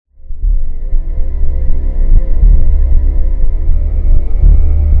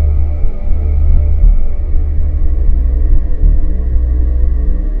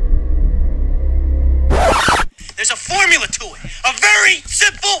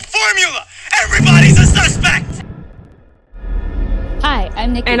simple formula. Everybody's a suspect. Hi,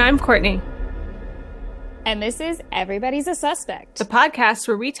 I'm Nikki. And I'm Courtney. And this is Everybody's a Suspect. The podcast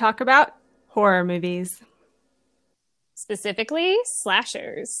where we talk about horror movies. Specifically,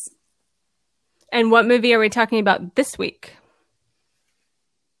 slashers. And what movie are we talking about this week?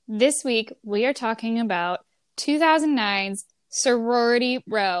 This week, we are talking about 2009's Sorority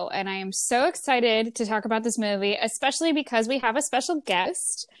Row. And I am so excited to talk about this movie, especially because we have a special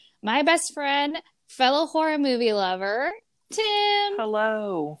guest, my best friend, fellow horror movie lover, Tim.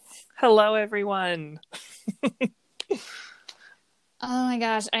 Hello. Hello, everyone. Oh my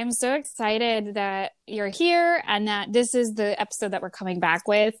gosh, I'm so excited that you're here and that this is the episode that we're coming back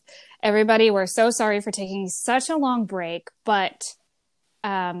with. Everybody, we're so sorry for taking such a long break, but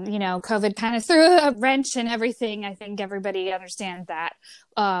COVID kind of threw a wrench in everything. I think everybody understands that.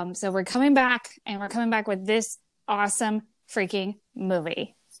 So we're coming back, and we're coming back with this awesome freaking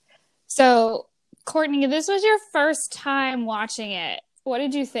movie. So, Courtney, this was your first time watching it. What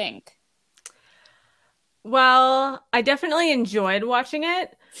did you think? Well, I definitely enjoyed watching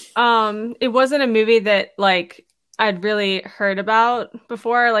it. It wasn't a movie that I'd really heard about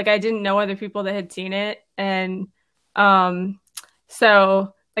before. I didn't know other people that had seen it, and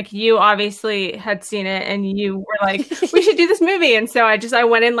so you obviously had seen it, and you were like, "We should do this movie." And so I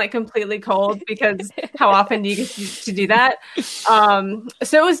went in completely cold, because how often do you get to do that? So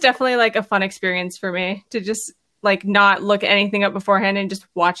it was definitely a fun experience for me to just not look anything up beforehand and just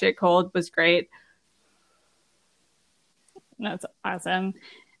watch it cold. Was great. That's awesome.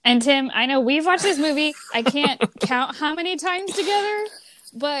 And Tim, I know we've watched this movie. I can't count how many times together,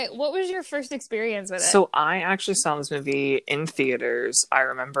 but what was your first experience with it? So I actually saw this movie in theaters. I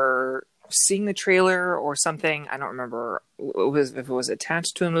remember seeing the trailer or something. I don't remember if it was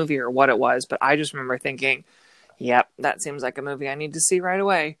attached to a movie or what it was, but I just remember thinking, yep, that seems like a movie I need to see right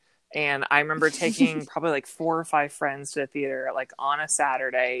away. And I remember taking probably 4 or 5 friends to the theater on a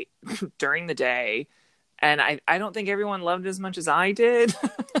Saturday during the day. And I don't think everyone loved it as much as I did.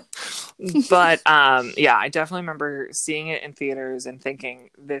 But yeah, I definitely remember seeing it in theaters and thinking,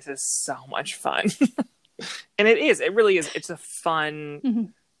 this is so much fun. And it is. It really is. It's a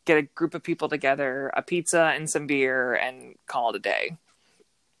fun, get a group of people together, a pizza and some beer, and call it a day.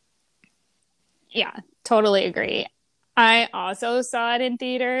 Yeah, totally agree. I also saw it in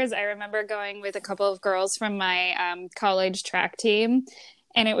theaters. I remember going with a couple of girls from my college track team.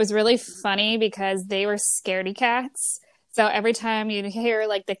 And it was really funny because they were scaredy cats. So every time you'd hear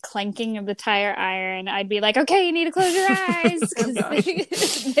the clanking of the tire iron, I'd be like, okay, you need to close your eyes.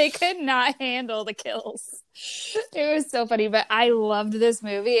 Because they could not handle the kills. It was so funny. But I loved this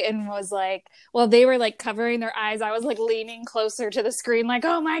movie and was they were covering their eyes. I was leaning closer to the screen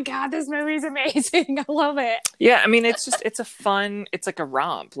oh my God, this movie's amazing. I love it. Yeah, I mean, it's a fun, it's a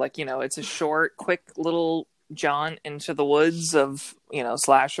romp. It's a short, quick little jaunt into the woods of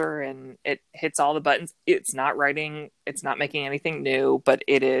slasher, and it hits all the buttons. It's not making anything new, but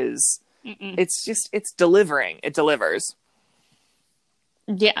it is it's delivering. It delivers.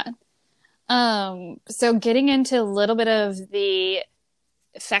 Yeah. So getting into a little bit of the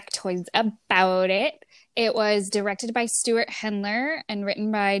factoids about it, it was directed by Stuart Hendler and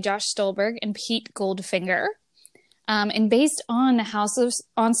written by Josh Stolberg and Pete Goldfinger, and based on The House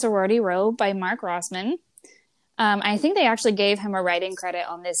on Sorority Row by Mark Rossman. I think they actually gave him a writing credit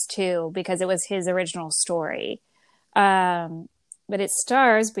on this too, because it was his original story. But it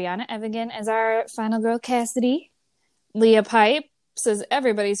stars Brianna Evigan as our final girl Cassidy, Leah Pipes as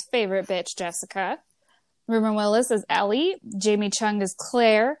everybody's favorite bitch Jessica, Ruben Willis as Ellie, Jamie Chung as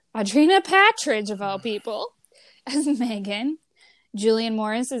Claire, Audrina Patridge of all people as Megan, Julian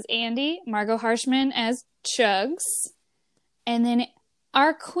Morris as Andy, Margot Harshman as Chugs, and then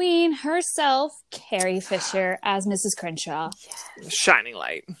our queen herself, Carrie Fisher, as Mrs. Crenshaw. Shining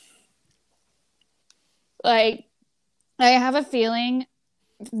light. I have a feeling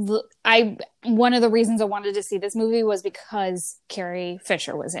one of the reasons I wanted to see this movie was because Carrie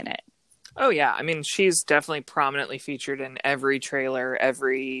Fisher was in it. Oh yeah, I mean, she's definitely prominently featured in every trailer,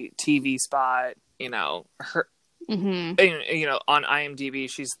 every TV spot. Her. On IMDb,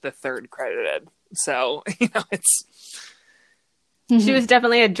 she's the 3rd credited. So it's. She was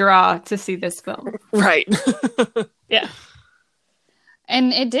definitely a draw to see this film. Right. Yeah.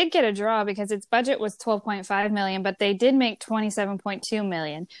 And it did get a draw because its budget was $12.5 million, but they did make $27.2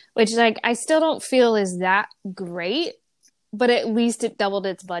 million, which I still don't feel is that great, but at least it doubled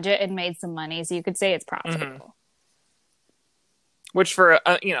its budget and made some money. So you could say it's profitable. Which for,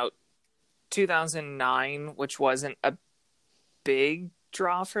 2009, which wasn't a big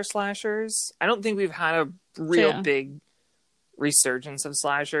draw for slashers. I don't think we've had a real big resurgence of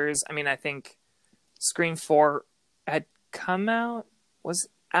slashers. I mean, I think Scream 4 had come out, was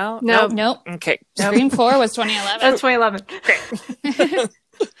out. Nope. Okay. Scream 4 was 2011. That's 2011. Okay.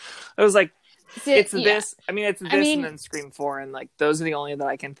 I was like, it's Yeah. this. I mean, it's this and then Scream 4, and like those are the only that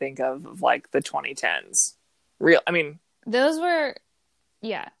I can think of like the 2010s. Those were,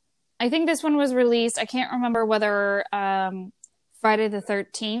 yeah. I think this one was released. I can't remember whether Friday the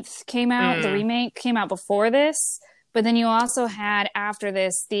 13th came out. The remake came out before this. But then you also had, after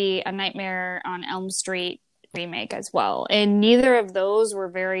this, the A Nightmare on Elm Street remake as well. And neither of those were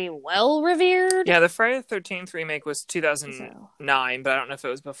very well revered. Yeah, the Friday the 13th remake was 2009, but I don't know if it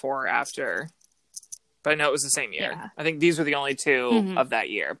was before or after. But I know it was the same year. Yeah. I think these were the only two of that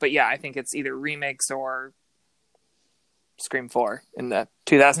year. But yeah, I think it's either remakes or Scream 4 in the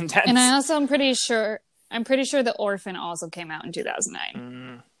 2010s. And I also am pretty sure The Orphan also came out in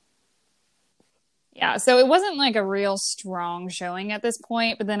 2009. Yeah, so it wasn't like a real strong showing at this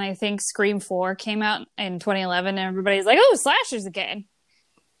point, but then I think Scream 4 came out in 2011 and everybody's like, oh, slashers again.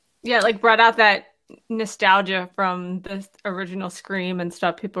 Yeah, like brought out that nostalgia from the original Scream and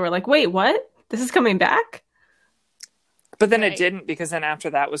stuff. People were like, wait, what? This is coming back? But then it didn't, because then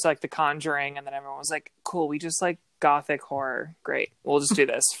after that was like The Conjuring, and then everyone was like, cool, we just like gothic horror. Great. We'll just do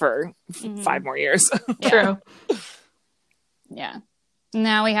this for 5 more years. True. Yeah.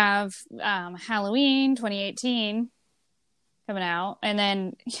 Now we have Halloween 2018 coming out, and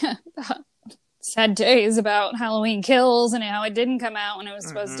then sad days about Halloween Kills and how it didn't come out when it was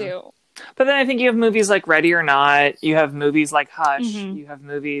supposed to. But then I think you have movies like Ready or Not, you have movies like Hush, you have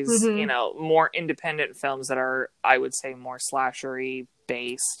movies, you know, more independent films that are, I would say, more slashery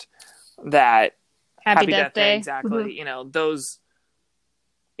based, that Happy Death Day. Exactly. You know, those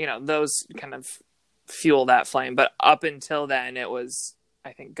kind of fuel that flame. But up until then, it was,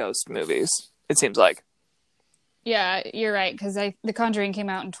 I think, ghost movies, it seems like. Yeah, you're right, because The Conjuring came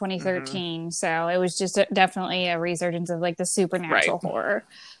out in 2013, so it was just definitely a resurgence of like the supernatural horror,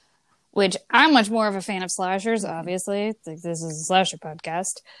 which I'm much more of a fan of slashers, obviously. Like, this is a slasher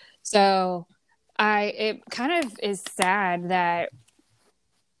podcast. So it kind of is sad that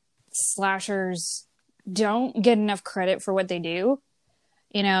slashers don't get enough credit for what they do.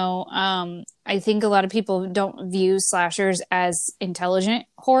 You know, I think a lot of people don't view slashers as intelligent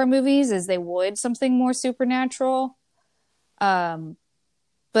horror movies as they would something more supernatural.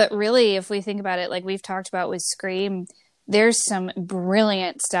 But really, if we think about it, like we've talked about with Scream, there's some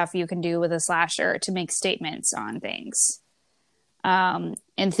brilliant stuff you can do with a slasher to make statements on things. And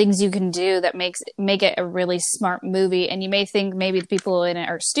things you can do that make it a really smart movie. And you may think maybe the people in it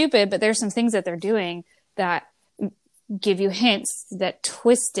are stupid, but there's some things that they're doing that give you hints, that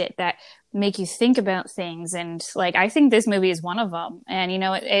twist it, that make you think about things. And like, I think this movie is one of them. And, you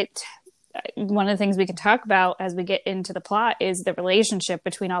know, one of the things we can talk about as we get into the plot is the relationship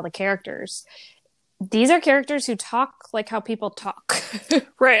between all the characters. These are characters who talk like how people talk.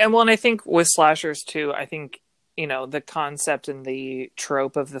 Right. And well, and I think with slashers too, I think, you know, the concept and the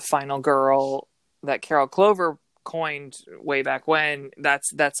trope of the final girl that Carol Clover coined way back when,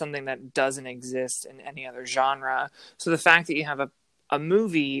 that's something that doesn't exist in any other genre. So the fact that you have a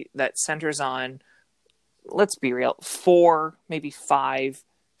movie that centers on, let's be real, 4, maybe 5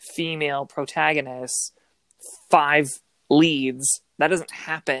 female protagonists, 5 leads, that doesn't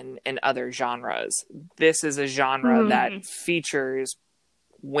happen in other genres. This is a genre that features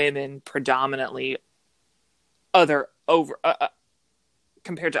women predominantly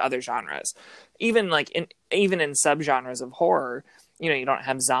compared to other genres. Even in subgenres of horror, you know, you don't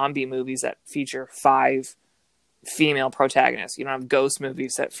have zombie movies that feature 5 female protagonists. You don't have ghost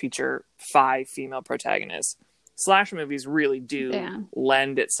movies that feature 5 female protagonists. Slasher movies really do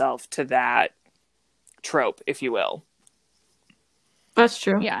lend itself to that trope, if you will. That's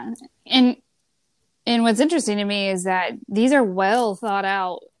true. Yeah. And what's interesting to me is that these are well thought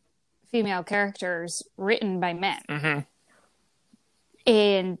out female characters written by men.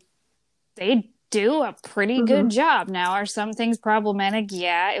 And they do a pretty good job. Now, are some things problematic?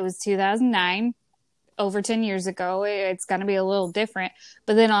 Yeah, it was 2009, over 10 years ago. It's going to be a little different.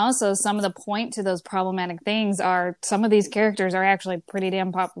 But then also some of the point to those problematic things are some of these characters are actually pretty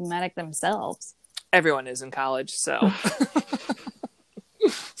damn problematic themselves. Everyone is in college, so.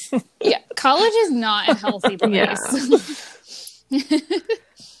 Yeah, college is not a healthy place.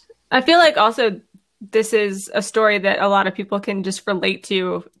 I feel like also this is a story that a lot of people can just relate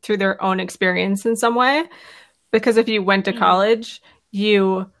to through their own experience in some way. Because if you went to college,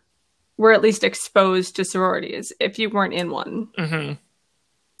 you were at least exposed to sororities if you weren't in one.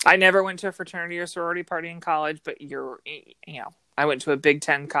 I never went to a fraternity or sorority party in college, but I went to a Big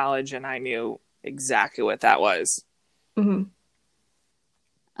Ten college and I knew exactly what that was.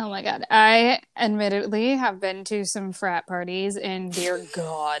 Oh my God. I admittedly have been to some frat parties, and dear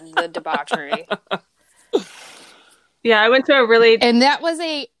God, the debauchery. Yeah, I went to a really And that was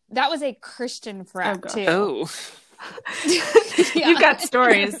a Christian frat Oh, God. too. Oh, Yeah. You've got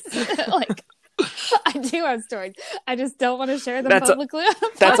stories. Like, I do have stories. I just don't want to share them That's a- publicly. that's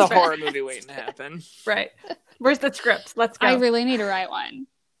a That's right. horror movie waiting to happen. Right. Where's the script? Let's go. I really need to write one.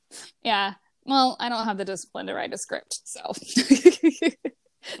 Yeah. Well, I don't have the discipline to write a script, so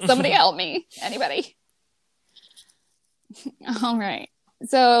somebody help me. Anybody? All right.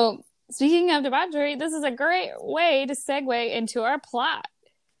 So, speaking of debauchery, this is a great way to segue into our plot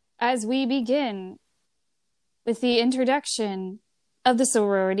as we begin with the introduction of the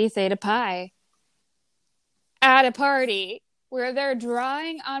sorority Theta Pi at a party where they're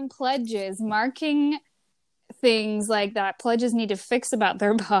drawing on pledges, marking things like that pledges need to fix about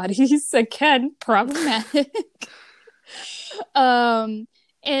their bodies. Again, problematic.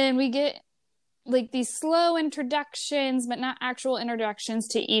 And we get like these slow introductions, but not actual introductions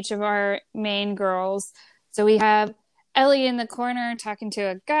to each of our main girls. So we have Ellie in the corner talking to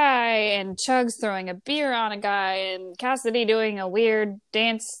a guy, and Chugs throwing a beer on a guy, and Cassidy doing a weird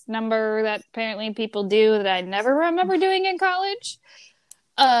dance number that apparently people do that I never remember doing in college.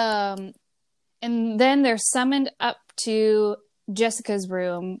 And then they're summoned up to Jessica's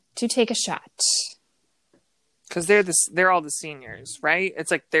room to take a shot. Because they're all the seniors, right?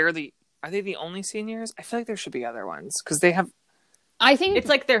 It's like are they the only seniors? I feel like there should be other ones because they have. I think It's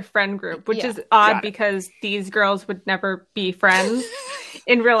like their friend group, which Yeah. is odd Got it. because these girls would never be friends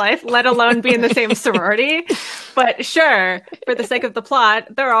in real life, let alone be in the same sorority. But sure, for the sake of the plot,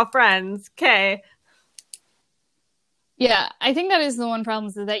 they're all friends. Okay. Yeah, I think that is the one problem,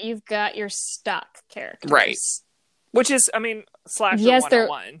 is that you've got your stock characters. Right. Which is, I mean, slasher Yes, they're-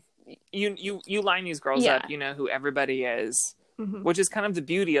 101. You line these girls Yeah. up, you know who everybody is, Mhm. which is kind of the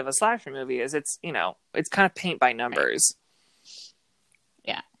beauty of a slasher movie. Is it's it's kind of paint by numbers.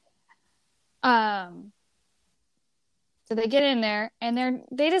 So they get in there, and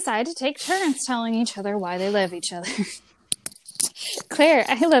they decide to take turns telling each other why they love each other. Claire,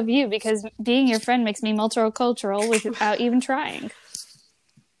 I love you because being your friend makes me multicultural without even trying.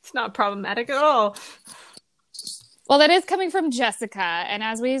 It's not problematic at all. Well, that is coming from Jessica, and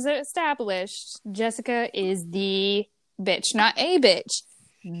as we've established, Jessica is the bitch, not a bitch,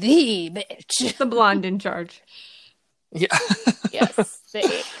 the bitch. The blonde in charge. Yeah. Yes,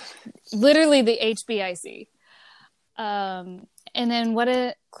 literally the HBIC. And then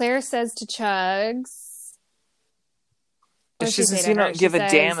Claire says to Chugs. What does She she say says to you her? don't She give a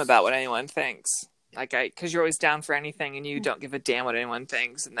damn says- about what anyone thinks. Like because you're always down for anything, and you don't give a damn what anyone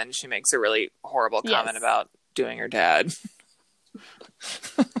thinks. And then she makes a really horrible comment Yes. about doing her dad.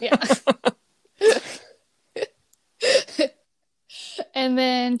 Yeah. And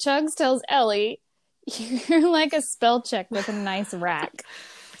then Chugs tells Ellie, "You're like a spell check with a nice rack."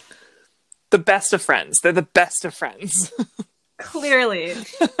 The best of friends. They're the best of friends. Clearly.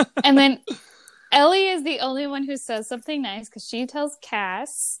 And then Ellie is the only one who says something nice because she tells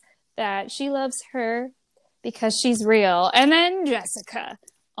Cass that she loves her because she's real. And then Jessica,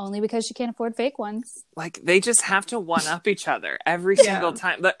 only because she can't afford fake ones. Like they just have to one up each other every Yeah. single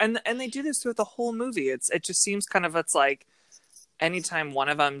time. And they do this throughout the whole movie. It just seems kind of it's like anytime one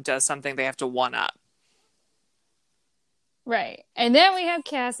of them does something, they have to one up. Right. And then we have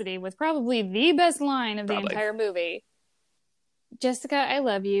Cassidy with probably the best line of the Probably. entire movie. Jessica, I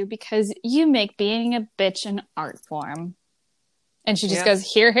love you because you make being a bitch an art form. And she just Yeah. goes,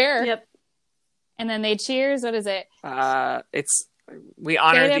 "Hear, hear." Yep. And then they cheers. What is it? It's we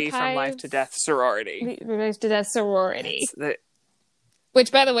honor Theta thee from Pi- life to death sorority. We rise to that sorority. It's the-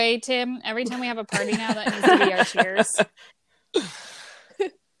 Which, by the way, Tim, every time we have a party now, that needs to be our cheers.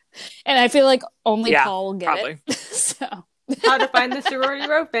 And I feel like only Yeah, Paul will get probably. it. So How to find the sorority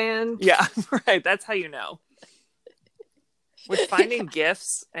rope band. Yeah, right. That's how you know. Which finding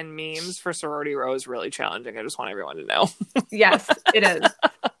gifs and memes for sorority row is really challenging. I just want everyone to know. Yes, it is.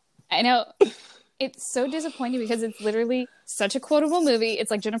 I know it's so disappointing because it's literally such a quotable movie.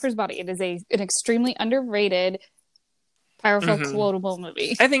 It's like Jennifer's Body. It is an extremely underrated, powerful, Mhm. quotable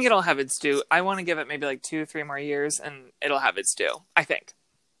movie. I think it'll have its due. I want to give it maybe like 2-3 more years, and it'll have its due. I think.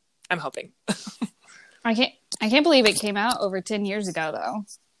 I'm hoping. I can't believe it came out over 10 years ago, though.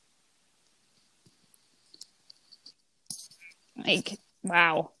 Like,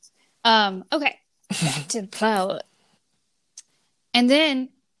 wow. Okay. Back to the plot. And then,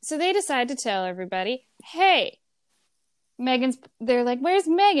 so they decide to tell everybody, hey, they're like, where's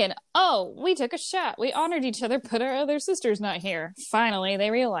Megan? Oh, we took a shot. We honored each other, but our other sister's not here. Finally,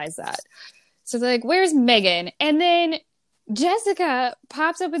 they realize that. So they're like, where's Megan? And then Jessica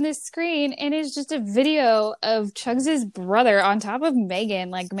pops up in this screen and it's just a video of Chugs' brother on top of Megan,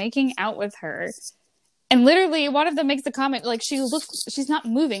 like making out with her. And literally one of them makes the comment, like, she's not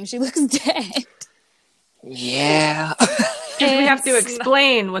moving. She looks dead. Yeah. We have to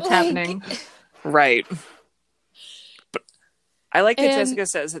explain what's happening. Right. But I like that Jessica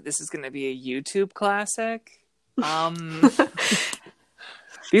says that this is going to be a YouTube classic.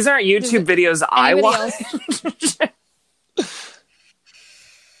 These aren't YouTube videos I watch.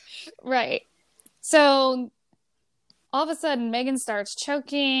 Right. So all of a sudden, Megan starts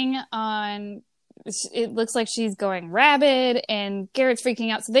choking on. It looks like she's going rabid, and Garrett's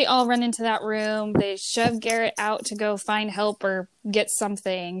freaking out. So they all run into that room. They shove Garrett out to go find help or get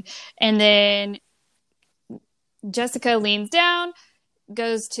something. And then Jessica leans down,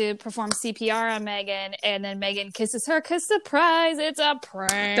 goes to perform CPR on Megan, and then Megan kisses her because, surprise, it's a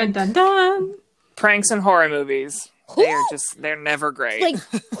prank. Dun dun dun. Pranks in horror movies. They're never great. Like,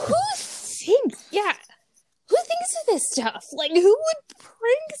 who thinks of this stuff? Like, who would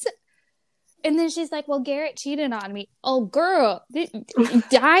prank? And then she's like, well, Garrett cheated on me. Oh, girl,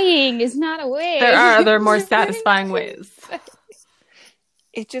 dying is not a way. There are other more satisfying ways.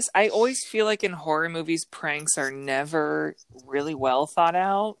 I always feel like in horror movies, pranks are never really well thought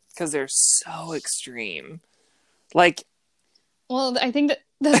out because they're so extreme. Like, well, I think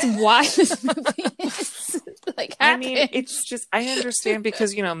that's why this movie is like happened. I mean, it's just, I understand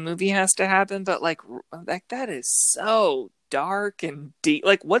because, movie has to happen, but like that is so dark and deep.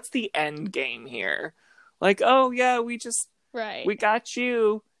 Like, what's the end game here? Like, oh yeah, we got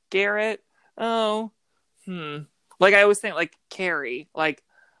you, Garrett. Oh, Like, I always think, like, Carrie, like,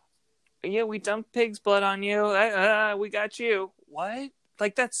 yeah, we dumped pig's blood on you. We got you. What?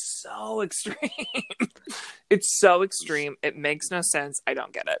 Like, that's so extreme. It's so extreme. It makes no sense. I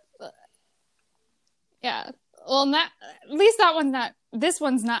don't get it. Yeah. Well, at least this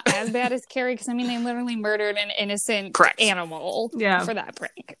one's not as bad as Carrie, because, I mean, they literally murdered an innocent animal for that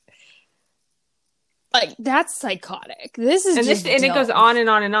prank. Like, that's psychotic. This is and it goes on and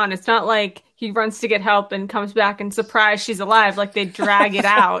on and on. It's not like he runs to get help and comes back and surprise, she's alive. Like, they drag it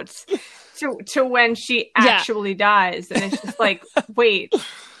out to when she actually dies. And it's just like, wait,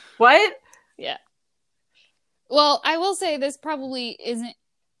 what? Yeah. Well, I will say this probably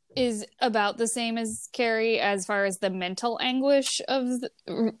is about the same as Carrie as far as the mental anguish of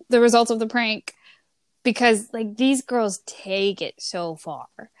the results of the prank. Because, like, these girls take it so far.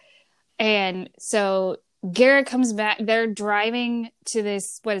 And so Garrett comes back. They're driving to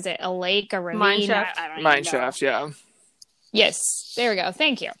this, what is it, a lake, a ravine? Mine shaft. Mine shaft, yeah. Yes, there we go.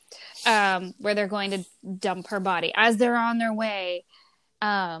 Thank you. Where they're going to dump her body. As they're on their way,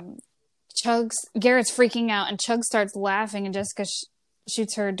 Garrett's freaking out, and Chug starts laughing, and Jessica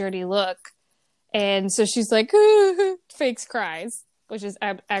shoots her a dirty look. And so she's like, fakes cries, which is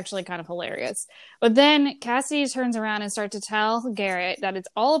actually kind of hilarious. But then Cassidy turns around and starts to tell Garrett that it's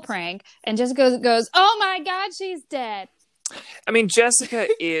all a prank, and Jessica goes, oh my God, she's dead. I mean, Jessica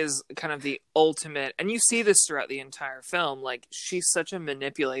is kind of the ultimate, and you see this throughout the entire film, like, she's such a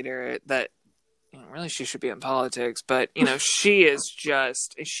manipulator that, really she should be in politics, but, she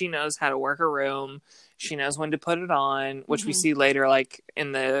knows how to work a room. She knows when to put it on, which we see later, like,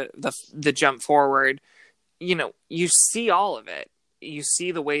 in the jump forward. You see all of it. You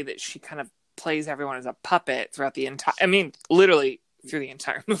see the way that she kind of plays everyone as a puppet throughout literally through the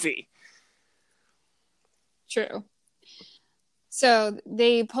entire movie. True. So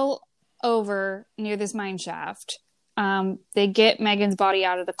they pull over near this mine shaft. They get Megan's body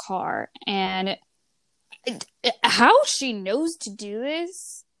out of the car, and how she knows to do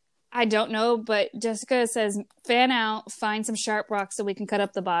this, I don't know, but Jessica says, fan out, find some sharp rocks so we can cut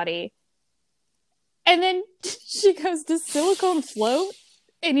up the body. And then she goes to silicone float,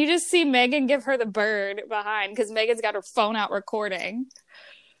 and you just see Megan give her the bird behind, because Megan's got her phone out recording.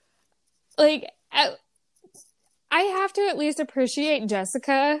 Like, I have to at least appreciate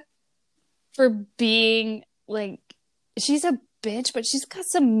Jessica for being, like, she's a bitch, but she's got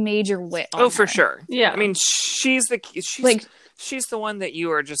some major wit on her. For sure. Yeah. I mean, she's the one that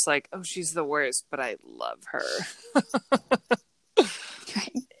you are just like, oh, she's the worst, but I love her.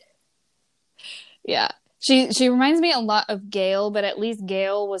 Right. Yeah. She reminds me a lot of Gail, but at least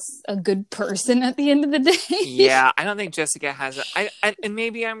Gail was a good person at the end of the day. Yeah, I don't think Jessica has and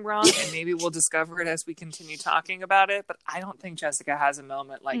maybe I'm wrong, and maybe we'll discover it as we continue talking about it, but I don't think Jessica has a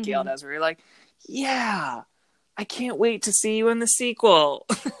moment like Gail does where you're like, yeah, I can't wait to see you in the sequel.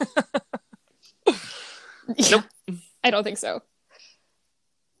 Nope. I don't think so.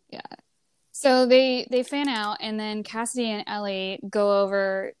 Yeah. So they fan out, and then Cassidy and Ellie go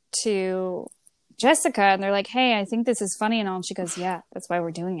over to Jessica, and they're like, hey, I think this is funny and all. And she goes, yeah, that's why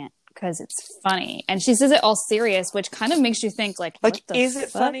we're doing it, because it's funny. And she says it all serious, which kind of makes you think, like what the is it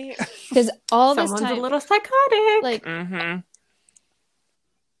fuck? funny? Because all this Someone's time, a little psychotic. like Mm-hmm.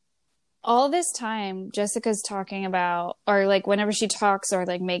 all this time, Jessica's talking about, or like whenever she talks or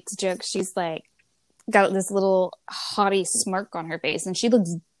like makes jokes, she's like got this little haughty smirk on her face, and she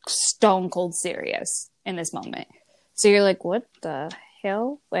looks stone cold serious in this moment. So you're like, what the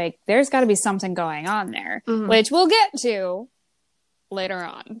hell? Like, there's got to be something going on there, which we'll get to later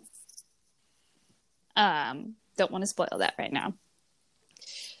on. Don't want to spoil that right now.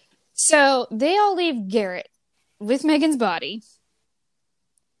 So they all leave Garrett with Megan's body.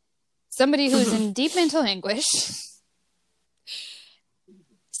 Somebody who's in deep mental anguish.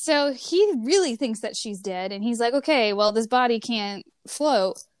 So he really thinks that she's dead, and he's like, okay, well, this body can't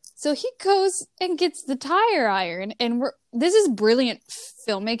float. So he goes and gets the tire iron, and this is brilliant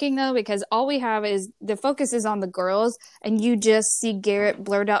filmmaking, though, because all we have is the focus is on the girls, and you just see Garrett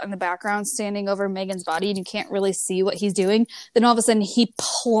blurred out in the background standing over Megan's body, and you can't really see what he's doing. Then all of a sudden, he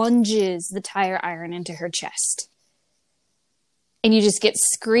plunges the tire iron into her chest. And you just get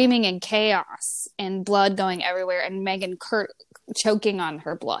screaming and chaos and blood going everywhere, and Megan choking on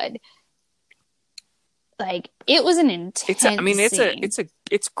her blood. Like, it was an intense scene.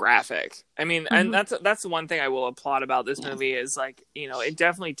 It's graphic. I mean, and that's the one thing I will applaud about this movie is, like, you know, it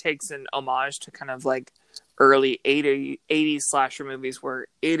definitely takes an homage to kind of like early 80s slasher movies where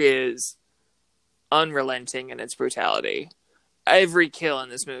it is unrelenting in its brutality. Every kill in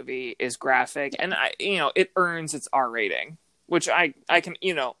this movie is graphic, and it earns its R rating, which I can,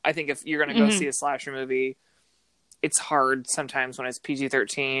 I think if you're going to go see a slasher movie, it's hard sometimes when it's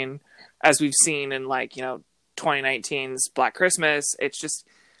PG-13, as we've seen in 2019's Black Christmas. It just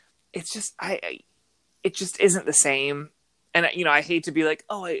isn't the same. And I hate to be like,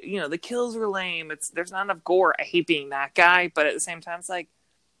 oh, the kills were lame. There's not enough gore. I hate being that guy, but at the same time, it's like,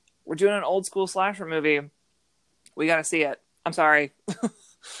 we're doing an old school slasher movie. We got to see it. I'm sorry.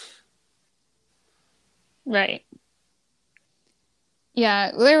 Right.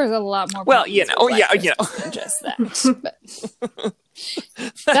 Yeah, there was a lot more. Well, than just that. But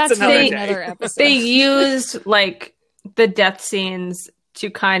that's another episode. They used like the death scenes to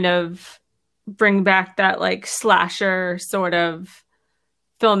kind of bring back that like slasher sort of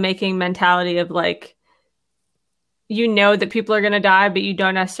filmmaking mentality of like, that people are going to die, but you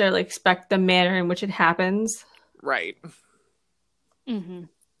don't necessarily expect the manner in which it happens. Right. Mm-hmm.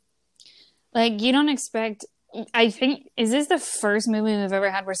 Like, you don't expect. I think, is this the first movie we've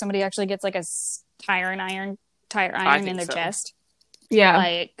ever had where somebody actually gets like a tire iron in their chest? Yeah.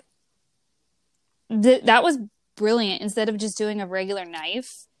 Like, that was brilliant. Instead of just doing a regular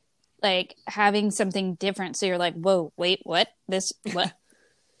knife, like having something different. So you're like, whoa, wait, what? What?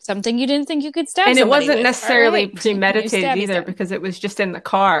 Something you didn't think you could stab and somebody it wasn't with. necessarily Right. premeditated either, because it was just in the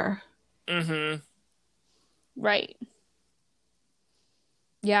car. Mm-hmm. Right.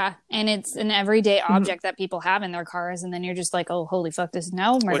 Yeah, and it's an everyday object that people have in their cars, and then you're just like, oh, holy fuck, this is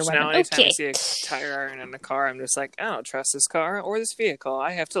now a murder Which weapon. now, anytime Okay. I see a tire iron in a car, I'm just like, I don't trust this car or this vehicle.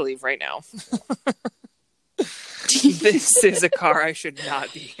 I have to leave right now. This is a car I should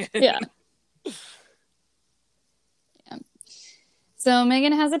not be in. Yeah. So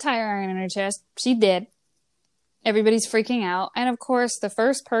Megan has a tire iron in her chest. She did. Everybody's freaking out. And of course, the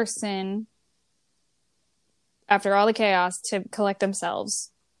first person, after all the chaos, to collect themselves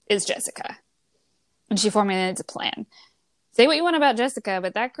is Jessica. And she formulates a plan. Say what you want about Jessica,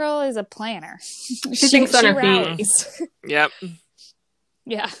 but that girl is a planner. She thinks on her feet. rallies. Yep.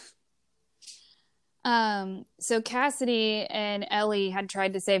 Yeah. So Cassidy and Ellie had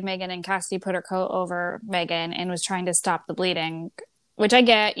tried to save Megan, and Cassidy put her coat over Megan and was trying to stop the bleeding, which I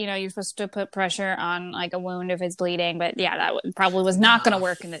get, you're supposed to put pressure on like a wound if it's bleeding, but yeah, that probably was not going to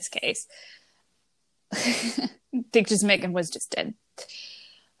work in this case. I think just Megan was just dead.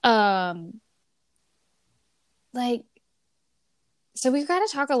 So we've got to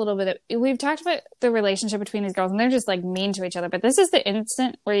talk a little bit. We've talked about the relationship between these girls, and they're just like mean to each other. But this is the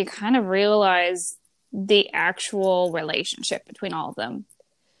instant where you kind of realize the actual relationship between all of them,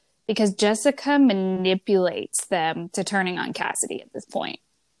 because Jessica manipulates them to turning on Cassidy at this point.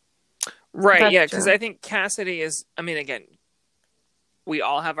 Right. That's yeah. Because true. I think Cassidy is. I mean, again, we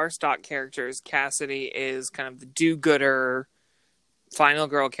all have our stock characters. Cassidy is kind of the do-gooder final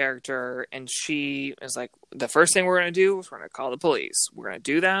girl character, and she is like, the first thing we're going to do is we're going to call the police. We're going to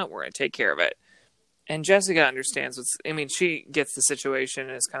do that. We're going to take care of it. And Jessica understands she gets the situation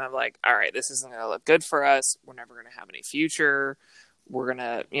and is kind of like, all right, this isn't going to look good for us. We're never going to have any future. We're going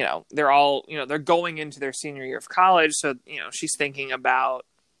to, they're all, they're going into their senior year of college. So, she's thinking about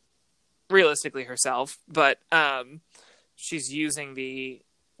realistically herself, but she's using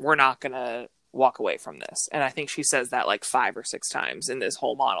we're not gonna walk away from this. And I think she says that like 5 or 6 times in this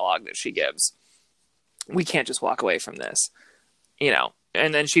whole monologue that she gives. We can't just walk away from this,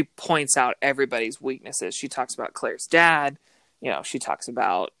 and then she points out everybody's weaknesses. She talks about Claire's dad, she talks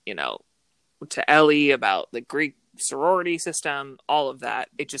about, to Ellie about the Greek sorority system, all of that.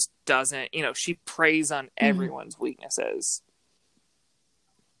 It just doesn't, she preys on everyone's weaknesses.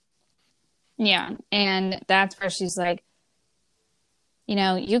 Yeah. And that's where she's like,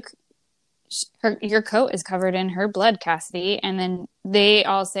 your coat is covered in her blood, Cassidy. And then they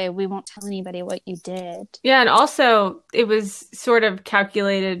all say, we won't tell anybody what you did. Yeah. And also it was sort of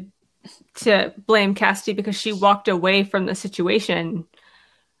calculated to blame Cassidy because she walked away from the situation.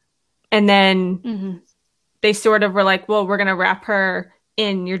 And then they sort of were like, well, we're going to wrap her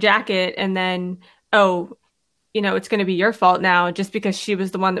in your jacket. And then, it's going to be your fault now, just because she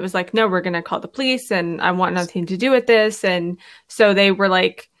was the one that was like, no, we're going to call the police and I want nothing to do with this. And so they were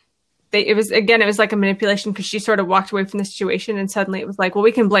like, it was like a manipulation because she sort of walked away from the situation and suddenly it was like, well,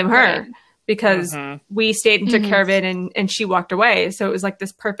 we can blame her because we stayed and took care of it and she walked away. So it was like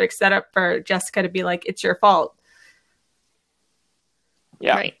this perfect setup for Jessica to be like, it's your fault.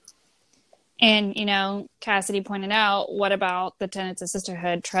 Yeah. Right. And, Cassidy pointed out, what about the tenets of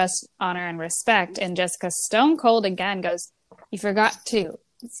sisterhood, trust, honor, and respect? And Jessica stone cold again goes, you forgot two,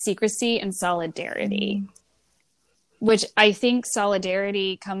 secrecy and solidarity. Which I think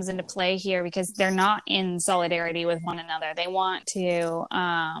solidarity comes into play here because they're not in solidarity with one another. They want to,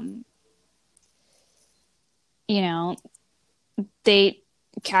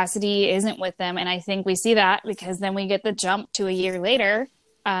 Cassidy isn't with them. And I think we see that because then we get the jump to a year later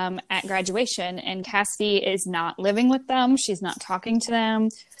at graduation, and Cassidy is not living with them. She's not talking to them.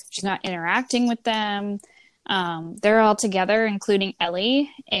 She's not interacting with them. They're all together, including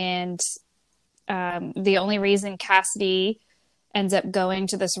Ellie. And the only reason Cassidy ends up going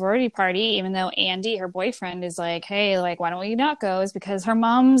to the sorority party, even though Andy, her boyfriend, is like, hey, like, why don't we not go, is because her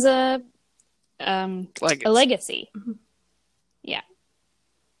mom's a legacy. Yeah.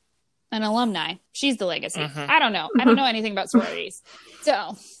 An alumni. She's the legacy. I don't know. I don't know anything about sororities.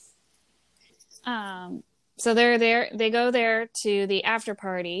 So they're there. They go there to the after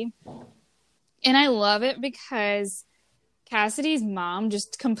party. And I love it because Cassidy's mom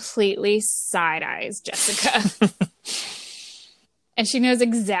just completely side-eyes Jessica. And she knows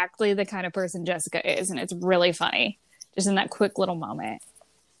exactly the kind of person Jessica is. And it's really funny. Just in that quick little moment.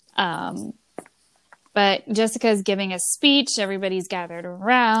 But Jessica's giving a speech. Everybody's gathered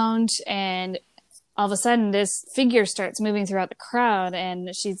around. And all of a sudden, this figure starts moving throughout the crowd.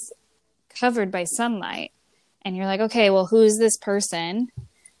 And she's covered by sunlight. And you're like, okay, well, who's this person?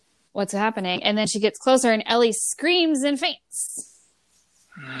 What's happening? And then she gets closer and Ellie screams and faints.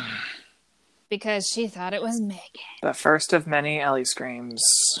 Because she thought it was Megan. The first of many Ellie screams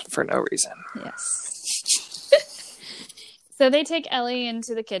for no reason. Yes. So they take Ellie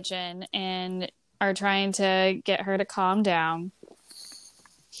into the kitchen and are trying to get her to calm down.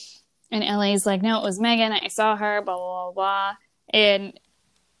 And Ellie's like, no, it was Megan. I saw her, blah, blah, blah, blah. And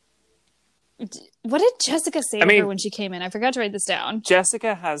what did Jessica say to her when she came in? I forgot to write this down.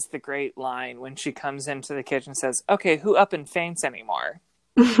 Jessica has the great line when she comes into the kitchen and says, okay, who up and faints anymore?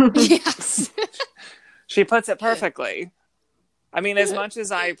 Yes. She puts it perfectly. I mean, as much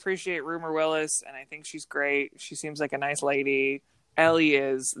as I appreciate Rumor Willis, and I think she's great, she seems like a nice lady, Ellie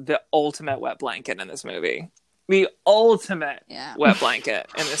is the ultimate wet blanket in this movie. The ultimate wet blanket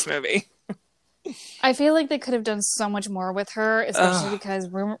in this movie. I feel like they could have done so much more with her, especially because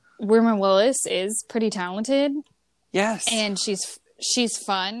Rumor Willis is pretty talented. Yes. And she's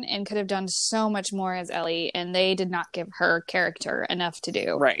fun and could have done so much more as Ellie, and they did not give her character enough to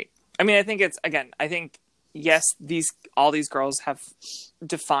do. Right. I mean, I think yes, all these girls have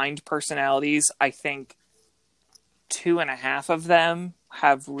defined personalities. I think 2.5 of them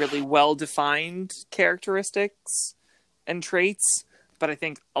have really well-defined characteristics and traits. But I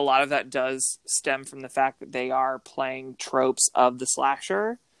think a lot of that does stem from the fact that they are playing tropes of the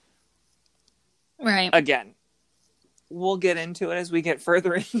slasher. Right. Again, we'll get into it as we get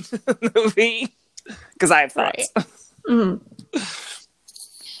further into the movie. Because I have thoughts. Right.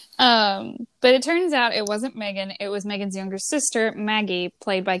 But it turns out it wasn't Megan. It was Megan's younger sister, Maggie,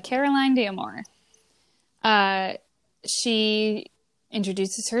 played by Caroline Diamore. She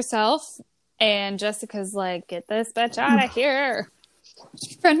introduces herself, and Jessica's like, get this bitch out of here.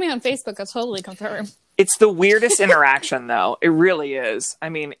 Friend me on Facebook, I'll totally confirm. It's the weirdest interaction, though. It really is. I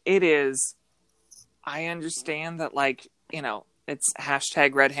mean, it is. I understand that, it's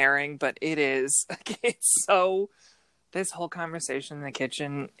hashtag red herring, but it is. It's so This whole conversation in the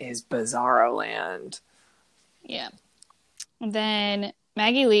kitchen is bizarro land. Yeah. Then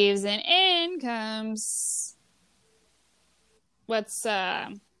Maggie leaves, and in comes what's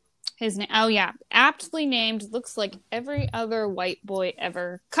his name? Oh yeah, aptly named, looks like every other white boy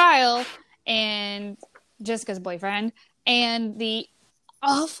ever, Kyle, and Jessica's boyfriend, and the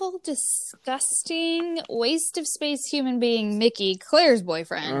awful, disgusting, waste of space human being Mickey, Claire's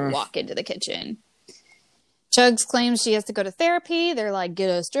boyfriend, walk into the kitchen. Chugs claims she has to go to therapy. They're like, get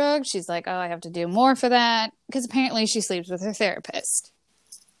us drugs. She's like, oh, I have to do more for that. Because apparently she sleeps with her therapist.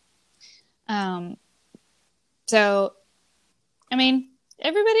 So, I mean,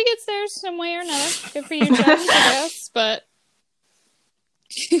 everybody gets theirs some way or another. Good for you, Chugs, I guess. But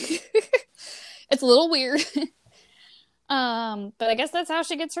it's a little weird. But I guess that's how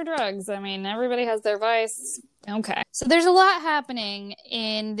she gets her drugs. I mean, everybody has their vice. Okay. So there's a lot happening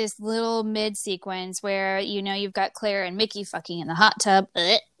in this little mid-sequence where, you know, you've got Claire and Mickey fucking in the hot tub.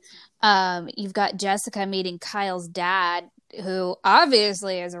 You've got Jessica meeting Kyle's dad, who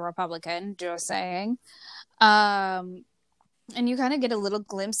obviously is a Republican, just saying. And you kind of get a little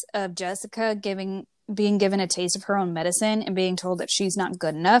glimpse of Jessica being given a taste of her own medicine and being told that she's not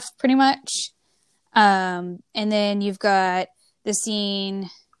good enough, pretty much. And then you've got the scene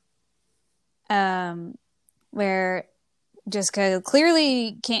where Jessica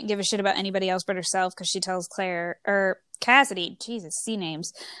clearly can't give a shit about anybody else but herself because she tells Claire, or Cassidy, Jesus, C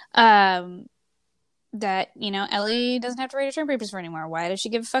names, that, you know, Ellie doesn't have to write return papers for anymore. Why does she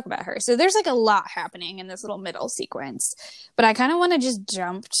give a fuck about her? So there's like a lot happening in this little middle sequence. But I kind of want to just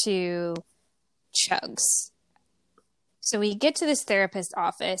jump to Chugs. So we get to this therapist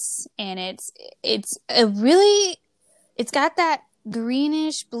office, and it's got that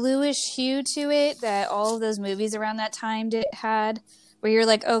greenish, bluish hue to it that all of those movies around that time had, where you're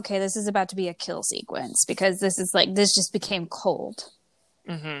like, okay, this is about to be a kill sequence because this just became cold.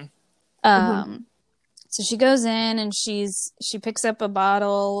 So she goes in and she picks up a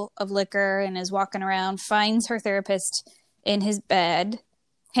bottle of liquor and is walking around, finds her therapist in his bed,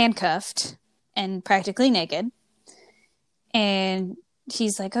 handcuffed and practically naked. And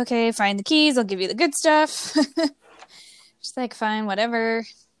he's like, okay, find the keys. I'll give you the good stuff. She's like, fine, whatever.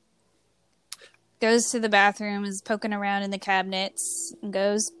 Goes to the bathroom, is poking around in the cabinets, and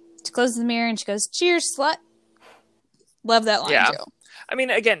she closes the mirror, and she goes, cheers, slut. Love that line, too. I mean,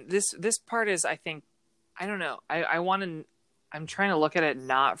 again, this part is, I think, I don't know. I'm trying to look at it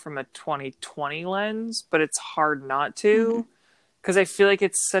not from a 2020 lens, but it's hard not to. Because I feel like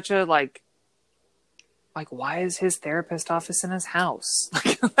it's such a, like, why is his therapist office in his house?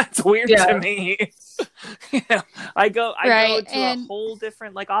 Like, that's weird to me. You know, I go to a whole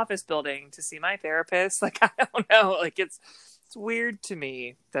different, like, office building to see my therapist. Like, I don't know. Like, it's weird to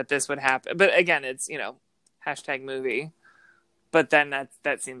me that this would happen. But again, it's, you know, #movie. But then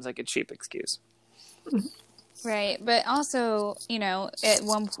that seems like a cheap excuse. Right, but also, you know,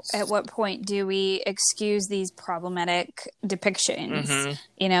 at what point do we excuse these problematic depictions?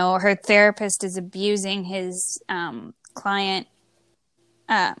 You know, her therapist is abusing his client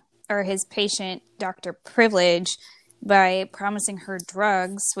or his patient, Dr. Privilege, by promising her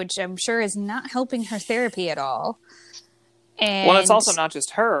drugs, which I'm sure is not helping her therapy at all. And well, it's also not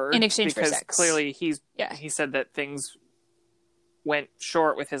just her in exchange for sex. Because clearly he said that things went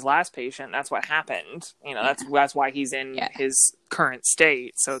short with his last patient. That's what happened. You know, that's why he's in his current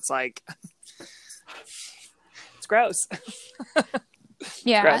state. So it's like, it's gross.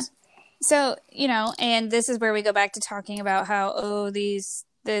 Yeah. Gross. So, you know, and this is where we go back to talking about how, the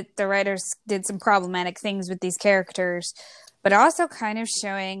writers did some problematic things with these characters, but also kind of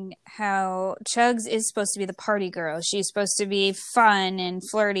showing how Chugs is supposed to be the party girl. She's supposed to be fun and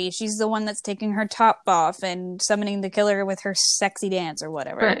flirty. She's the one that's taking her top off and summoning the killer with her sexy dance or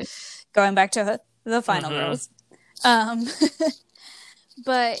whatever. Right. Going back to the final girls.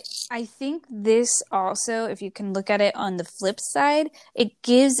 But I think this also, if you can look at it on the flip side, it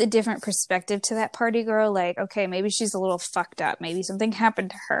gives a different perspective to that party girl. Like, okay, maybe she's a little fucked up. Maybe something happened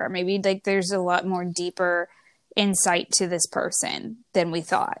to her. Maybe like there's a lot more deeper insight to this person than we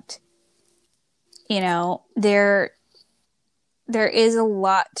thought. You know, there is a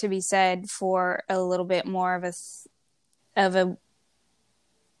lot to be said for a little bit more of a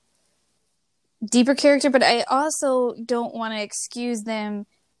deeper character, but I also don't want to excuse them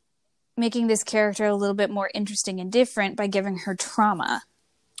making this character a little bit more interesting and different by giving her trauma.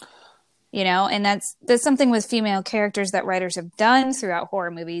 You know, and that's something with female characters that writers have done throughout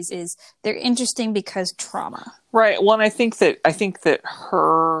horror movies, is they're interesting because trauma. Right. Well, and I think that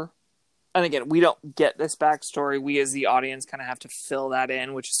her and again, we don't get this backstory. We as the audience kind of have to fill that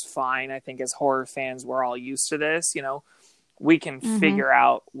in, which is fine. I think as horror fans, we're all used to this. You know, we can figure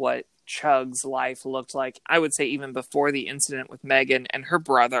out what Chug's life looked like. I would say even before the incident with Megan and her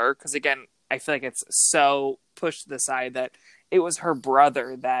brother, because again, I feel like it's so pushed to the side that it was her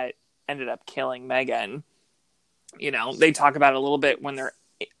brother that ended up killing Megan. You know, they talk about it a little bit when they're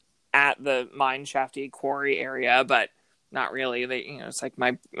at the mine shafty quarry area, but not really. They, you know, it's like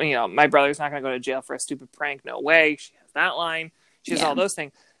my brother's not going to go to jail for a stupid prank. No way. She has that line. She has all those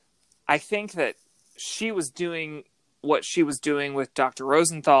things. I think that she was doing what she was doing with Dr.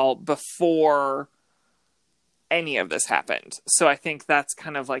 Rosenthal before any of this happened. So I think that's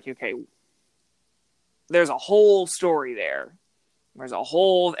kind of like, okay, there's a whole story there. There's a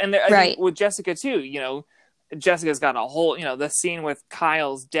whole, and I think with Jessica too, you know, Jessica's got a whole, you know, the scene with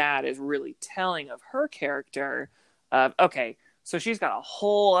Kyle's dad is really telling of her character. Okay, so she's got a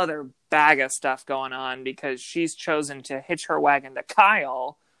whole other bag of stuff going on because she's chosen to hitch her wagon to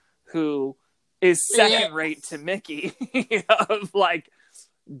Kyle, who is second rate to Mickey, of like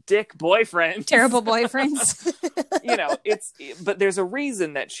dick boyfriend, terrible boyfriends. You know, but there's a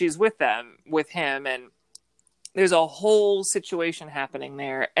reason that she's with him, and there's a whole situation happening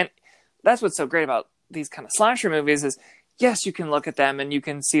there, and that's what's so great about these kind of slasher movies is, yes, you can look at them and you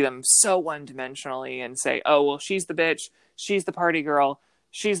can see them so one-dimensionally and say, oh, well, she's the bitch, she's the party girl,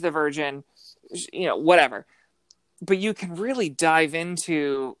 she's the virgin, you know, whatever. But you can really dive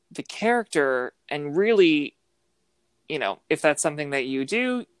into the character and really, you know, if that's something that you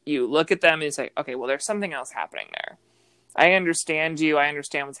do, you look at them and say, okay, well, there's something else happening there. I understand you. I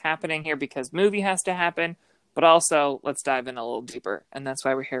understand what's happening here because movie has to happen, but also let's dive in a little deeper. And that's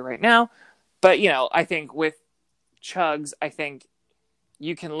why we're here right now. But, you know, I think with Chugs, I think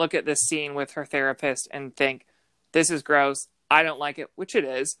you can look at this scene with her therapist and think, this is gross. I don't like it, which it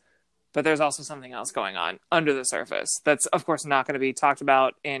is. But there's also something else going on under the surface. That's, of course, not going to be talked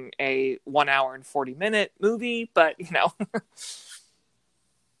about in a 1 hour and 40-minute movie. But, you know.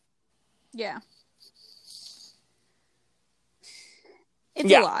 Yeah.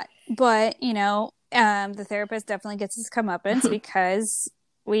 It's a lot. But, you know, the therapist definitely gets his comeuppance because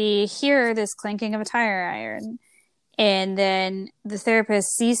we hear this clanking of a tire iron, and then the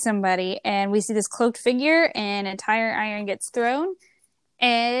therapist sees somebody, and we see this cloaked figure, and a tire iron gets thrown,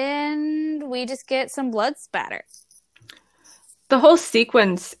 and we just get some blood spatter. The whole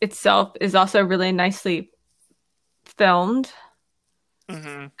sequence itself is also really nicely filmed,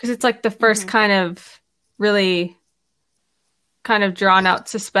 because it's like the first kind of really kind of drawn out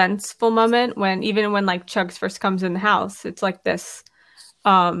suspenseful moment when like Chugs first comes in the house. It's like this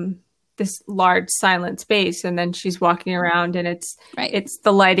large silent space, and then she's walking around, and it's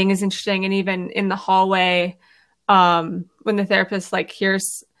the lighting is interesting, and even in the hallway, when the therapist like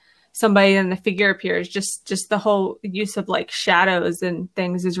hears somebody and the figure appears, just the whole use of like shadows and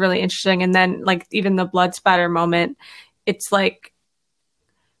things is really interesting. And then like even the blood spatter moment, it's like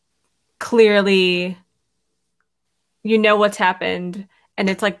clearly you know what's happened, and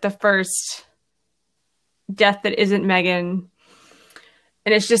it's like the first death that isn't Megan.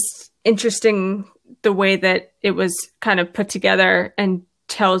 And it's just interesting the way that it was kind of put together and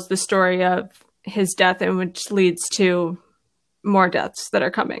tells the story of his death, and which leads to more deaths that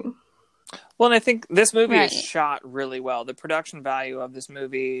are coming. Well, and I think this movie is shot really well. The production value of this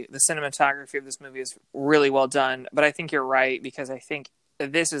movie, the cinematography of this movie is really well done. But I think you're right, because I think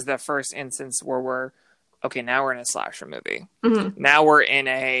this is the first instance where now we're in a slasher movie. Mm-hmm. Now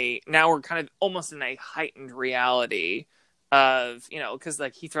we're kind of almost in a heightened reality of, you know, because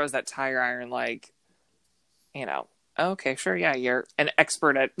like he throws that tire iron, like, you know, okay, sure, yeah, you're an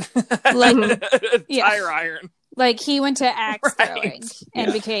expert at like tire iron. Like he went to axe throwing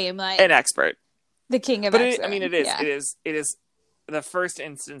and became like an expert, the king of axe throwing. I mean, it is the first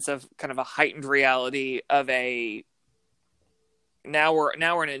instance of kind of a heightened reality of a. Now we're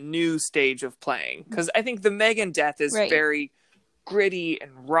in a new stage of playing, because I think the Megan death is very gritty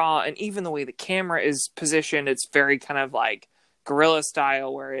and raw, and even the way the camera is positioned, it's very kind of like guerrilla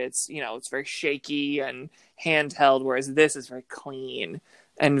style, where it's, you know, it's very shaky and handheld, whereas this is very clean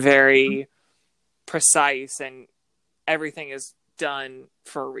and very precise, and everything is done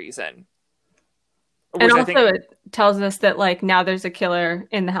for a reason. And also it tells us that like now there's a killer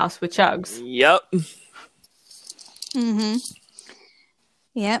in the house with Chugs. Yep. Mm-hmm.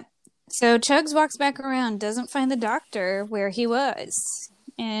 Yep. So Chugs walks back around, doesn't find the doctor where he was.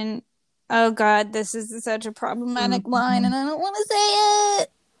 And, oh God, this is such a problematic line, and I don't want to say it.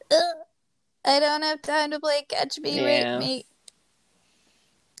 I don't have time to play Catch Me, Rape Me.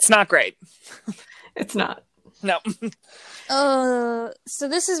 It's not great. It's not. No. So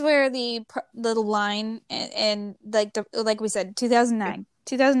this is where the line and like we said,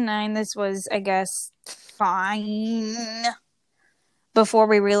 2009. This was, I guess, fine. Before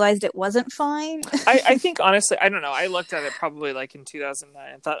we realized it wasn't fine. I think honestly, I don't know. I looked at it probably like in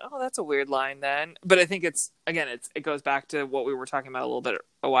 2009 and thought, oh, that's a weird line then. But I think it goes back to what we were talking about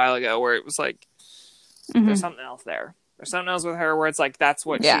a while ago, where it was like, there's something else there. There's something else with her where it's like, that's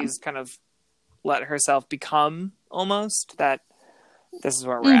what she's kind of let herself become almost, that this is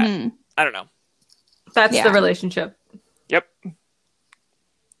where we're at. I don't know. That's the relationship. Yep.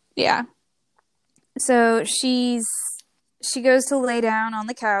 Yeah. So she goes to lay down on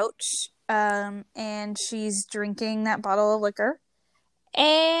the couch, and she's drinking that bottle of liquor.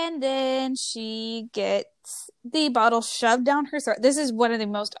 And then she gets the bottle shoved down her throat. This is one of the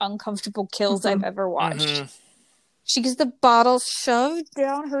most uncomfortable kills I've ever watched. She gets the bottle shoved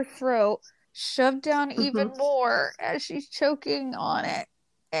down her throat, shoved down even more as she's choking on it.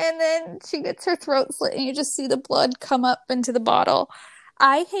 And then she gets her throat slit, and you just see the blood come up into the bottle.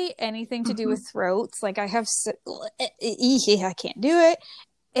 I hate anything to do with throats. Like, I can't do it.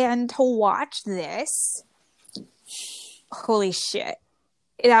 And to watch this, holy shit.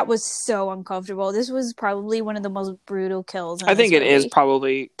 That was so uncomfortable. This was probably one of the most brutal kills. I think it is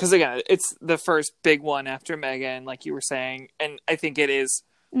probably, because again, it's the first big one after Megan, like you were saying. And I think it is,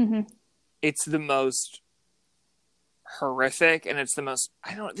 it's the most horrific, and it's the most,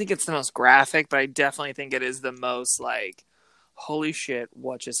 I don't think it's the most graphic, but I definitely think it is the most like, holy shit,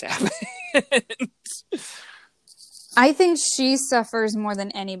 what just happened? I think she suffers more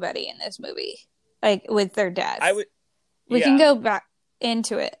than anybody in this movie, like with their death. We can go back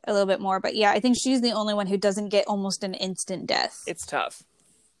into it a little bit more, but yeah, I think she's the only one who doesn't get almost an instant death. It's tough.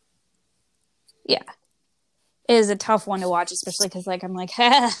 Yeah. It is a tough one to watch, especially because, like, I'm like,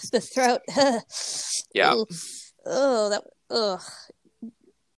 the throat. Yeah. Ugh.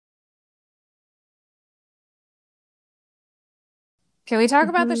 Can we talk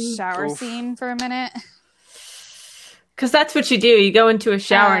about the shower scene for a minute? Because that's what you do. You go into a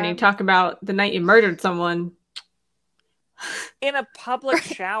shower and you talk about the night you murdered someone. In a public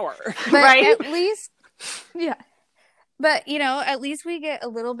shower. But right? At least, yeah. But, at least we get a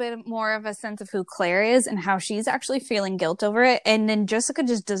little bit more of a sense of who Claire is and how she's actually feeling guilt over it. And then Jessica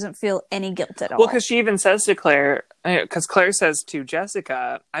just doesn't feel any guilt at all. Well, because she even says to Claire, because Claire says to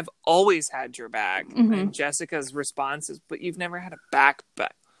Jessica, I've always had your back. And Jessica's response is, but you've never had a backbone.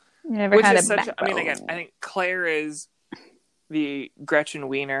 Never had a backbone. I mean, again, I think Claire is the Gretchen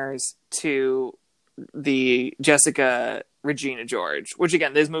Wieners to the Jessica Regina George, which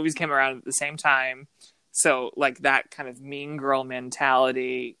again, those movies came around at the same time. So like that kind of mean girl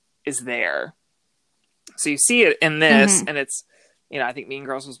mentality is there. So you see it in this, and it's, I think Mean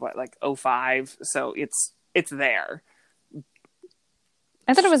Girls was what, like 2005. So it's there.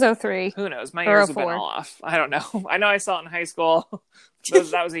 I thought it was 2003. Who knows? My years have been all off. I don't know. I know I saw it in high school.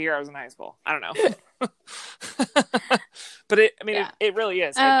 That was the year I was in high school. I don't know. But it really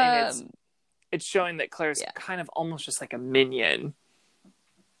is. It's showing that Claire's kind of almost just like a minion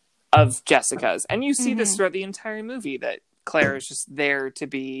of Jessica's. And you see this throughout the entire movie, that Claire is just there to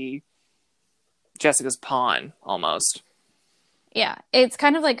be Jessica's pawn, almost. Yeah. It's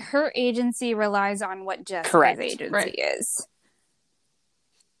kind of like her agency relies on what Jessica's agency is.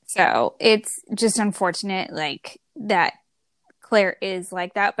 So it's just unfortunate, like, that Claire is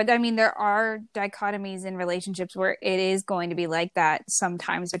like that. But I mean, there are dichotomies in relationships where it is going to be like that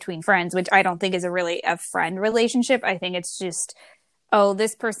sometimes between friends, which I don't think is really a friend relationship. I think it's just,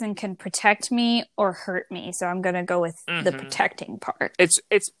 this person can protect me or hurt me, so I'm going to go with the protecting part.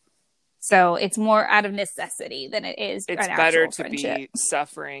 So it's more out of necessity than it is an actual friendship. It's better to be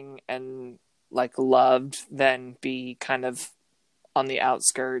suffering and like loved than be kind of on the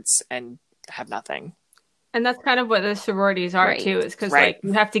outskirts and have nothing. And that's kind of what the sororities are too, is because like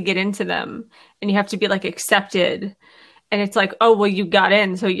you have to get into them and you have to be like accepted. And it's like, oh, well, you got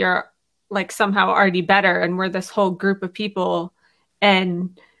in, so you're like somehow already better. And we're this whole group of people.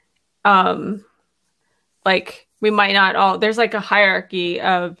 And like we might not all, there's like a hierarchy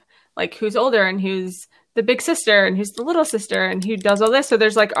of like who's older and who's the big sister and who's the little sister and who does all this. So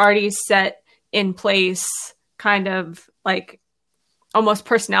there's like already set in place kind of like almost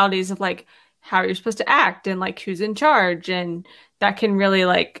personalities of like how you're supposed to act and like who's in charge. And that can really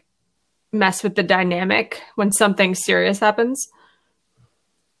like mess with the dynamic when something serious happens.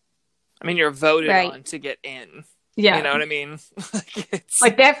 I mean, you're voted on to get in. Yeah. You know what I mean?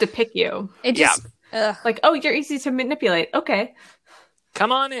 Like they have to pick you. It just, like, oh, you're easy to manipulate. Okay.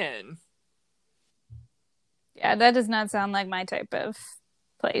 Come on in. Yeah, that does not sound like my type of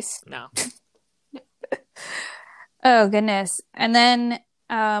place. No. Oh, goodness. And then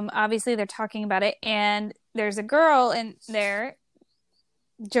obviously they're talking about it, and there's a girl in there,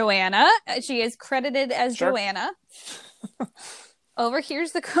 Joanna. She is credited as Sure. Joanna.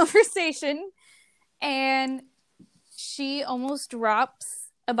 Overhears the conversation, and she almost drops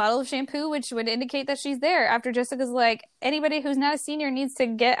a bottle of shampoo, which would indicate that she's there. After Jessica's like, anybody who's not a senior needs to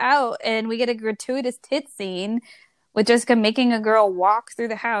get out, and we get a gratuitous tit scene with Jessica making a girl walk through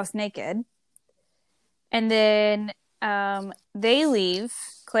the house naked. And then they leave.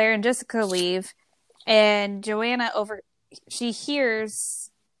 Claire and Jessica leave, and Joanna she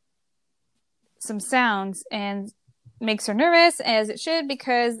hears some sounds and makes her nervous, as it should,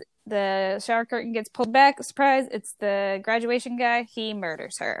 because the shower curtain gets pulled back. Surprise, it's the graduation guy. He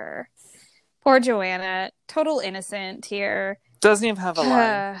murders her. Poor Joanna. Total innocent here. Doesn't even have a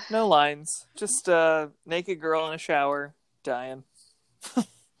line. No lines. Just a naked girl in a shower dying.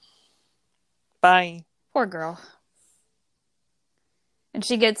 Bye. Poor girl. And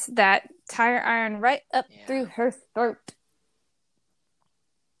she gets that tire iron right up through her throat.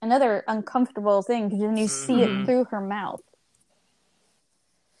 Another uncomfortable thing, because then you see it through her mouth.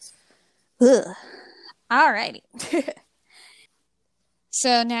 Ugh. Alrighty.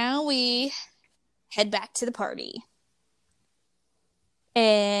 So now we head back to the party.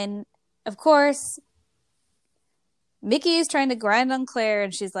 And, of course, Mickey is trying to grind on Claire,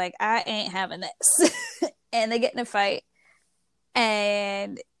 and she's like, I ain't having this. And they get in a fight.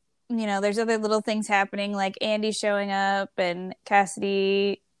 And, you know, there's other little things happening, like Andy showing up and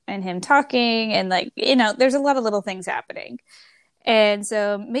Cassidy and him talking. And, like, you know, there's a lot of little things happening. And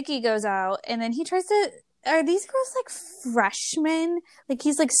so Mickey goes out, and then he tries to... Are these girls, like, freshmen? Like,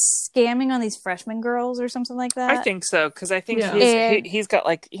 he's, like, scamming on these freshman girls or something like that? I think so, because I think he's got,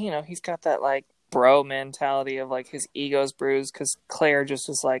 like, you know, he's got that, like, bro mentality of, like, his ego's bruised, because Claire just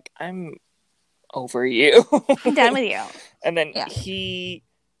is like, I'm over you. I'm done with you. And then he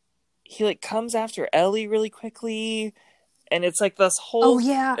like comes after Ellie really quickly, and it's like this whole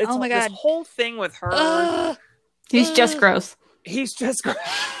oh my god, this whole thing with her. He's just gross. He's just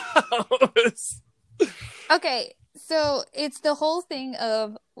gross. Okay, so it's the whole thing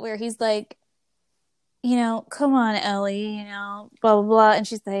of where he's like, you know, come on, Ellie, you know, blah blah blah, and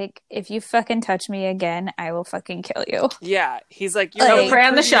she's like, if you fucking touch me again, I will fucking kill you. Yeah, he's like, you're prey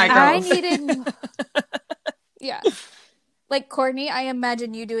on the shy girls. I needed, yeah. Like, Courtney, I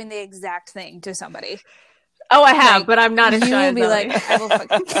imagine you doing the exact thing to somebody. Oh, I have, but I'm not as shy as Ellie. You will be like, I will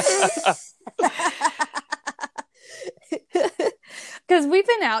fucking... Because we've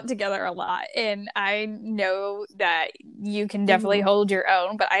been out together a lot, and I know that you can definitely hold your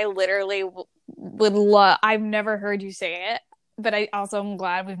own, but I literally would love... I've never heard you say it, but I also am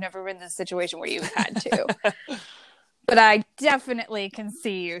glad we've never been in this situation where you've had to. But I definitely can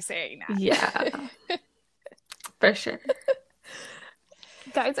see you saying that. Yeah. For sure.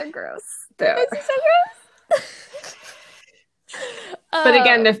 Guys are gross. Guys are so gross. But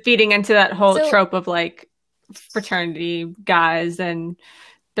again, they're feeding into that whole trope of like fraternity guys, and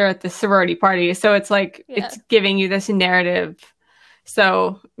they're at the sorority party. So it's like it's giving you this narrative.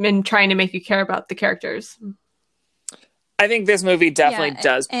 So and trying to make you care about the characters. I think this movie definitely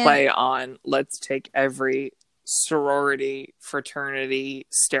does play on let's take every sorority fraternity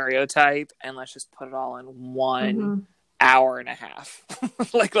stereotype and let's just put it all in one hour and a half.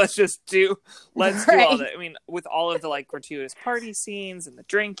 Like let's do all that. I mean, with all of the like gratuitous party scenes and the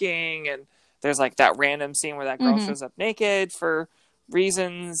drinking, and there's like that random scene where that girl shows up naked for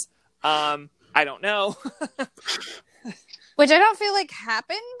reasons I don't know. Which I don't feel like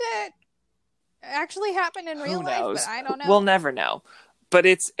actually happened in real life, but I don't know. We'll never know. But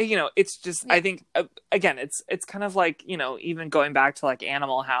it's, you know, it's just, I think, again, it's kind of like, you know, even going back to like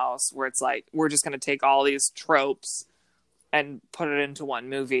Animal House, where it's like, we're just going to take all these tropes and put it into one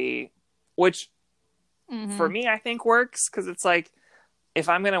movie, which for me, I think works. Because it's like, if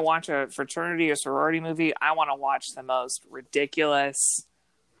I'm going to watch a fraternity or sorority movie, I want to watch the most ridiculous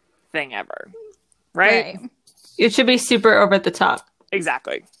thing ever. Right? It should be super over the top.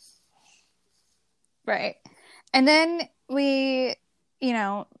 Exactly. Right. And then you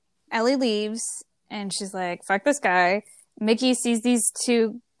know, Ellie leaves, and she's like, fuck this guy. Mickey sees these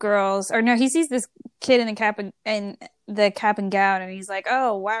two girls, or no, he sees this kid in the cap and gown, and he's like,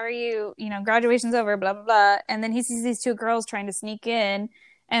 oh, why are you, you know, graduation's over, blah, blah, blah. And then he sees these two girls trying to sneak in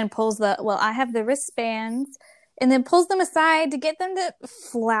and pulls I have the wristbands, and then pulls them aside to get them to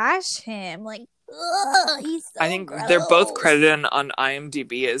flash him. Like, ugh, he's so I think gross. they're both credited on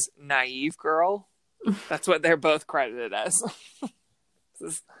IMDb as naive girl. That's what they're both credited as.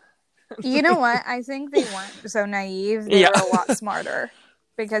 You know what? I think they weren't so naive. They were a lot smarter.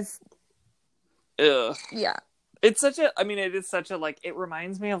 Because, ugh. yeah. It's such a, I mean, it is such a, like, it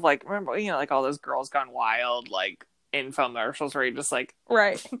reminds me of, like, remember, you know, like all those Girls Gone Wild, like, infomercials where you're just like,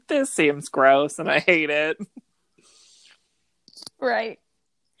 Right. this seems gross and I hate it. Right.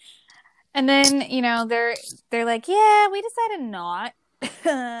 And then, you know, they're like, yeah, we decided not.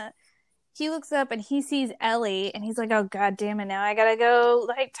 He looks up and he sees Ellie and he's like, oh, God damn it. Now I gotta go,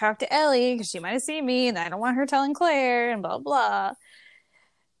 like, talk to Ellie because she might have seen me and I don't want her telling Claire and blah, blah.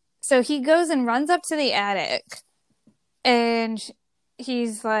 So he goes and runs up to the attic and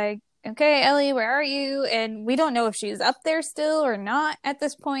he's like, okay, Ellie, where are you? And we don't know if she's up there still or not at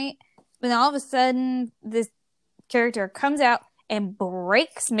this point. But all of a sudden, this character comes out and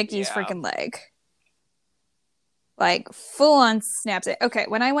breaks Mickey's freaking leg. Like, full on snaps it. Okay,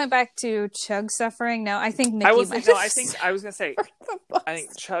 when I went back to Chug's suffering, no, I think Mickey I was might I was gonna say, I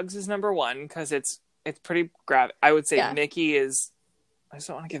think Chug's is number one because it's pretty grave. I would say Mickey is. I just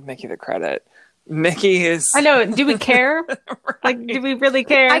don't want to give Mickey the credit. Mickey is. I know. Do we care? Right. Like, do we really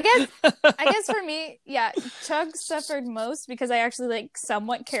care? I guess for me, yeah, Chug suffered most because I actually like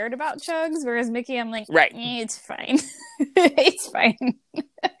somewhat cared about Chugs, whereas Mickey, I'm like, right, it's fine, it's fine.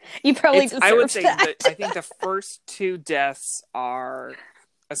 You probably deserve I would say that. I think the first two deaths are,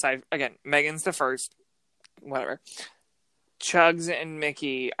 aside again, Megan's the first, whatever. Chugs and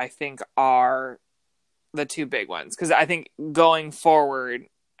Mickey, I think, are the two big ones because I think going forward,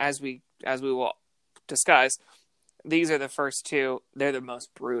 as we will discuss, these are the first two. They're the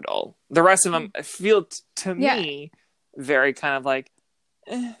most brutal. The rest of them feel to me very kind of like,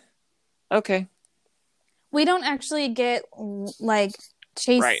 okay. We don't actually get like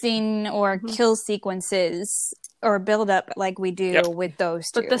chasing or kill sequences or build up like we do with those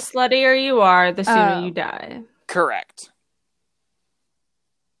two. But the sluttier you are, the sooner you die. Correct.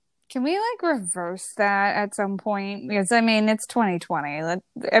 Can we like reverse that at some point? Because I mean, it's 2020.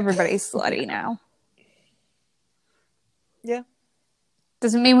 Everybody's slutty now. Yeah.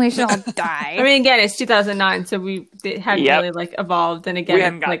 Doesn't mean we should all die. I mean, again, it's 2009, so we hadn't really like evolved, and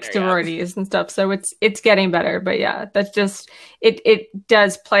again, like sororities and stuff. So it's getting better, but yeah, that's just it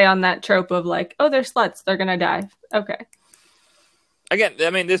does play on that trope of like, oh, they're sluts, they're gonna die. Okay. Again,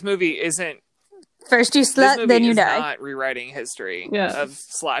 I mean, this movie isn't. First you slut, then you die. Not rewriting history of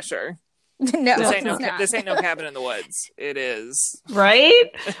slasher. No, this ain't no cabin in the woods. It is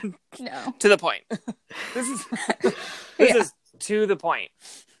right. No, to the point. This is to the point.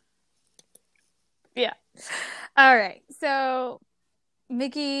 Yeah. All right. So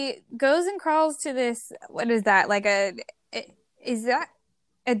Mickey goes and crawls to this. What is that? Like is that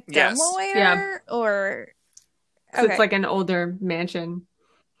a dumbwaiter? Yeah. Or it's like an older mansion.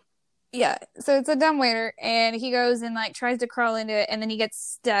 Yeah, so it's a dumbwaiter, and he goes and like tries to crawl into it, and then he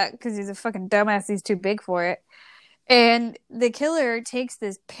gets stuck because he's a fucking dumbass. He's too big for it, and the killer takes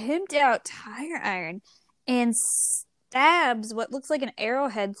this pimped out tire iron and stabs what looks like an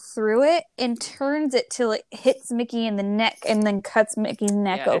arrowhead through it, and turns it till it hits Mickey in the neck, and then cuts Mickey's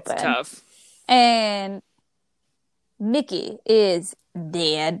neck open. It's tough. And Mickey is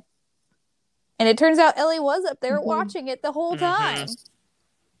dead, and it turns out Ellie was up there watching it the whole time.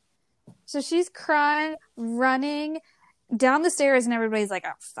 So she's crying, running down the stairs, and everybody's like,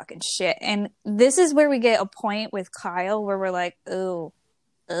 oh, fucking shit. And this is where we get a point with Kyle where we're like, ooh.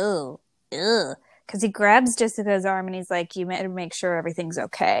 Because he grabs Jessica's arm, and he's like, you better make sure everything's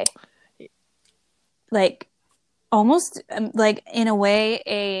okay. Like, almost like, in a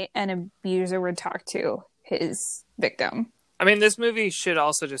way, an abuser would talk to his victim. I mean, this movie should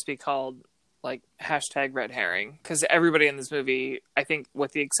also just be called like #red herring, because everybody in this movie, I think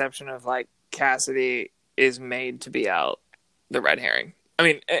with the exception of like Cassidy, is made to be out the red herring. I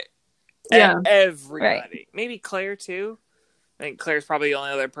mean, everybody. Right. Maybe Claire too. I think Claire's probably the only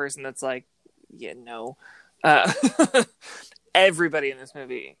other person that's like, no. Everybody in this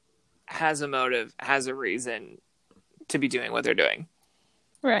movie has a motive, has a reason to be doing what they're doing.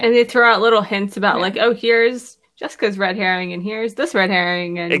 Right. And they throw out little hints about like, oh, here's Jessica's red herring, and here's this red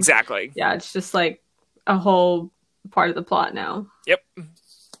herring, and exactly. Yeah, it's just like a whole part of the plot now. Yep.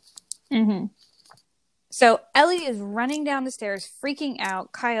 Mm-hmm. So Ellie is running down the stairs, freaking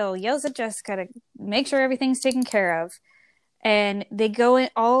out. Kyle yells at Jessica to make sure everything's taken care of, and they go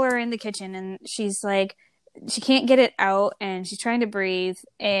in. All are in the kitchen, and she's like, she can't get it out, and she's trying to breathe,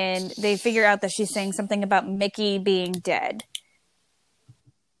 and they figure out that she's saying something about Mickey being dead.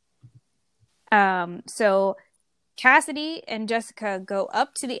 So Cassidy and Jessica go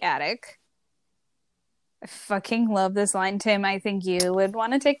up to the attic. I fucking love this line, Tim. I think you would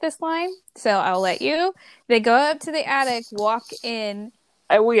want to take this line, so I'll let you. They go up to the attic, walk in.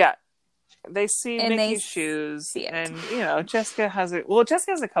 They see Mickey's shoes, and Jessica has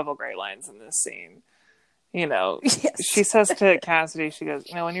a couple great lines in this scene. you know, Yes. she says to Cassidy, she goes,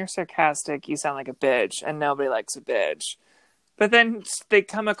 you know, when you're sarcastic, you sound like a bitch, and nobody likes a bitch. But then they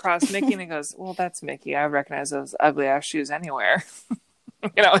come across Mickey, and he goes, well, that's Mickey. I recognize those ugly ass shoes anywhere.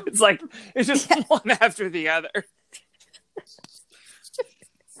 You know, it's like, it's just one after the other.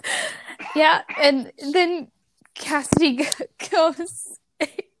 Yeah, and then Cassidy goes,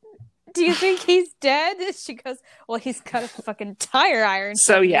 do you think he's dead? She goes, well, he's got a fucking tire iron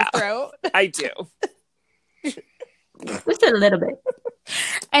So, in yeah. his throat. I do. Just a little bit.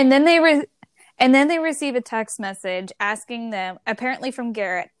 And then they receive a text message asking them, apparently from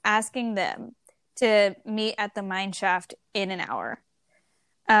Garrett, asking them to meet at the mine shaft in an hour.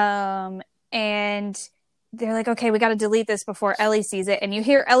 And they're like, okay, we got to delete this before Ellie sees it. And you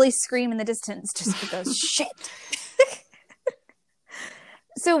hear Ellie scream in the distance. Jessica goes, shit.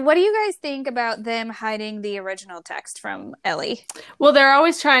 So what do you guys think about them hiding the original text from Ellie? Well, they're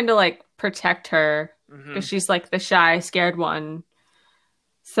always trying to like protect her Mhm. because she's like the shy, scared one.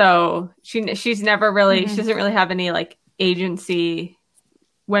 So she's never really, she doesn't really have any like agency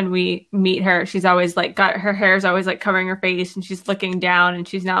when we meet her. She's always like got her hair's always like covering her face and she's looking down and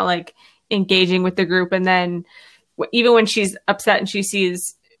she's not like engaging with the group. And then even when she's upset and she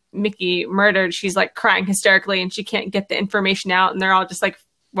sees Mickey murdered, she's like crying hysterically and she can't get the information out. And they're all just like,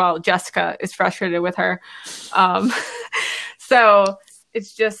 well, Jessica is frustrated with her. So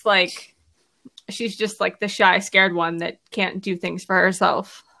it's just like, she's just like the shy, scared one that can't do things for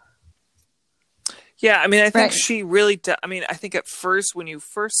herself. Yeah, I mean, I think Right. she really does. I mean, I think at first,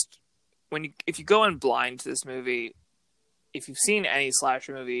 if you go in blind to this movie, if you've seen any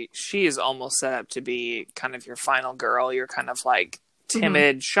slasher movie, she is almost set up to be kind of your final girl, your kind of like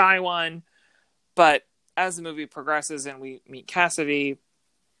timid, shy one. But as the movie progresses and we meet Cassidy,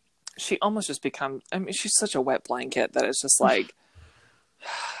 she almost just becomes, I mean, she's such a wet blanket that it's just like,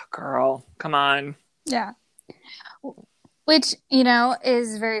 girl, come on. Yeah. Which, you know,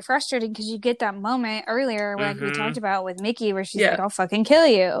 is very frustrating because you get that moment earlier, like we talked about with Mickey, where she's Yeah. like, I'll fucking kill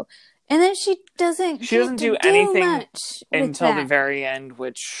you. And then she doesn't do anything much with Until the that. very end,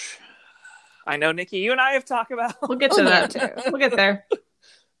 which I know, Nikki, you and I have talked about. We'll get to that. We'll get there.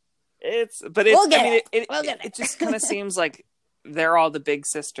 We'll get It just kind of seems like they're all the big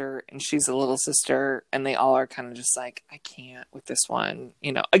sister and she's the little sister, and they all are kind of just like, I can't with this one.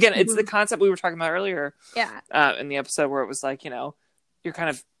 You know, again, it's the concept we were talking about earlier Yeah. in the episode where it was like, you know, you're kind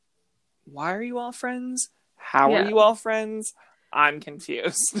of, why are you all friends? How are Yeah. you all friends? I'm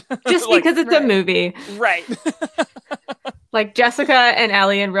confused. Just Like, because it's a movie. right. Like Jessica and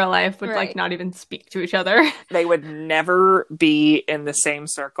Ellie in real life would Right. like not even speak to each other They would never be in the same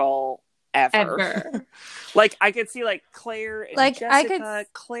circle ever. ever. Like I could see like Claire and Like, I Jessica,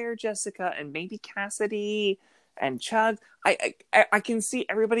 could- Claire, Jessica, and maybe Cassidy and Chug. I can see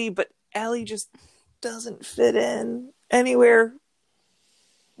everybody, but Ellie just doesn't fit in anywhere.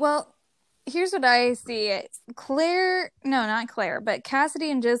 Well, here's what I see it. Claire, no, not Claire, but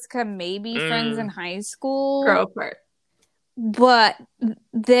Cassidy and Jessica may be friends in high school. Grow apart. But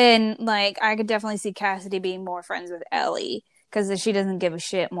then, like, I could definitely see Cassidy being more friends with Ellie because she doesn't give a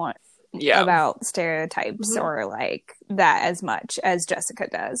shit more Yeah. about stereotypes or like that as much as Jessica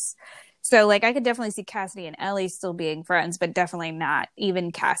does. So, like, I could definitely see Cassidy and Ellie still being friends, but definitely not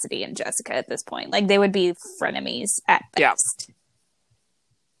even Cassidy and Jessica at this point. Like, they would be frenemies at Yeah. best.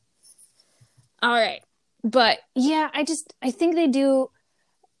 All right. But yeah, I think they do.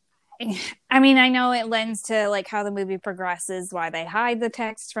 I mean, I know it lends to like how the movie progresses, why they hide the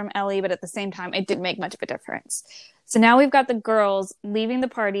text from Ellie, but at the same time, it didn't make much of a difference. So now we've got the girls leaving the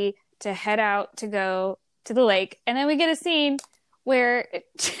party to head out to go to the lake. And then we get a scene where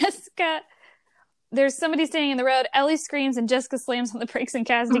Jessica, there's somebody standing in the road. Ellie screams and Jessica slams on the brakes and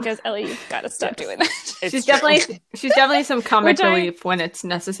Cassidy goes, Ellie, you've got to stop doing that. It's She's true. definitely some comic Which I- relief when it's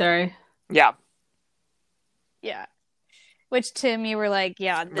necessary. Yeah. Yeah. Which, Tim, you were like,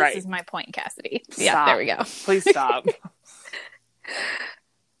 yeah, this Right. is my point, Cassidy. Yeah, Stop. there we go. Please stop.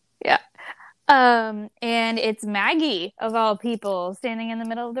 Yeah. And it's Maggie, of all people, standing in the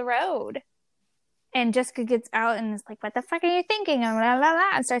middle of the road. And Jessica gets out and is like, what the fuck are you thinking? And blah, blah,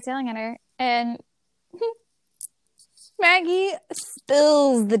 blah, and starts yelling at her. And Maggie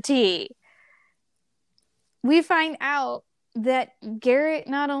spills the tea. We find out that Garrett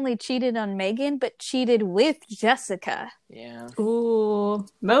not only cheated on Megan, but cheated with Jessica. Yeah. Ooh,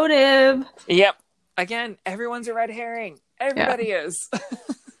 motive. Yep. Again, everyone's a red herring. Everybody is.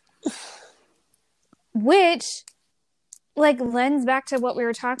 Which, like, lends back to what we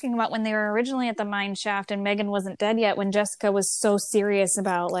were talking about when they were originally at the mine shaft and Megan wasn't dead yet, when Jessica was so serious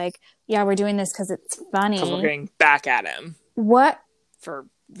about, like, yeah, we're doing this because it's Because we're funny. getting back at him What? for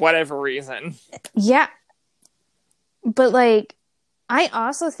whatever reason. Yeah. But like, I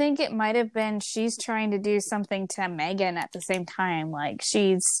also think it might have been she's trying to do something to Megan at the same time. Like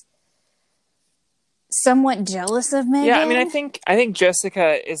she's somewhat jealous of Megan. Yeah, I mean, I think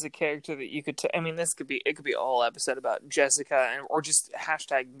Jessica is a character that you could. I mean, it could be a whole episode about Jessica or just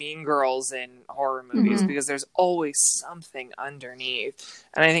hashtag Mean Girls in horror movies because there's always something underneath.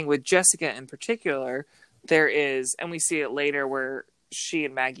 And I think with Jessica in particular, there is, and we see it later where she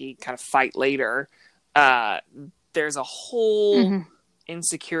and Maggie kind of fight later. There's a whole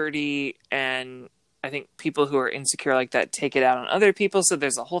insecurity, and I think people who are insecure like that take it out on other people. So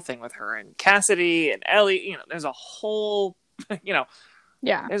there's a whole thing with her and Cassidy and Ellie. You know, there's a whole,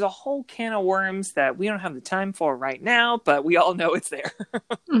 there's a whole can of worms that we don't have the time for right now, but we all know it's there.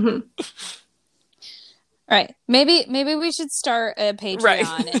 Right. Maybe we should start a Patreon.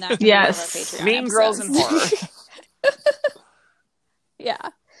 Right. And that Yes. Patreon Mean Girls in Horror. Yeah.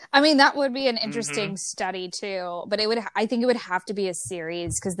 I mean, that would be an interesting study too, but I think it would have to be a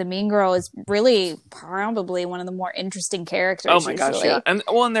series because the Mean Girl is really probably one of the more interesting characters. Oh my gosh, yeah. And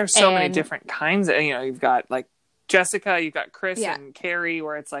there's so many different kinds of, you've got like Jessica, you've got Chris and Carrie,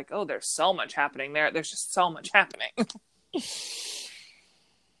 where it's like, oh, there's so much happening there. There's just so much happening.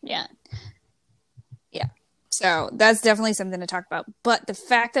 Yeah. Yeah. So that's definitely something to talk about. But the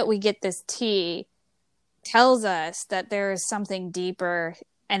fact that we get this tea tells us that there is something deeper.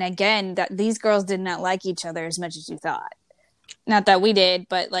 And again, that these girls did not like each other as much as you thought. Not that we did,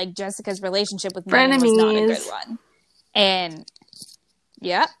 but like Jessica's relationship with Megan was not a good one. And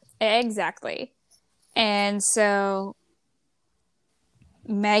yeah, exactly. And so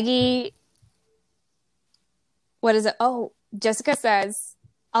Maggie, what is it? Oh, Jessica says,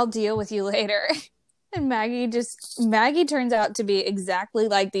 I'll deal with you later. And Maggie turns out to be exactly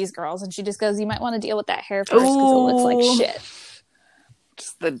like these girls. And she just goes, you might want to deal with that hair first because it looks like shit.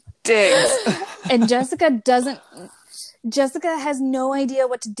 Just the digs. And Jessica has no idea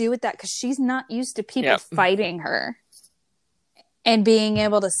what to do with that because she's not used to people fighting her and being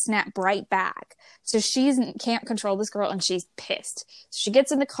able to snap right back. So she can't control this girl and she's pissed. So she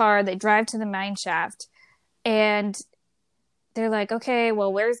gets in the car, they drive to the mine shaft, and they're like, okay,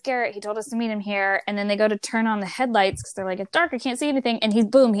 well, where's Garrett? He told us to meet him here. And then they go to turn on the headlights because they're like, it's dark, I can't see anything. And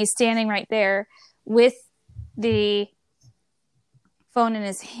he's standing right there with the phone in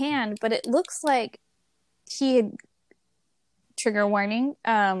his hand. But it looks like he had, trigger warning,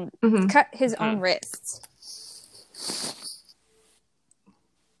 cut his own wrists.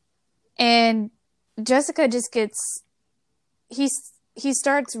 And Jessica just he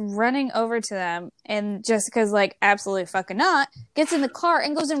starts running over to them, and Jessica's like, absolutely fucking not, gets in the car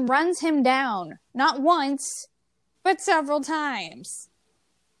and goes and runs him down. Not once, but several times.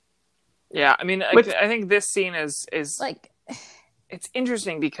 Yeah, I mean, I think this scene is like, it's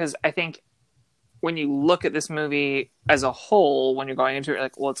interesting because I think when you look at this movie as a whole, when you're going into it,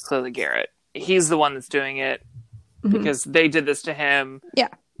 like, well, it's clearly Garrett. He's the one that's doing it because they did this to him. Yeah.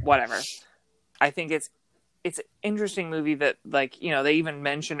 Whatever. I think it's an interesting movie that, like, they even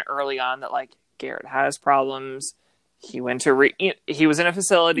mention early on that, like, Garrett has problems. He went to he was in a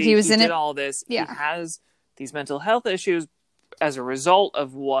facility. He did all this. Yeah. He has these mental health issues as a result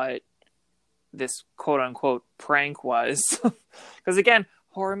of what this quote unquote prank was. Because again,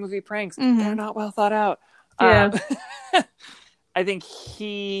 horror movie pranks, they're not well thought out. Yeah. I think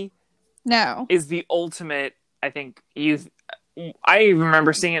he No. is the ultimate, I think, I even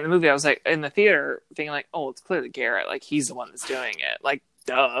remember seeing it in the movie. I was like, in the theater, thinking like, oh, it's clearly Garrett. Like, he's the one that's doing it. Like,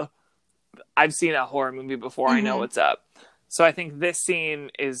 duh. I've seen a horror movie before. I know what's up. So I think this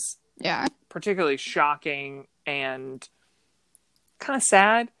scene is particularly shocking and kind of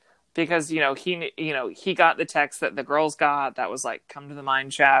sad because, he got the text that the girls got that was like, come to the mine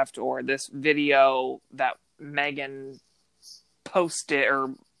shaft, or this video that Megan posted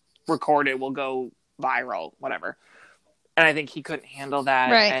or recorded will go viral, whatever. And I think he couldn't handle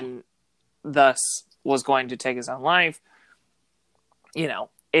that and thus was going to take his own life.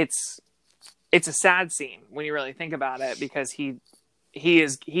 It's a sad scene when you really think about it because he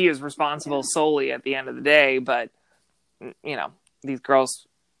is responsible solely at the end of the day, but these girls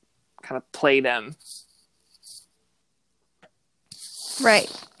kind of played him.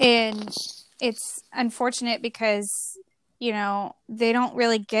 Right. And it's unfortunate because they don't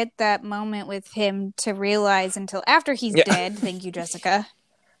really get that moment with him to realize until after he's dead. Thank you, Jessica.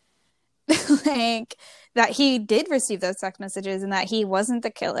 Like, that he did receive those text messages and that he wasn't the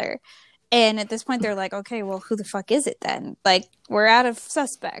killer. And at this point, they're like, okay, well, who the fuck is it then? Like, we're out of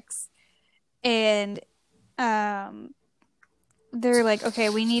suspects. And they're like, okay,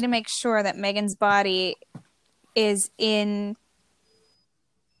 we need to make sure that Megan's body is in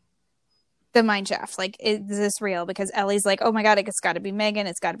the mine shaft. Like, is this real? Because Ellie's like, oh my god, it's got to be Megan.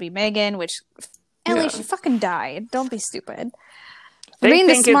 It's got to be Megan. Which Ellie, she fucking died. Don't be stupid. They Being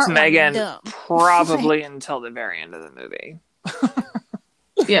think the it's smart one, Megan dumb. probably until the very end of the movie.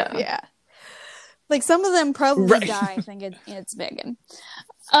 Yeah. Yeah. Like, some of them probably Right. die thinking it's Megan.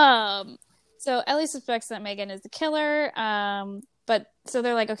 So Ellie suspects that Megan is the killer. But so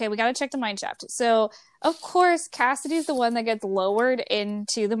they're like, okay, we got to check the mine shaft. So of course, Cassidy's the one that gets lowered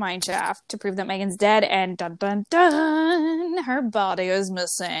into the mine shaft to prove that Megan's dead. And dun dun dun, her body is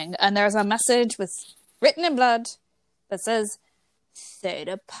missing. And there's a message written in blood that says,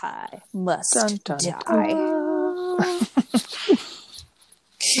 Theta Pi must Dun, dun, die.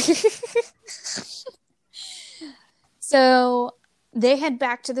 So they head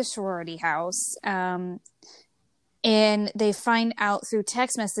back to the sorority house, and they find out through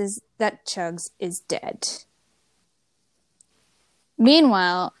text messages that Chugs is dead.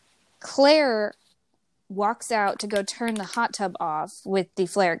 Meanwhile, Claire walks out to go turn the hot tub off with the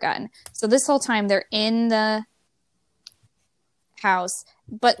flare gun. So this whole time they're in the house,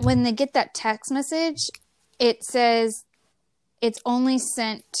 but when they get that text message, it says it's only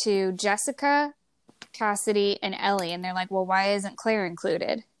sent to Jessica, Cassidy, and Ellie, and they're like, well, why isn't Claire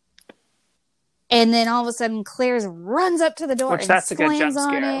included? And then all of a sudden Claire runs up to the door, Which and that's a good jump slams on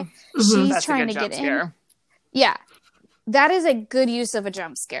scare. it. She's That's trying a to good get jump in. scare. Yeah, that is a good use of a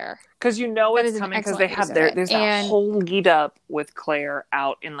jump scare. Because you know That it's is an coming because excellent they have use of it. there's that And- whole lead up with Claire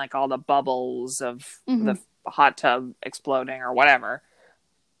out in like all the bubbles of the hot tub exploding or whatever.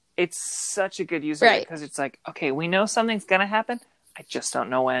 It's such a good use of it Right. because it's like, okay, we know something's gonna happen. I just don't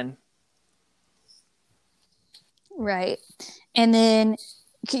know when. Right. And then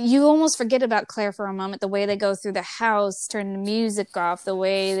you almost forget about Claire for a moment, the way they go through the house, turn the music off, the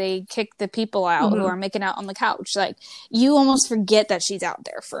way they kick the people out who are making out on the couch. Like, you almost forget that she's out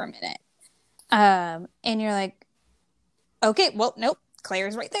there for a minute. And you're like, okay, well, nope,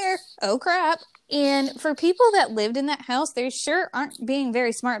 Claire's right there. Oh, crap. And for people that lived in that house, they sure aren't being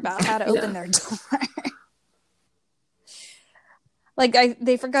very smart about how to open their door. Like,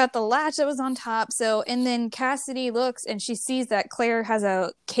 they forgot the latch that was on top. So, and then Cassidy looks and she sees that Claire has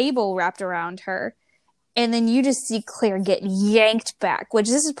a cable wrapped around her. And then you just see Claire get yanked back, which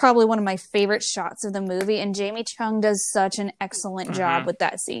this is probably one of my favorite shots of the movie. And Jamie Chung does such an excellent job with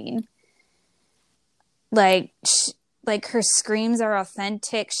that scene. Like her screams are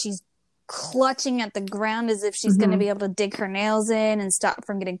authentic. She's clutching at the ground as if she's going to be able to dig her nails in and stop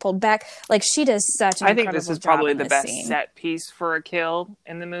from getting pulled back. Like, she does such an I think incredible this is job probably in the this best scene. set piece for a kill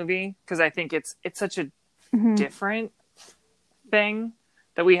in the movie because I think it's such a different thing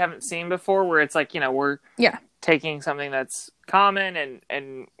that we haven't seen before. Where it's like, you know, we're taking something that's common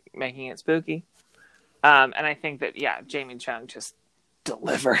and making it spooky. And I think that Jamie Chung just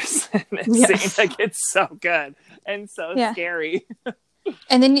delivers in this scene. Like, it's so good and so scary.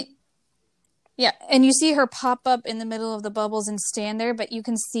 And then and you see her pop up in the middle of the bubbles and stand there, but you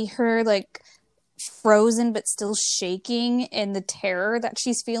can see her like frozen but still shaking, and the terror that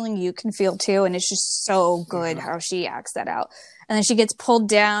she's feeling you can feel too, and it's just so good how she acts that out. And then she gets pulled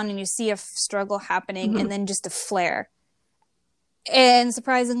down and you see a struggle happening and then just a flare. And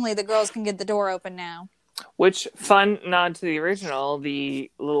surprisingly, the girls can get the door open now. Which, fun nod to the original,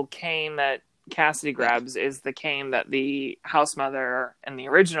 the little cane that Cassidy grabs is the cane that the house mother in the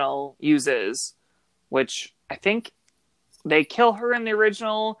original uses, which I think they kill her in the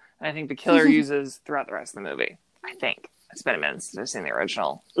original, and I think the killer uses throughout the rest of the movie. I think. It's been a minute since I've seen the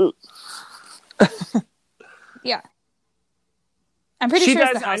original. Ooh. Yeah. I'm pretty She sure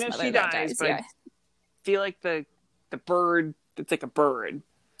it's does, the house I know mother she that dies, dies. but Yeah. I feel like the bird, it's like a bird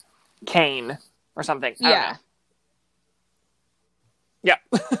cane or something. I don't know. Yeah.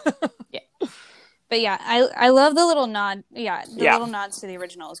 But yeah, I love the little nod. Yeah, the little nods to the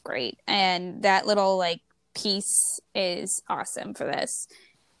original is great. And that little like piece is awesome for this.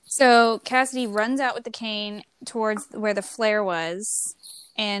 So Cassidy runs out with the cane towards where the flare was,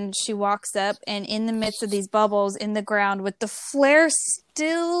 and she walks up, and in the midst of these bubbles in the ground with the flare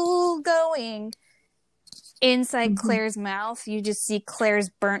still going inside Claire's mouth, you just see Claire's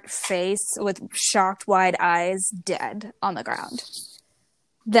burnt face with shocked wide eyes dead on the ground.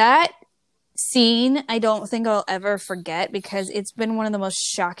 That scene I don't think I'll ever forget because it's been one of the most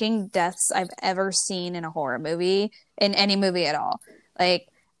shocking deaths I've ever seen in a horror movie, in any movie at all. Like,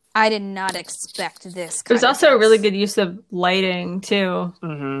 I did not expect this. There's also a really good use of lighting too,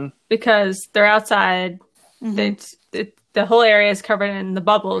 because they're outside. The whole area is covered in the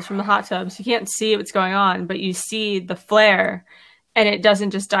bubbles from the hot tubs. You can't see what's going on, but you see the flare, and it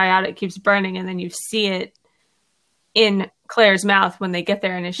doesn't just die out; it keeps burning, and then you see it in Claire's mouth when they get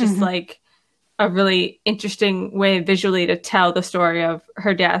there, and it's just like a really interesting way visually to tell the story of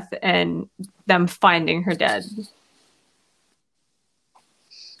her death and them finding her dead.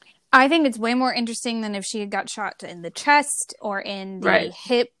 I think it's way more interesting than if she had got shot in the chest or in the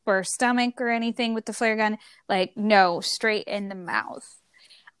hip or stomach or anything with the flare gun. Like, no, straight in the mouth.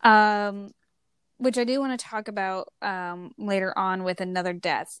 Which I do want to talk about later on with another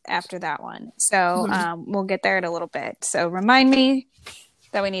death after that one. So we'll get there in a little bit. So remind me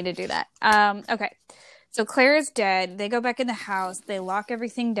that we need to do that. Okay. So Claire is dead. They go back in the house. They lock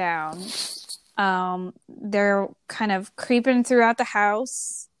everything down. They're kind of creeping throughout the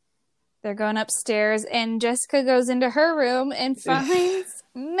house. They're going upstairs, and Jessica goes into her room and finds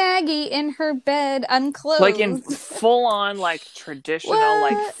Maggie in her bed, unclothed. Like in full-on, like, traditional,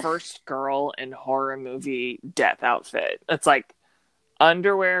 like, first girl in horror movie death outfit. It's like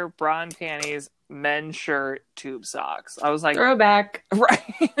underwear, bra and panties, men's shirt, tube socks. I was like, throwback. Right.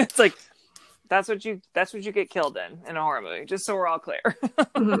 It's like, that's what you get killed in a horror movie, just so we're all clear.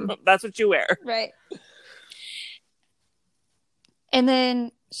 That's what you wear. Right. And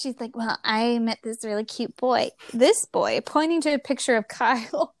then she's like, well, I met this really cute boy. This boy, pointing to a picture of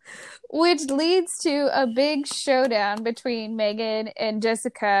Kyle, which leads to a big showdown between Megan and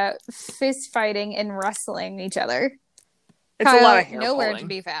Jessica, fist fighting and wrestling each other. It's Kyle, a lot of hair nowhere pulling. to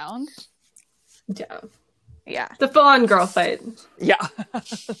be found. Yeah. Yeah. The full-on girl fight. Yeah.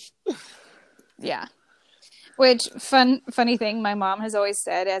 Yeah. Which, funny thing, my mom has always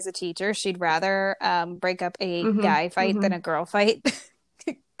said as a teacher, she'd rather break up a guy fight than a girl fight.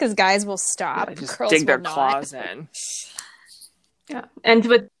 Because guys will stop. Yeah, just girls dig their will not. claws in. Yeah. And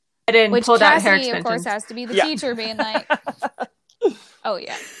with and Which pulled out hair Cassidy, of extensions. course, has to be the teacher being like, oh,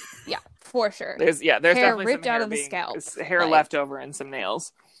 yeah. Yeah, for sure. There's hair definitely ripped some out hair of the scalp. hair Like, left over and some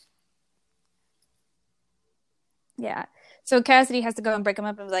nails. Yeah. So Cassidy has to go and break him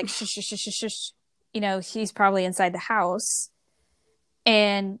up and be like, shush, shush, shush, shush, shush. You know, he's probably inside the house.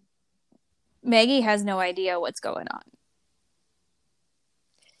 And Maggie has no idea what's going on.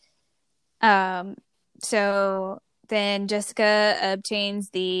 So then Jessica obtains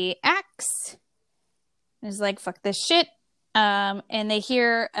the axe and is like, fuck this shit. And they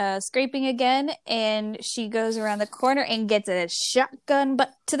hear scraping again, and she goes around the corner and gets a shotgun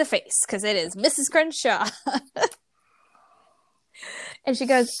butt to the face because it is Mrs. Crenshaw. And she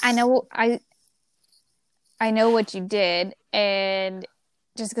goes, I know what you did. And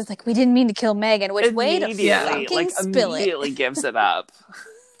Jessica's like, we didn't mean to kill Megan, which way to fucking spill it. Immediately gives it up.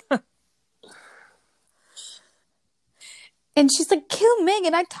 And she's like, kill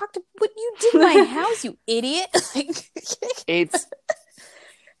Megan. I talked to what you did in my house, you idiot. It's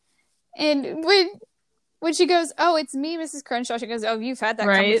and when she goes, oh, it's me, Mrs. Crenshaw, she goes, oh, you've had that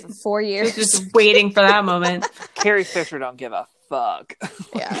coming for 4 years. She's just waiting for that moment. Carrie Fisher don't give a fuck.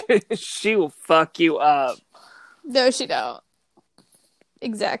 Yeah. She will fuck you up. No, she don't.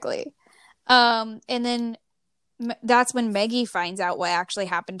 Exactly. And then that's when Maggie finds out what actually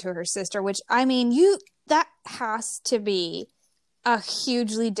happened to her sister, which, I mean, that has to be a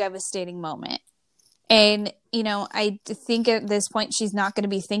hugely devastating moment. And, you know, I think at this point she's not going to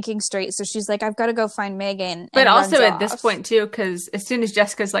be thinking straight. So she's like, I've got to go find Megan. But also at this point, too, because as soon as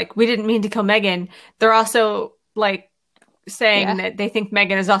Jessica's like, we didn't mean to kill Megan, they're also like saying that they think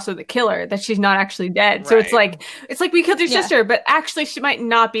Megan is also the killer, that she's not actually dead. Right. So it's like we killed your sister, but actually she might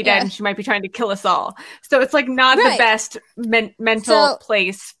not be dead and she might be trying to kill us all. So it's like not the best mental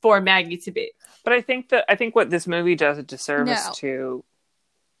place for Maggie to be. But I think what this movie does a disservice to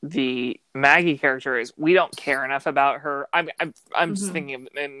the Maggie character is we don't care enough about her. I'm just thinking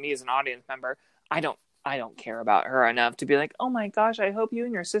of me as an audience member. I don't care about her enough to be like, oh my gosh, I hope you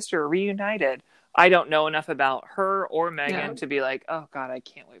and your sister are reunited. I don't know enough about her or Megan to be like, oh God, I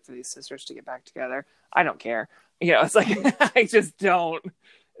can't wait for these sisters to get back together. I don't care. You know, it's like, I just don't,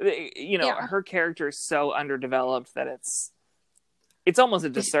 you know, her character is so underdeveloped that it's almost a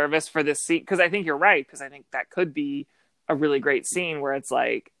disservice for this scene. Cause I think you're right. Cause I think that could be a really great scene where it's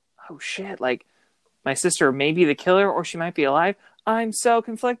like, oh shit, like my sister may be the killer or she might be alive. I'm so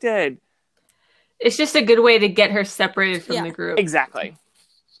conflicted. It's just a good way to get her separated from the group. Exactly.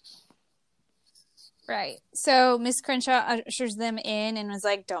 Right. So Miss Crenshaw ushers them in and was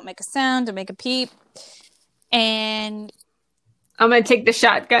like, don't make a sound, don't make a peep. And I'm going to take the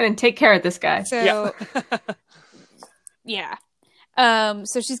shotgun and take care of this guy. So,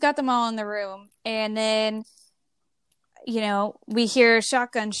 so she's got them all in the room. And then, you know, we hear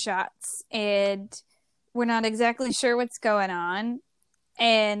shotgun shots and we're not exactly sure what's going on.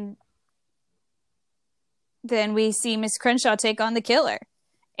 And then we see Miss Crenshaw take on the killer.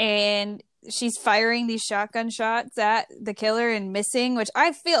 And she's firing these shotgun shots at the killer and missing, which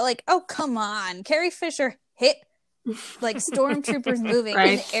I feel like, oh, come on. Carrie Fisher hit like stormtroopers moving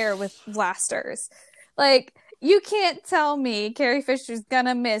in the air with blasters. Like, you can't tell me Carrie Fisher's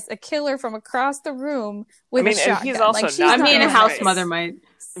gonna miss a killer from across the room with a shotgun. He's also like, not. I mean, a house mother might.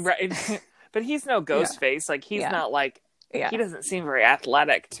 Right. But he's no ghost face. Like, he's not like, he doesn't seem very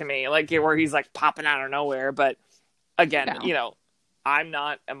athletic to me. Like, where he's like popping out of nowhere. But again, you know, I'm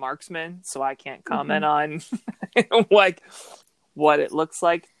not a marksman, so I can't comment on like what it looks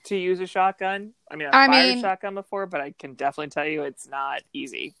like to use a shotgun. I mean, I've fired a shotgun before, but I can definitely tell you it's not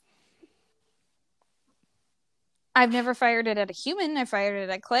easy. I've never fired it at a human. I fired it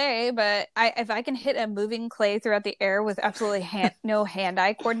at clay, but if I can hit a moving clay throughout the air with absolutely no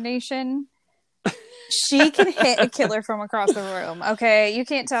hand-eye coordination, she can hit a killer from across the room. Okay, you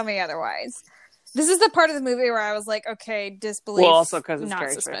can't tell me otherwise. This is the part of the movie where I was like, okay, disbelief. Well, also because it's not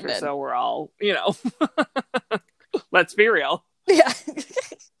Carrie suspended. Fisher, so we're all, you know, let's be real. Yeah.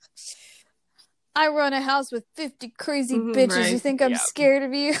 I run a house with 50 crazy bitches. Right. You think I'm scared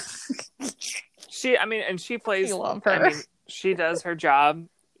of you? She plays. You love her. I mean, she does her job.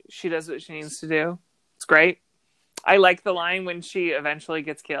 She does what she needs to do. It's great. I like the line when she eventually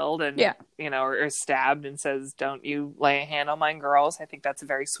gets killed and, you know, or is stabbed and says, "Don't you lay a hand on my girls." I think that's a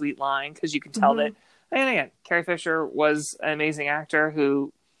very sweet line because you can tell that, and again, Carrie Fisher was an amazing actor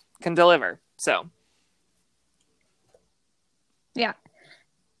who can deliver. So, yeah.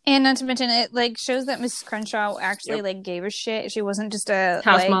 And not to mention, it like shows that Mrs. Crenshaw actually like gave a shit. She wasn't just a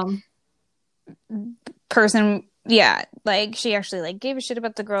house mom person. Yeah, like she actually like gave a shit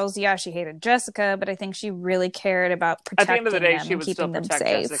about the girls. Yeah, she hated Jessica, but I think she really cared about protecting them. At the end of the day, she and would keeping still them protect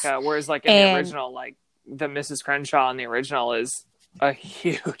safe. Jessica. Whereas, like in the original, like the Mrs. Crenshaw in the original is a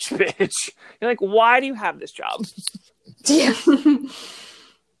huge bitch. You're like, why do you have this job? Yeah,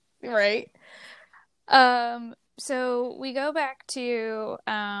 right. So we go back to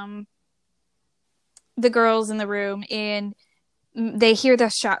the girls in the room, and they hear the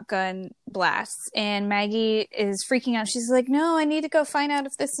shotgun blasts, and Maggie is freaking out. She's like, "No, I need to go find out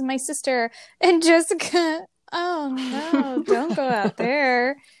if this is my sister." And Jessica, "Oh no, don't go out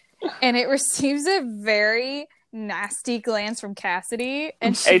there." And it receives a very nasty glance from Cassidy,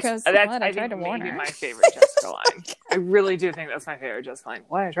 and she goes, "What? I tried to warn her." My favorite Jessica line. I really do think that's my favorite Jessica line.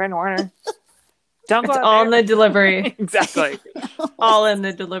 What? I tried to warn her. Don't go it's out all there. in the delivery. Exactly. All in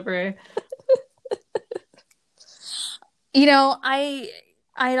the delivery. You know, I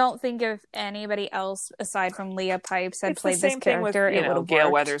don't think if anybody else aside from Leah Pipes had played this character, with, it would have Gail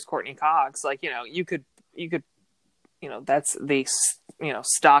worked. Weathers, Courtney Cox. Like, you could, that's the,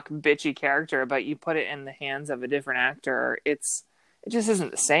 stock bitchy character, but you put it in the hands of a different actor, it just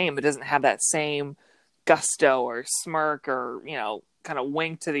isn't the same. It doesn't have that same gusto or smirk or, kind of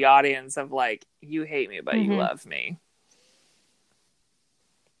wink to the audience of like, you hate me, but you love me.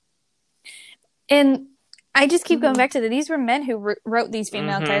 And I just keep going back to that. These were men who wrote these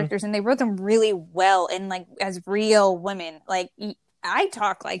female characters, and they wrote them really well and like as real women. Like, I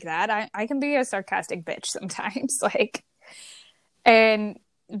talk like that. I can be a sarcastic bitch sometimes. Like, and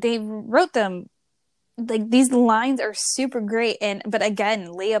they wrote them like these lines are super great. But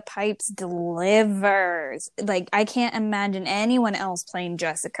again, Leah Pipes delivers. Like, I can't imagine anyone else playing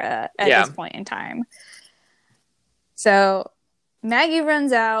Jessica at this point in time. So Maggie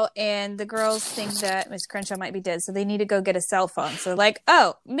runs out, and the girls think that Miss Crenshaw might be dead, so they need to go get a cell phone. So like,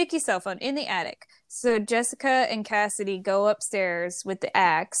 oh, Mickey's cell phone in the attic. So Jessica and Cassidy go upstairs with the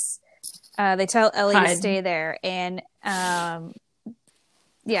axe. They tell Ellie to stay there, and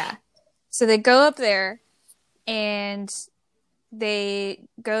so they go up there, and they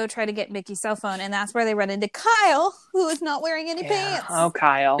go try to get Mickey's cell phone, and that's where they run into Kyle, who is not wearing any pants. Oh,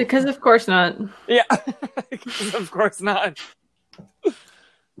 Kyle. Because of course not. Yeah, of course not.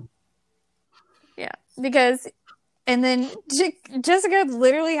 Yeah, because, and then Jessica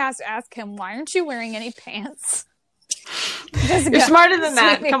literally has to ask him, "Why aren't you wearing any pants?" Jessica, you're smarter than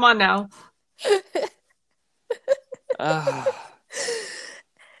that. Come on now.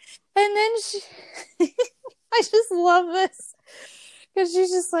 And then I just love this because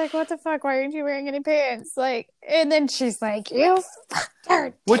she's just like, "What the fuck? Why aren't you wearing any pants?" Like, and then she's like, "You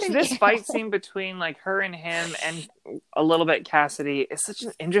fucker!" Which this fight scene between like her and him and a little bit Cassidy is such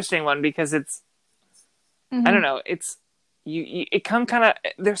an interesting one because it's, I don't know, it's it come kind of,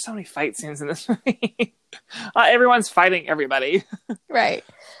 there's so many fight scenes in this movie. Everyone's fighting everybody, right?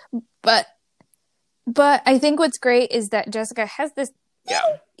 But I think what's great is that Jessica has this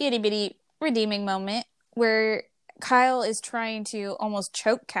itty bitty redeeming moment where Kyle is trying to almost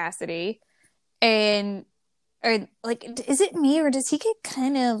choke Cassidy, or like, is it me or does he get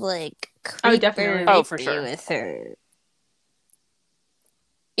kind of like creepy definitely. Oh, for sure. with her.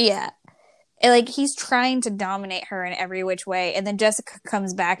 Yeah. And, like, he's trying to dominate her in every which way, and then Jessica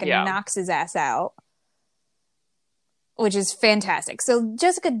comes back and knocks his ass out, which is fantastic. So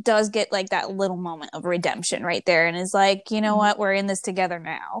Jessica does get, like, that little moment of redemption right there, and is like, you know what, we're in this together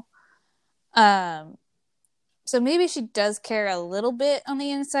now. So maybe she does care a little bit on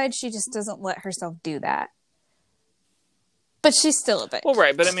the inside, she just doesn't let herself do that. But she's still a bitch. Well,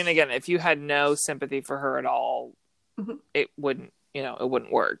 right, but I mean, again, if you had no sympathy for her at all, it wouldn't, it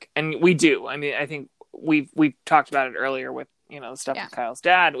wouldn't work. And we do. I mean, I think we've talked about it earlier with, stuff with Kyle's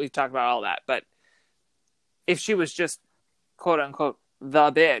dad. We've talked about all that. But if she was just, quote unquote,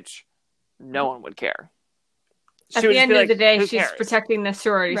 the bitch, no one would care. At the end of the day, she's protecting the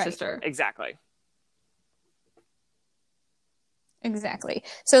sorority sister. Exactly. Exactly.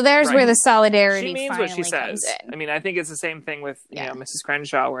 So there's where the solidarity she means finally what she says. comes in. I mean, I think it's the same thing with Mrs.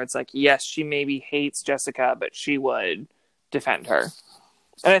 Crenshaw, where it's like, yes, she maybe hates Jessica, but she would defend her.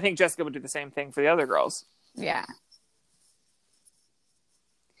 And I think Jessica would do the same thing for the other girls. Yeah.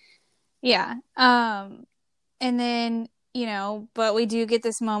 Yeah. And then, but we do get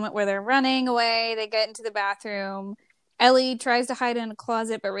this moment where they're running away. They get into the bathroom. Ellie tries to hide in a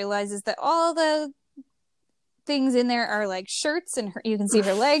closet, but realizes that all the things in there are like shirts, and you can see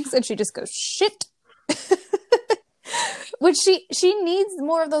her legs, and she just goes, shit. Which she needs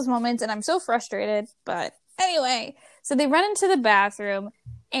more of those moments, and I'm so frustrated. But anyway, so they run into the bathroom,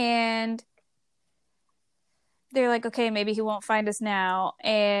 and they're like, okay, maybe he won't find us now.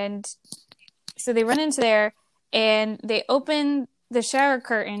 And so they run into there, and they open the shower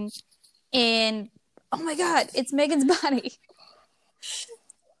curtain, and oh my god, it's Megan's body.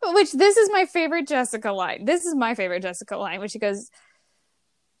 Which, this is my favorite Jessica line. This is my favorite Jessica line, which she goes,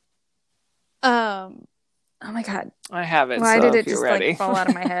 oh my god. I have it. Why so did if it you're just ready. like fall out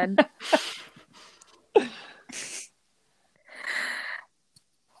of my head?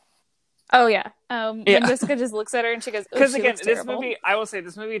 Oh yeah. When Jessica just looks at her and she goes, because again, this movie, I will say,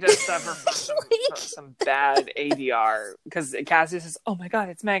 this movie does suffer from some bad ADR, because Cassie says, "Oh my god,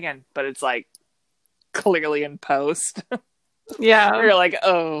 it's Megan," but it's like clearly in post. Yeah, you're like,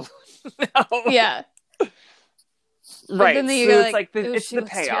 oh no. Yeah. Right. Then So you go it's like it's the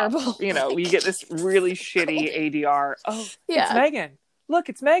payoff. Terrible. You get this really shitty ADR. Oh, it's Megan. Look,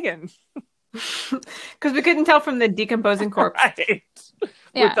 it's Megan. Because we couldn't tell from the decomposing corpse. Right.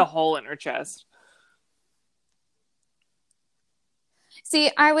 With the hole in her chest. See,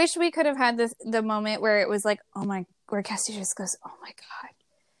 I wish we could have had the moment where it was like, where Cassie just goes, oh my god.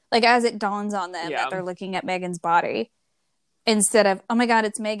 Like, as it dawns on them that they're looking at Megan's body. Instead of, oh my god,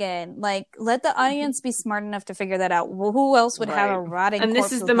 it's Megan. Like, let the audience be smart enough to figure that out. Well, who else would have a rotting corpse? And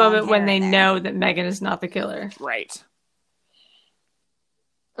this is the moment when they know that Megan is not the killer. Right.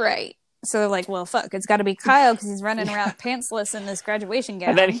 Right. So they're like, well, fuck, it's got to be Kyle because he's running around pantsless in this graduation gown.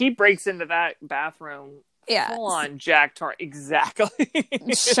 And then he breaks into that bathroom. Yeah. Full on Jack Torrance. Exactly.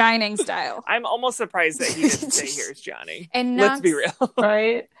 Shining style. I'm almost surprised that he didn't say, here's Johnny. And let's be real.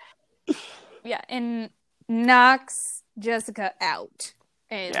 Right? Yeah. And knocks Jessica out.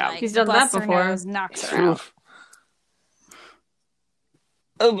 And he's done that before. Nose, knocks her out.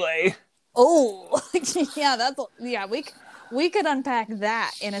 Oh boy. Oh. Yeah, we could unpack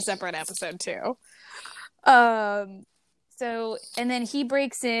that in a separate episode too. So, and then he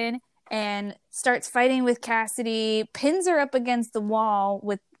breaks in and starts fighting with Cassidy, pins her up against the wall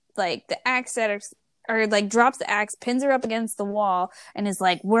with like the axe or like drops the axe, pins her up against the wall, and is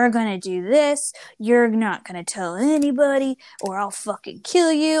like, we're gonna do this, you're not gonna tell anybody or I'll fucking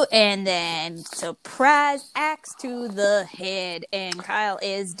kill you. And then surprise axe to the head, and Kyle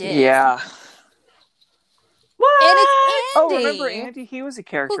is dead. Yeah. What? And it's Andy. Oh, remember Andy? He was a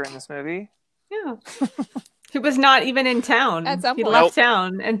character in this movie. Yeah. He was not even in town. He left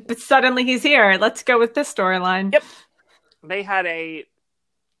town, but suddenly he's here. Let's go with this storyline. Yep. They had a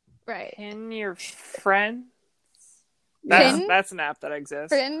Pin your friend. That's an app that exists.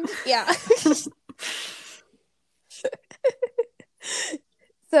 Friend, yeah.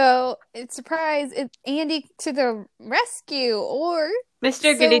 So it's surprise! It's Andy to the rescue, or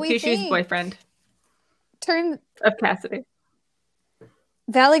Mr. Goody Two Shoes boyfriend. Turn of Cassidy.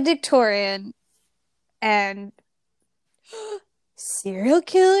 Valedictorian and serial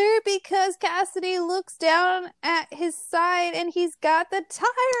killer, because Cassidy looks down at his side and he's got the tire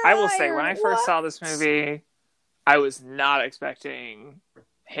I will say, when I first saw this movie, I was not expecting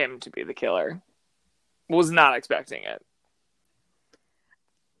him to be the killer. Was not expecting it.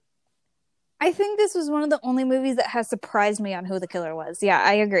 I think this was one of the only movies that has surprised me on who the killer was. Yeah,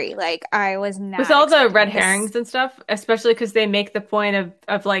 I agree. Like, I was not with all the expecting red this. herrings and stuff, especially because they make the point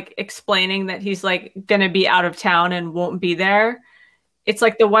of like explaining that he's like gonna be out of town and won't be there. It's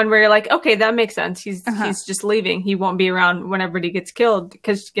like the one where you're like, okay, that makes sense. He's just leaving. He won't be around when everybody gets killed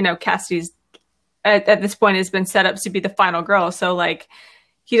because, you know, Cassidy's at this point has been set up to be the final girl. So like,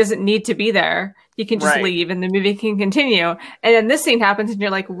 he doesn't need to be there. He can just leave and the movie can continue. And then this scene happens and you're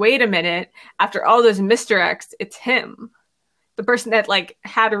like, wait a minute. After all those misdirects, it's him. The person that like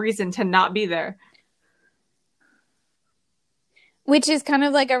had a reason to not be there. Which is kind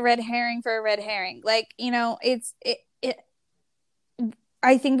of like a red herring for a red herring. Like, you know,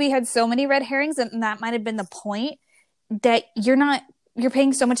 I think we had so many red herrings and that might have been the point that you're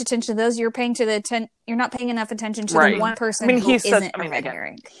paying so much attention to those. You're not paying enough attention to the one person who isn't a red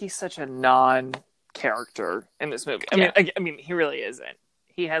herring. He's such a non-character in this movie. I mean, he really isn't.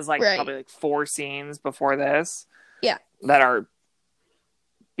 He has like probably like 4 scenes before this. Yeah. That are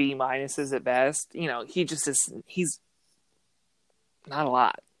B minuses at best. You know, he's not a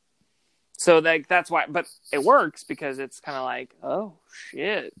lot. So that's why, but it works because it's kind of like, oh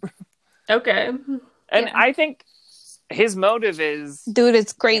shit. Okay. And I think his motive is, dude,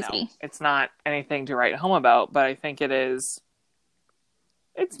 it's crazy. You know, it's not anything to write home about, but I think it is.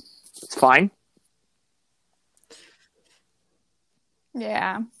 It's fine.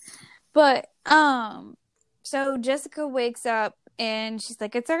 Yeah, but so Jessica wakes up and she's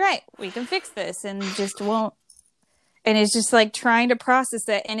like, "It's all right, we can fix this," and just won't. And is just like trying to process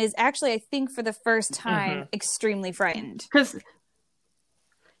it, and is actually, I think, for the first time, extremely frightened. Because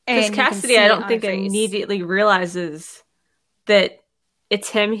Cassidy, I don't think immediately realizes that it's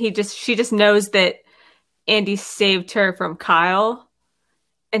him. She just knows that Andy saved her from Kyle,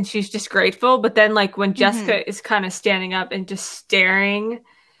 and she's just grateful. But then, like when Jessica is kind of standing up and just staring,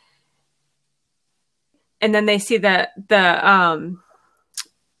 and then they see the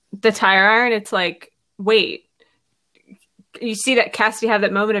tire iron, it's like, wait. You see that Cassidy have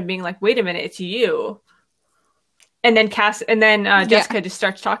that moment of being like, wait a minute, it's you. And then Jessica just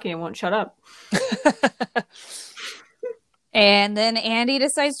starts talking and won't shut up. And then Andy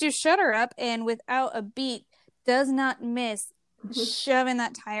decides to shut her up and without a beat does not miss shoving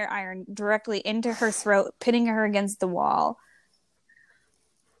that tire iron directly into her throat, pitting her against the wall.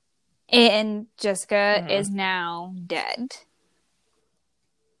 And Jessica is now dead.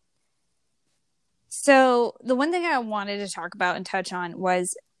 So the one thing I wanted to talk about and touch on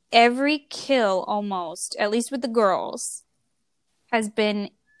was every kill almost, at least with the girls, has been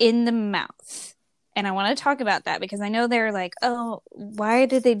in the mouth. And I want to talk about that because I know they're like, oh, why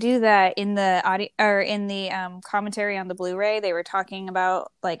did they do that in the audio or in the commentary on the Blu-ray? They were talking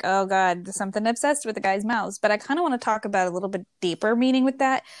about like, oh God, there's something obsessed with the guy's mouths. But I kind of want to talk about a little bit deeper meaning with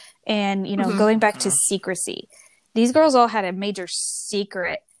that. And, you know, going back to secrecy. These girls all had a major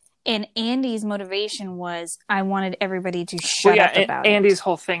secret. And Andy's motivation was, I wanted everybody to shut up about it. Andy's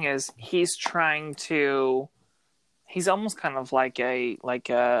whole thing is he's almost kind of like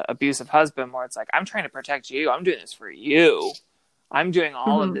a abusive husband where it's like, I'm trying to protect you. I'm doing this for you. I'm doing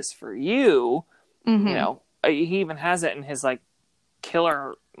all of this for you. You know, he even has it in his like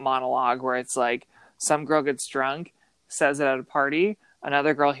killer monologue where it's like some girl gets drunk, says it at a party.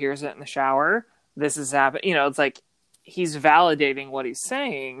 Another girl hears it in the shower. This is happening. You know, it's like, he's validating what he's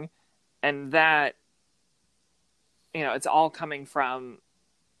saying, and that, you know, it's all coming from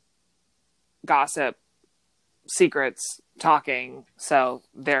gossip, secrets, talking. So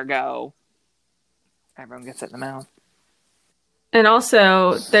there go. Everyone gets it in the mouth. And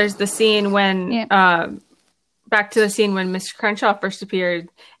also, there's the scene when, back to the scene when Mr. Crenshaw first appeared,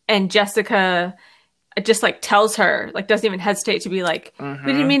 and Jessica just like tells her, like doesn't even hesitate to be like, we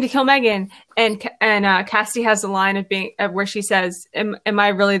didn't mean to kill Megan. And Cassidy has the line of where she says, am I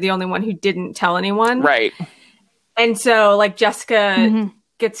really the only one who didn't tell anyone? Right. And so like Jessica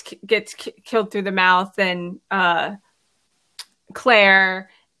gets killed through the mouth, and Claire.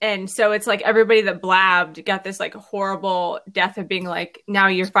 And so it's like everybody that blabbed got this like horrible death of being like, now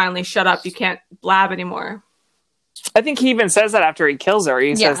you're finally shut up. You can't blab anymore. I think he even says that after he kills her.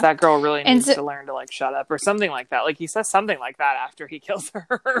 He says that girl really needs to learn to like shut up or something like that. Like he says something like that after he kills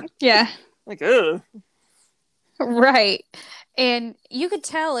her. Yeah. Like, ugh. Right. And you could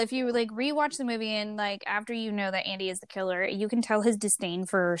tell if you like rewatch the movie and like after you know that Andy is the killer, you can tell his disdain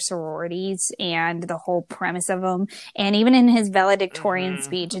for sororities and the whole premise of them. And even in his valedictorian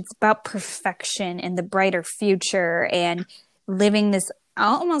speech, it's about perfection and the brighter future and living this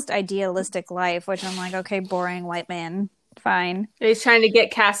almost idealistic life, which I'm like, okay, boring white man, fine. He's trying to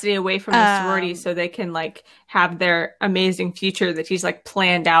get Cassidy away from the sorority Um, so they can like have their amazing future that he's like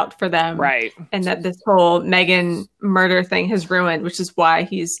planned out for them. Right. And that this whole Megan murder thing has ruined, which is why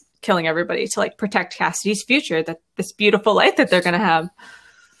he's killing everybody to like protect Cassidy's future, that this beautiful life that they're going to have.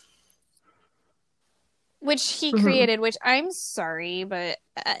 Which he Mhm. created, which I'm sorry, but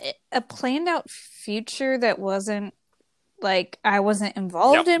a planned out future that wasn't like I wasn't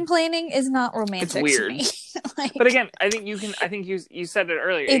involved Yep. in planning is not romantic weird. to me. Like, But again, I think you said it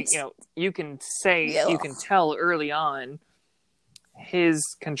earlier. It's- You know, you can say, Yeah. you can tell early on his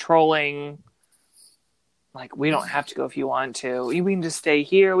controlling, like, we don't have to go if you want to. We can just stay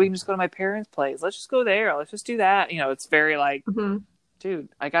here. We can just go to my parents' place. Let's just go there. Let's just do that. You know, it's very like, Mhm. dude,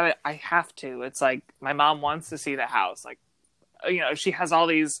 I have to. It's like, my mom wants to see the house. Like, you know, she has all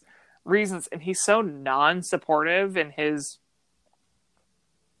these reasons, and he's so non-supportive in his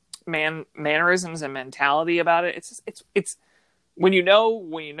mannerisms and mentality about it. It's just, it's when you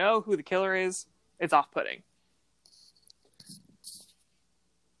know who the killer is, it's off-putting.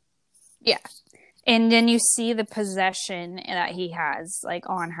 yeah. And then you see the possession that he has like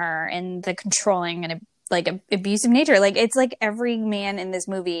on her and the controlling and like abusive nature. Like it's like every man in this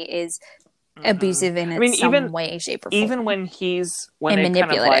movie is abusive in some way, shape, or form. Even when And they kind of like,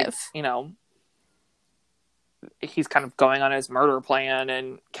 manipulative. you know, he's kind of going on his murder plan,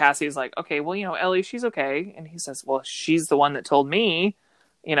 and Cassie's like, okay, well, you know, Ellie, she's okay. And he says, well, she's the one that told me.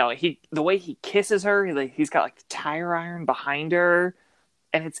 You know, the way he kisses her, he's got like tire iron behind her,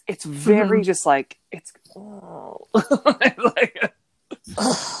 and it's very just like, it's like,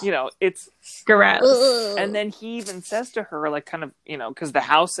 you know, it's Gross. and then he even says to her, like, kind of, you know, because the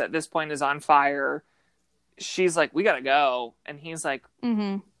house at this point is on fire. She's like, we gotta go, and he's like,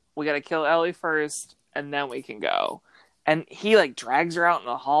 Mhm. we gotta kill Ellie first, and then we can go. And he like drags her out in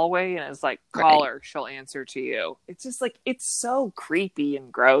the hallway and is like, call her, she'll answer to you. It's just like, it's so creepy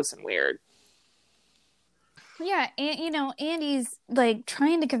and gross and weird. Yeah, and you know, Andy's like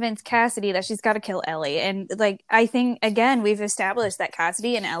trying to convince Cassidy that she's got to kill Ellie, and like I think again we've established that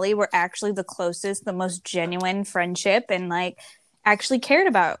Cassidy and Ellie were actually the closest, the most genuine friendship, and like actually cared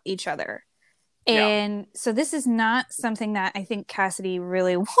about each other. Yeah. And so this is not something that I think Cassidy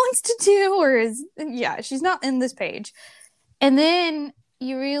really wants to do, or is she's not in this page. And then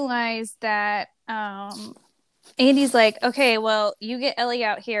you realize that Andy's like, okay, well, you get Ellie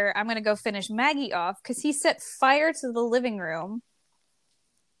out here. I'm going to go finish Maggie off because he set fire to the living room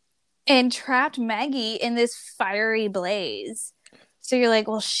and trapped Maggie in this fiery blaze. So you're like,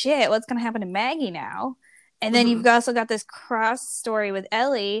 well, shit, what's going to happen to Maggie now? And then you've also got this cross story with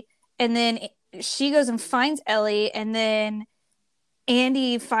Ellie. And then she goes and finds Ellie. And then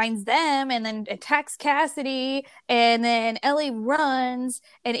Andy finds them and then attacks Cassidy, and then Ellie runs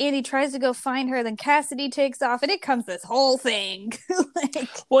and Andy tries to go find her, then Cassidy takes off, and it comes this whole thing. Like,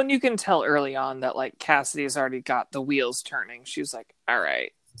 well, and you can tell early on that like Cassidy's already got the wheels turning. She's like, all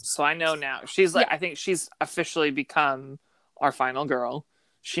right, so I know now. She's like, I think she's officially become our final girl.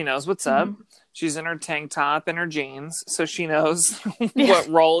 She knows what's up. She's in her tank top and her jeans, so she knows what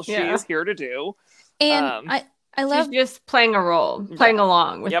role she is here to do. And I love She's just playing a role, playing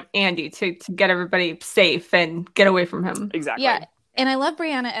along with Andy to get everybody safe and get away from him. Exactly. Yeah. And I love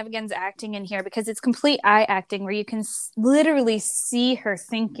Brianna Evigan's acting in here because it's complete eye acting where you can literally see her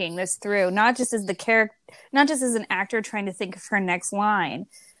thinking this through, not just as the character, not just as an actor trying to think of her next line,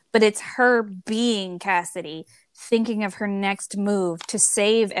 but it's her being Cassidy, thinking of her next move to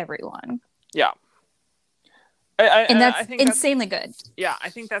save everyone. Yeah. And that's I think insanely good. Yeah, I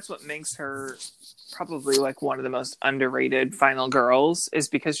think that's what makes her probably like one of the most underrated final girls, is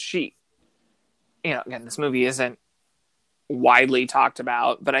because she, you know, again, this movie isn't widely talked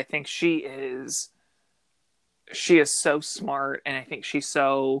about, but I think she is so smart, and I think she's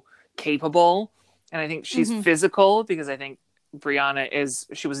so capable, and I think she's physical, because I think Brianna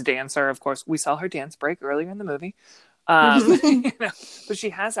she was a dancer. Of course, we saw her dance break earlier in the movie. You know, but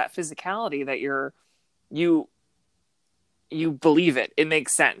she has that physicality that you believe it. It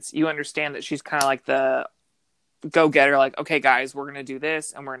makes sense. You understand that she's kind of like the go-getter, like, okay, guys, we're going to do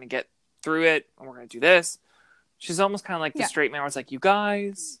this, and we're going to get through it, and we're going to do this. She's almost kind of like the straight man where it's like, you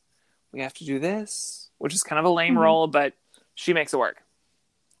guys, we have to do this, which is kind of a lame role, but she makes it work.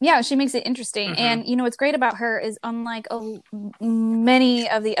 Yeah, she makes it interesting. And, you know, what's great about her is unlike many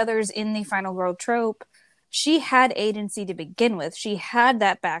of the others in the final girl trope, she had agency to begin with. She had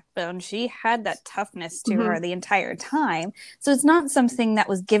that backbone. She had that toughness to her the entire time. So it's not something that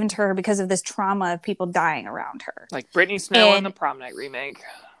was given to her because of this trauma of people dying around her. Like Brittany Snow in the Prom Night remake.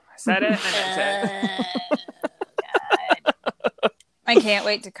 I said it and I meant it. I can't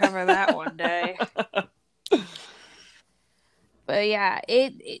wait to cover that one day. But yeah,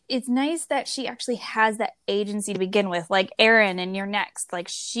 it's nice that she actually has that agency to begin with. Like Erin in You're Next, like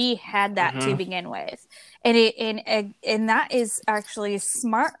she had that to begin with, and that is actually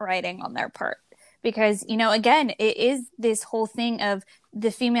smart writing on their part, because again, it is this whole thing of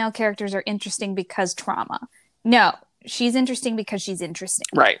the female characters are interesting because trauma. No, she's interesting because she's interesting.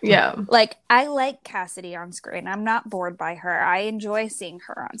 Right. Yeah. Like, I like Cassidy on screen. I'm not bored by her. I enjoy seeing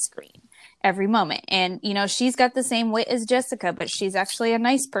her on screen every moment. And, she's got the same wit as Jessica, but she's actually a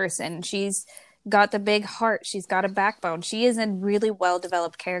nice person. She's got the big heart. She's got a backbone. She is a really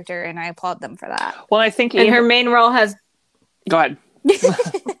well-developed character, and I applaud them for that. Well, I think And her main role has... Go ahead.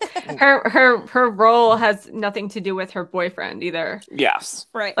 her role has nothing to do with her boyfriend either. Yes.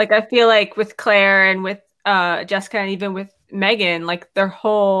 Right. Like, I feel like with Claire and with Jessica and even with Megan, like the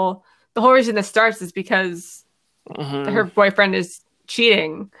whole reason this starts is because her boyfriend is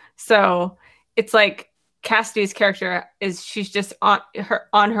cheating. So it's like Cassidy's character she's just on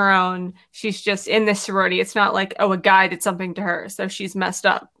her own. She's just in this sorority. It's not like, a guy did something to her, so she's messed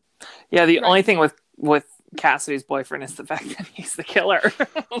up. Yeah, the only thing with Cassidy's boyfriend is the fact that he's the killer.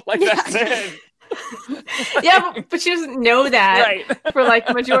 That's it. Yeah, but she doesn't know that Right. for like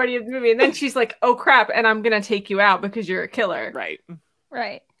the majority of the movie, and then she's like, "Oh crap!" and I'm gonna take you out because you're a killer, Right.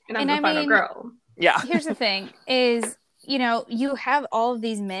 and I'm the final girl. Yeah. Here's the thing: is you have all of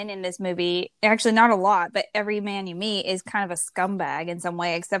these men in this movie. Actually, not a lot, but every man you meet is kind of a scumbag in some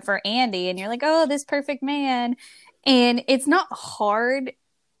way, except for Andy, and you're like, "Oh, this perfect man," and it's not hard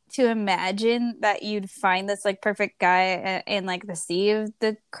to imagine that you'd find this like perfect guy in like the sea of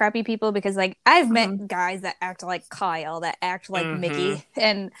the crappy people, because like I've met guys that act like Kyle, that act like Mickey,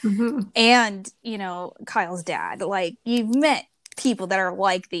 and Kyle's dad. Like, you've met people that are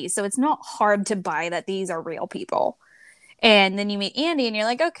like these, so it's not hard to buy that these are real people. And then you meet Andy and you're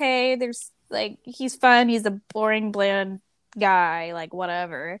like, okay, there's like, he's fun, he's a boring, bland guy, like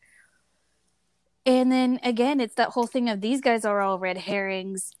whatever. And then again, it's that whole thing of these guys are all red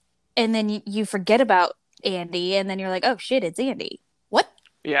herrings. And then you forget about Andy, and then you're like, oh shit, it's Andy. What?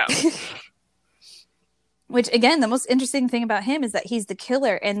 Yeah. Which, again, the most interesting thing about him is that he's the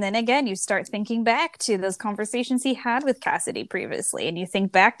killer. And then again, you start thinking back to those conversations he had with Cassidy previously, and you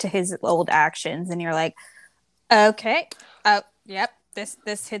think back to his old actions, and you're like, okay, yep,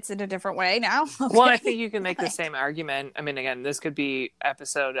 this hits in a different way now. Okay. Well, I think you can make the same argument. I mean, again, this could be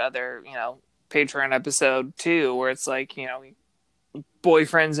Patreon episode 2, where it's like,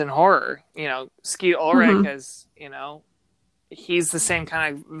 boyfriends in horror. Skeet Ulrich is, he's the same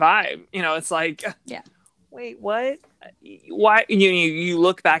kind of vibe. It's like, yeah. Wait, what? Why? You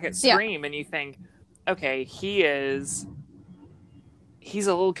look back at Scream and you think, okay, he's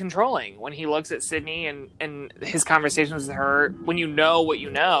a little controlling when he looks at Sydney and his conversations with her. When you know what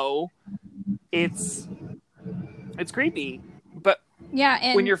you know, it's creepy. But yeah,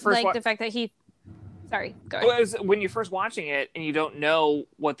 and when you're first the fact that sorry, go ahead. When you're first watching it and you don't know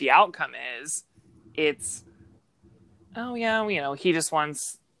what the outcome is, it's, oh yeah, he just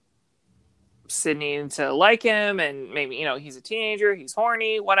wants Sydney to like him, and maybe, he's a teenager, he's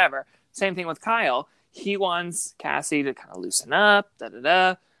horny, whatever. Same thing with Kyle. He wants Cassie to kind of loosen up,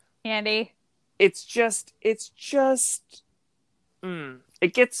 Andy. It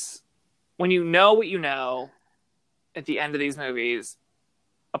gets, when you know what you know at the end of these movies,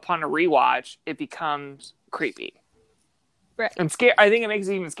 upon a rewatch, it becomes creepy. Right. And I think it makes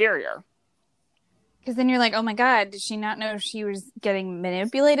it even scarier. Because then you're like, oh my God, did she not know she was getting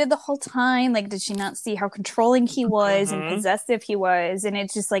manipulated the whole time? Like, did she not see how controlling he was and possessive he was? And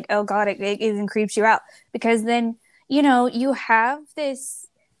it's just like, oh God, it even creeps you out. Because then, you have this,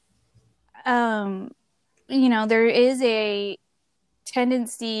 there is a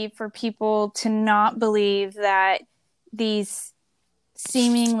tendency for people to not believe that these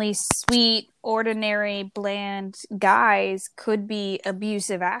seemingly sweet, ordinary, bland guys could be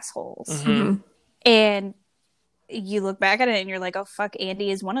abusive assholes. And you look back at it and you're like, oh fuck, Andy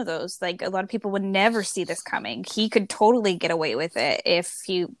is one of those. Like, a lot of people would never see this coming. He could totally get away with it if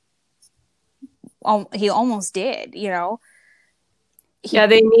he almost did, Yeah,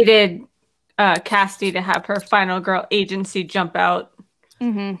 they needed Cassidy to have her final girl agency jump out.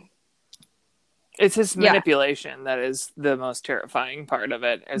 It's his manipulation that is the most terrifying part of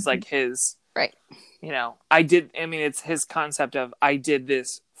it. It's like his, right. It's his concept of, I did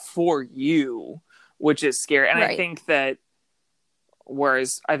this for you, which is scary. And I think that,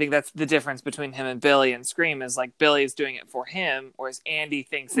 I think that's the difference between him and Billy and Scream, is like Billy is doing it for him, whereas Andy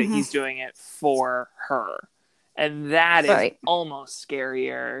thinks that he's doing it for her. And that is almost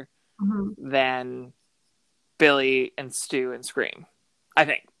scarier than Billy and Stu and Scream, I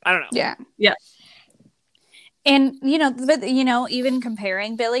think. I don't know. Yeah. And even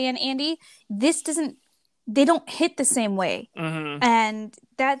comparing Billy and Andy, they don't hit the same way. Mm-hmm. And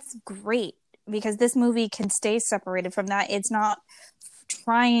that's great because this movie can stay separated from that. It's not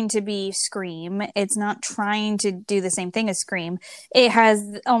trying to be Scream. It's not trying to do the same thing as Scream. It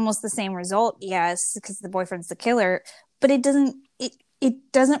has almost the same result, yes, because the boyfriend's the killer, but it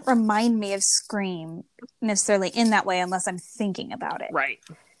doesn't remind me of Scream necessarily in that way unless I'm thinking about it. Right.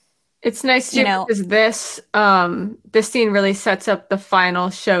 It's nice too because this scene really sets up the final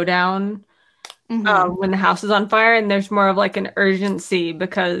showdown when the house is on fire, and there's more of like an urgency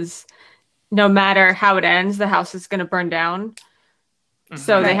because no matter how it ends, the house is going to burn down.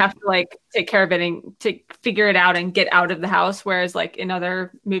 So they have to like take care of it and to figure it out and get out of the house. Whereas like in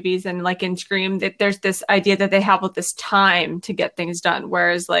other movies and like in Scream, that there's this idea that they have all this time to get things done.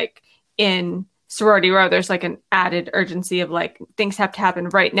 Whereas like in Sorority Row, there's like an added urgency of like things have to happen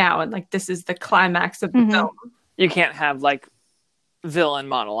right now. And like this is the climax of the film. You can't have like villain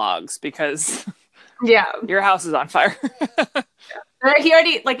monologues because your house is on fire. Andy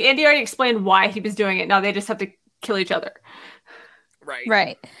already explained why he was doing it. Now they just have to kill each other.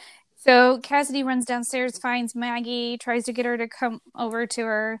 Right. So Cassidy runs downstairs, finds Maggie, tries to get her to come over to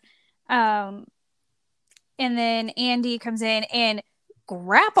her. And then Andy comes in and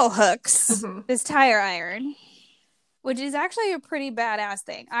grapple hooks this tire iron, which is actually a pretty badass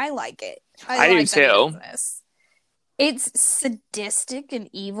thing. I like it. I do too. It's sadistic and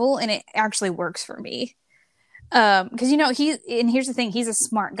evil, and it actually works for me. Because here's the thing, he's a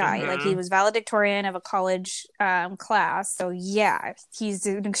smart guy. Like he was valedictorian of a college class, so yeah, he's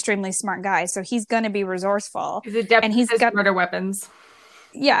an extremely smart guy. So he's gonna be resourceful. He's adept and he's got murder weapons.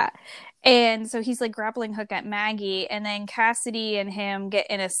 Yeah, and so he's like grappling hook at Maggie, and then Cassidy and him get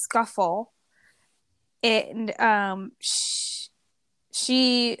in a scuffle, and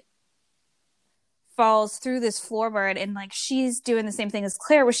she falls through this floorboard, and like she's doing the same thing as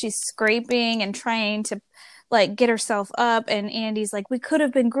Claire, where she's scraping and trying to like get herself up, and Andy's like, we could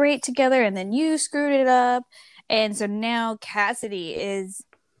have been great together and then you screwed it up. And so now Cassidy is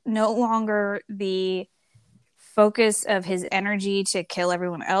no longer the focus of his energy to kill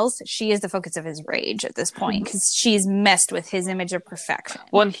everyone else. She is the focus of his rage at this point because she's messed with his image of perfection.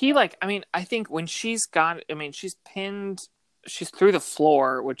 Well, and he I think when she's pinned, she's through the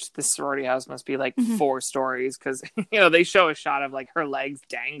floor, which this sorority house must be like 4 stories because they show a shot of like her legs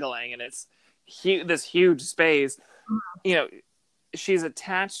dangling, and it's this huge space. She's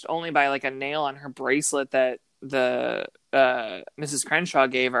attached only by like a nail on her bracelet that the Mrs. Crenshaw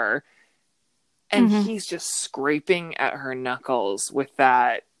gave her, and he's just scraping at her knuckles with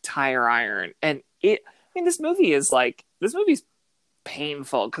that tire iron. And this movie's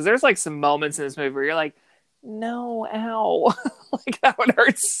painful because there's like some moments in this movie where you're like, no, ow. Like that would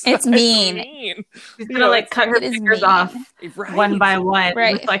hurt so. It's mean. He's gonna like cut her fingers off one by one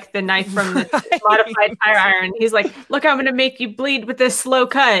with like the knife from the modified tire iron. He's like, look, I'm gonna make you bleed with this slow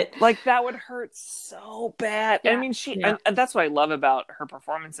cut. Like that would hurt so bad. Yeah. I mean, and that's what I love about her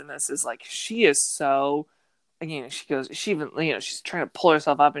performance in this is like she is so, she's trying to pull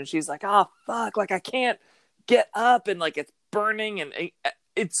herself up and she's like, oh fuck, like I can't get up, and like it's burning, and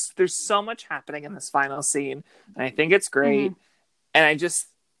there's so much happening in this final scene, and I think it's great. And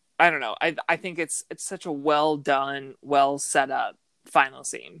I don't know. I think it's such a well done, well set up final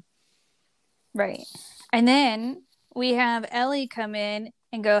scene. Right. And then we have Ellie come in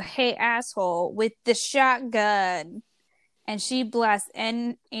and go, hey, asshole, with the shotgun. And she blasts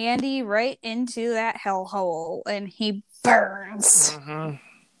Andy right into that hellhole, and he burns.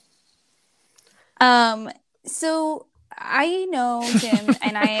 So I know, Jim,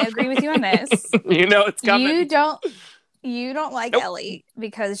 and I agree with you on this. It's coming. You don't like Ellie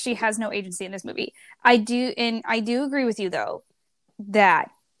because she has no agency in this movie. I do agree with you though that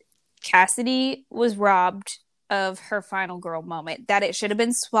Cassidy was robbed of her final girl moment. That it should have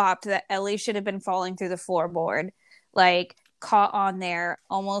been swapped. That Ellie should have been falling through the floorboard, like caught on there,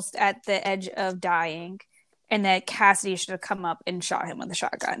 almost at the edge of dying, and that Cassidy should have come up and shot him with a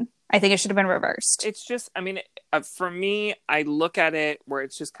shotgun. I think it should have been reversed. It's just, for me, I look at it where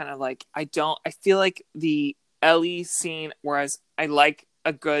it's just kind of like, I feel like the Ellie scene, whereas I like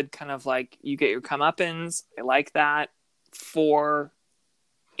a good kind of like, you get your comeuppance. I like that. For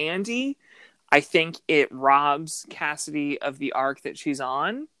Andy, I think it robs Cassidy of the arc that she's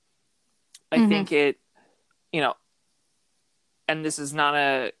on. I think it, and this is not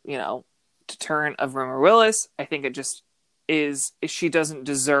a, deterrent of Rumor Willis. I think it just is she doesn't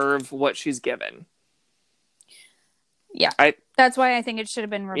deserve what she's given. Yeah. That's why I think it should have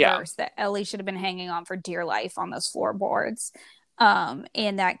been reversed, that Ellie should have been hanging on for dear life on those floorboards.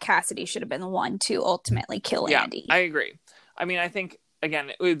 and that Cassidy should have been the one to ultimately kill Andy. I agree. I mean, I think, again,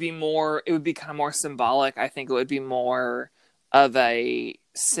 it would be kind of more symbolic. I think it would be more of a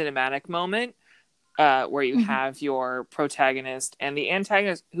cinematic moment where you have your protagonist and the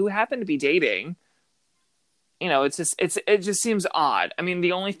antagonist who happen to be dating. You know, it just seems odd. I mean,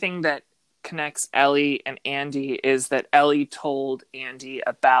 the only thing that connects Ellie and Andy is that Ellie told Andy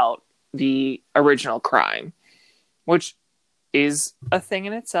about the original crime, which is a thing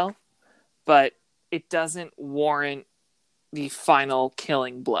in itself, but it doesn't warrant the final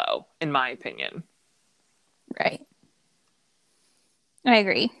killing blow, in my opinion. Right. I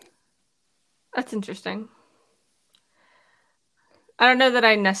agree. That's interesting. I don't know that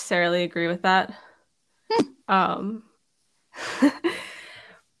I necessarily agree with that.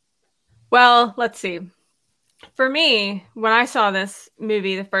 Well, let's see. For me, when I saw this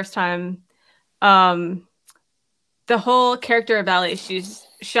movie the first time, the whole character of Ellie, she's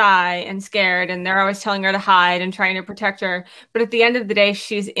shy and scared, and they're always telling her to hide and trying to protect her. But at the end of the day,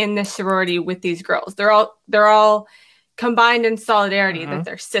 she's in this sorority with these girls. They're all combined in solidarity that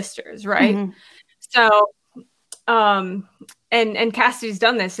they're sisters, right? So, and Cassidy's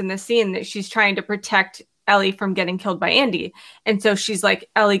done this in the scene that she's trying to protect Ellie from getting killed by Andy. And so she's like,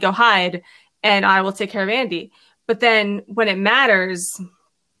 Ellie, go hide and I will take care of Andy. But then when it matters,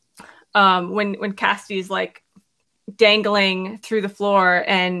 when Cassidy's like dangling through the floor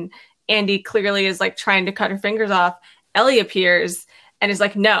and Andy clearly is like trying to cut her fingers off, Ellie appears and is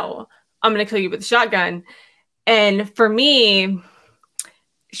like, no, I'm going to kill you with a shotgun. And for me,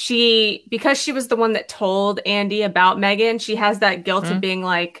 because she was the one that told Andy about Megan, she has that guilt of being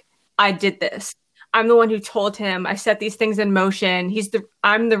like, I did this. I'm the one who told him. I set these things in motion.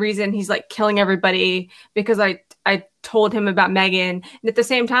 I'm the reason he's like killing everybody because I told him about Megan. And at the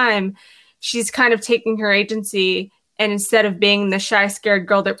same time, she's kind of taking her agency, and instead of being the shy, scared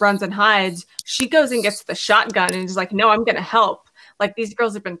girl that runs and hides, she goes and gets the shotgun and is like, no, I'm going to help. Like, these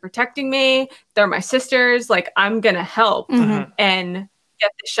girls have been protecting me. They're my sisters. Like, I'm going to help and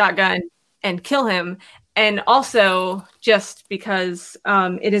get the shotgun and kill him. And also just because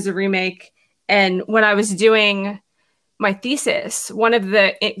it is a remake. And when I was doing my thesis, one of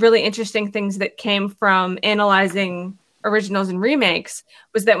the really interesting things that came from analyzing originals and remakes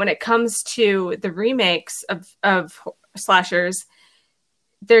was that when it comes to the remakes of slashers,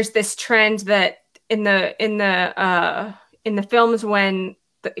 there's this trend that in the films, when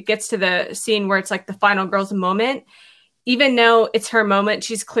it gets to the scene where it's like the final girl's moment, even though it's her moment,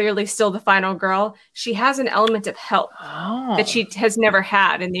 she's clearly still the final girl. She has an element of help that she has never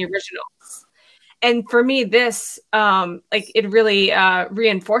had in the originals. And for me, this, it really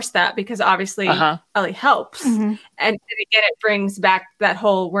reinforced that because obviously Ellie helps. And again, it brings back that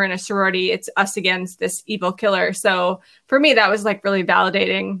whole, we're in a sorority, it's us against this evil killer. So for me, that was like really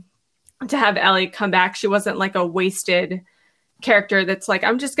validating to have Ellie come back. She wasn't like a wasted character that's like,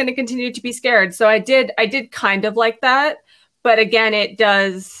 I'm just going to continue to be scared. So I did kind of like that. But again, it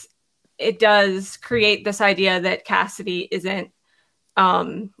does create this idea that Cassidy isn't,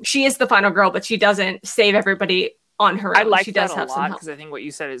 she is the final girl, but she doesn't save everybody on her own. I like she that does a have lot because I think what you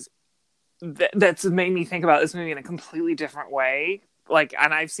said is that's made me think about this movie in a completely different way. Like,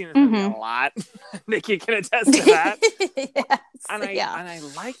 and I've seen this movie a lot. Nikki can attest to that. Yes, and I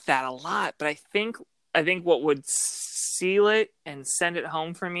like that a lot. But I think what would seal it and send it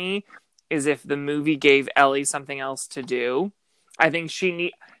home for me is if the movie gave Ellie something else to do. I think she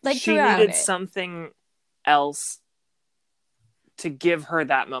needed something else to give her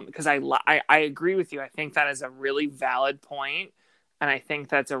that moment, because I agree with you. I think that is a really valid point, and I think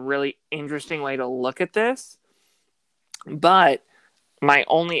that's a really interesting way to look at this. But my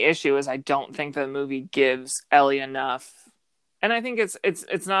only issue is I don't think the movie gives Ellie enough, and I think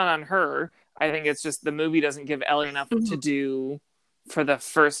it's not on her. I think it's just the movie doesn't give Ellie enough to do for the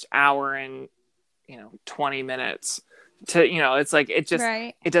first hour and 20 minutes. It's like it just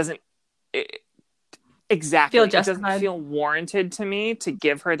it doesn't. Exactly. It doesn't feel warranted to me to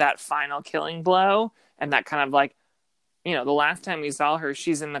give her that final killing blow. And that kind of like, the last time we saw her,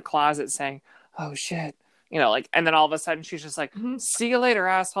 she's in the closet saying, oh shit, and then all of a sudden she's just like, see you later,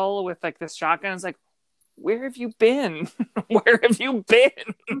 asshole, with like this shotgun. It's like, where have you been? Where have you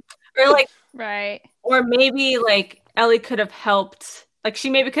been? Or like, right. Or maybe like Ellie could have helped. Like,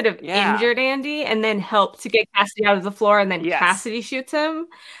 she maybe could have injured Andy and then helped to get Cassidy out of the floor, and then Cassidy shoots him.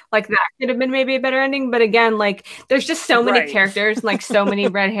 Like, that could have been maybe a better ending. But again, like, there's just so many characters and like so many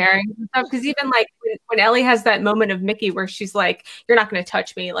red herrings and stuff. Because even like when Ellie has that moment of Mickey where she's like, "You're not going to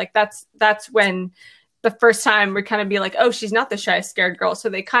touch me." Like, that's when the first time we kind of be like, oh, she's not the shy, scared girl. So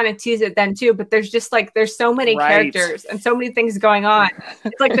they kind of tease it then too. But there's just like, there's so many characters and so many things going on.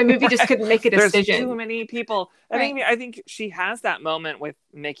 It's like the movie just couldn't make a decision. There's too many people. I think she has that moment with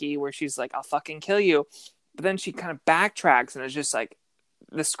Mickey where she's like, I'll fucking kill you. But then she kind of backtracks and it's just like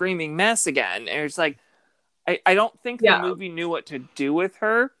the screaming mess again. And it's like, I don't think the movie knew what to do with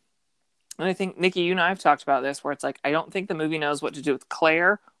her. And I think, Nikki, you and I have talked about this, where it's like, I don't think the movie knows what to do with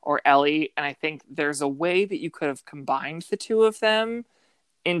Claire or Ellie. And I think there's a way that you could have combined the two of them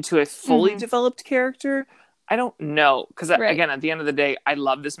into a fully developed character. I don't know. Because, again, at the end of the day, I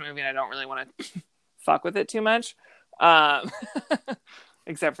love this movie and I don't really want to fuck with it too much.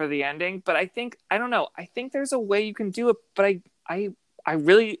 Except for the ending. But I think, I don't know. I think there's a way you can do it. But I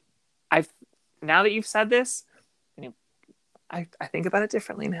really, now that you've said this, I think about it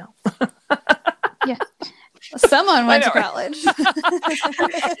differently now. Yeah. Someone went to college. No,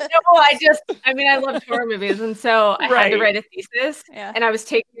 I loved horror movies. And so I had to write a thesis. Yeah. And I was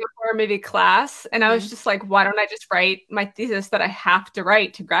taking a horror movie class. And I was just like, why don't I just write my thesis that I have to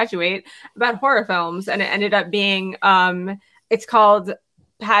write to graduate about horror films? And it ended up being, it's called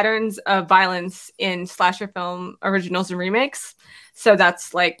Patterns of Violence in Slasher Film Originals and Remakes. So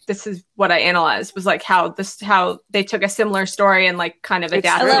that's like, this is what I analyzed, was like how they took a similar story and like kind of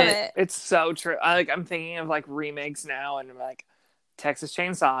adapted it. It's so true. I'm thinking of like remakes now, and like Texas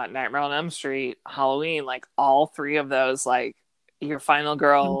Chainsaw, Nightmare on Elm Street, Halloween, like all three of those, like your final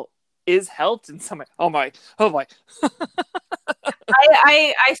girl is helped in some way. Oh boy.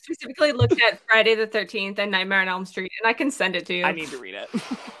 I specifically looked at Friday the 13th and Nightmare on Elm Street, and I can send it to you. I need to read it.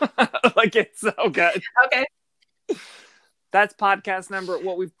 Like, it's so good. Okay. That's podcast number.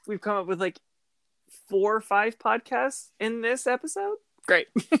 What we've come up with like 4 or 5 podcasts in this episode. Great.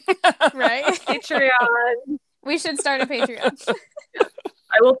 Right? Patreon. We should start a Patreon.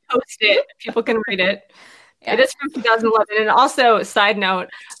 I will post it. People can read it. Yeah. It is from 2011. And also, side note,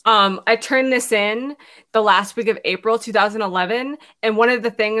 I turned this in the last week of April 2011. And one of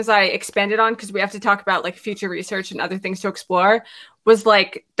the things I expanded on, because we have to talk about like future research and other things to explore, was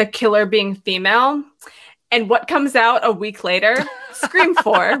like the killer being female. And what comes out a week later? Scream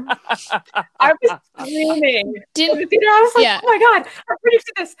 4. I was screaming. I was like, oh my God, I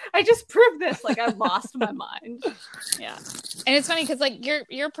predicted this. I just proved this. Like, I lost my mind. Yeah. And it's funny because, like,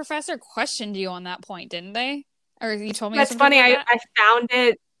 your professor questioned you on that point, didn't they? Or you told me that's funny. Like I found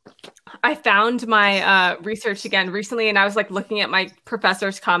it. I found my research again recently, and I was like looking at my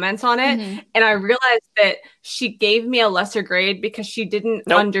professor's comments on it, and I realized that she gave me a lesser grade because she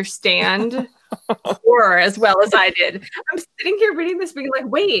didn't understand horror as well as I did. I'm sitting here reading this being like,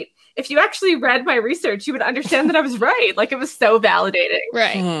 wait, if you actually read my research, you would understand that I was right. Like, it was so validating.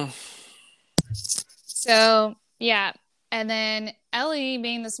 Right. So, yeah. And then Ellie,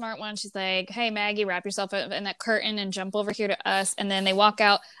 being the smart one, she's like, hey, Maggie, wrap yourself up in that curtain and jump over here to us. And then they walk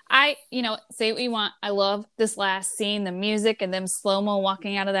out. Say what you want. I love this last scene, the music and them slow-mo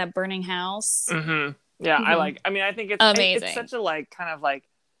walking out of that burning house. Mm-hmm. Yeah, I think it's amazing. It's such a like kind of like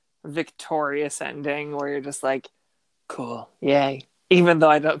victorious ending where you're just like, cool, yay. Even though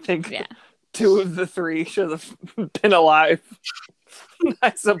I don't think 2 of the 3 should have been alive.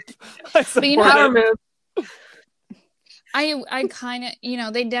 I support it. I kind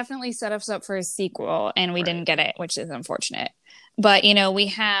of, they definitely set us up for a sequel and we didn't get it, which is unfortunate. But, we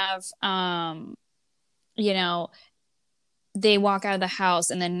have, they walk out of the house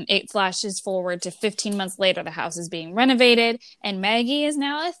and then it flashes forward to 15 months later. The house is being renovated and Maggie is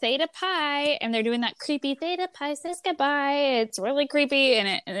now a Theta Pi and they're doing that creepy Theta Pi says goodbye. It's really creepy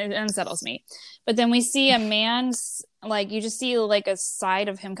and it unsettles me. But then we see a man's, like, you just see like a side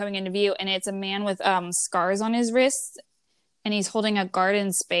of him coming into view and it's a man with scars on his wrists and he's holding a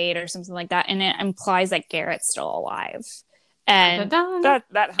garden spade or something like that. And it implies that Garrett's still alive. And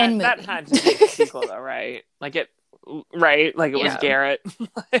that had to be a sequel though, right? Like it. Right, like it was Garrett.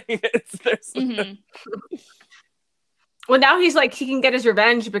 Well, now he's like, he can get his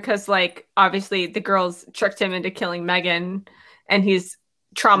revenge because, like, obviously the girls tricked him into killing Megan, and he's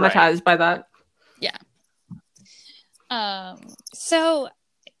traumatized by that. Yeah. So,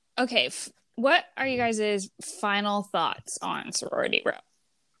 okay, what are you guys' final thoughts on Sorority Row?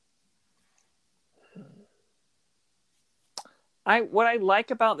 What I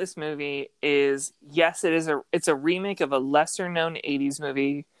like about this movie is, yes, it's a remake of a lesser known 80s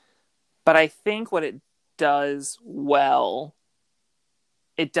movie, but I think what it does really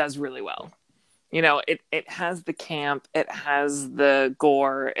well. It has the camp, it has the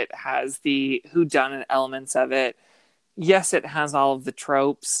gore, it has the whodunit elements of it. Yes, it has all of the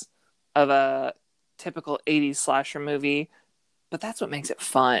tropes of a typical 80s slasher movie, but that's what makes it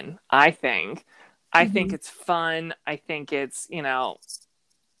fun, I think. I think it's fun. I think it's, you know,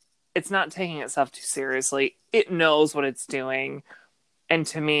 it's not taking itself too seriously. It knows what it's doing. And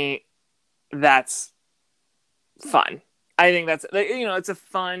to me, that's fun. I think that's, you know, it's a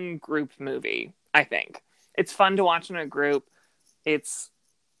fun group movie, I think. It's fun to watch in a group.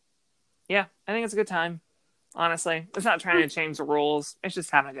 Yeah, I think it's a good time, honestly. It's not trying to change the rules. It's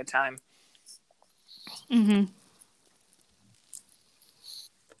just having a good time. Mm-hmm.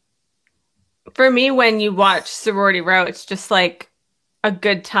 For me, when you watch Sorority Row, it's just like a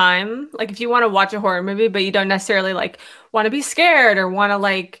good time. Like if you want to watch a horror movie, but you don't necessarily like want to be scared or want to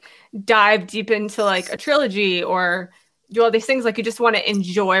like dive deep into like a trilogy or do all these things, like you just want to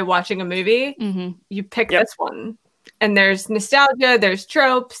enjoy watching a movie, you pick this one. And there's nostalgia, there's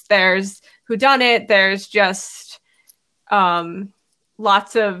tropes, there's whodunit, there's just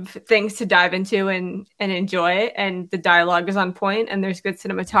lots of things to dive into and enjoy. And the dialogue is on point, and there's good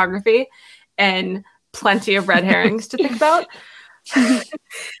cinematography and plenty of red herrings to think about.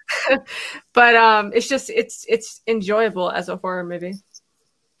 But it's enjoyable as a horror movie.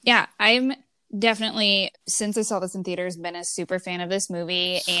 Yeah, I'm definitely, since I saw this in theaters, been a super fan of this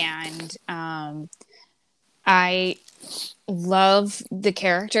movie, and I love the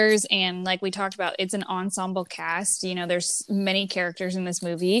characters, and like we talked about, it's an ensemble cast. You know, there's many characters in this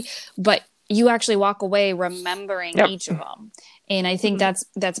movie, but you actually walk away remembering each of them. And I think that's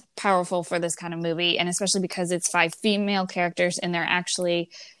powerful for this kind of movie, and especially because it's 5 female characters and they're actually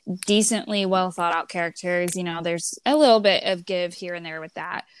decently well thought out characters. You know, there's a little bit of give here and there with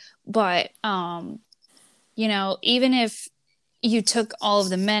that. But you know, even if you took all of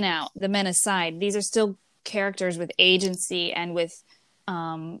the men out, the men aside, these are still characters with agency and with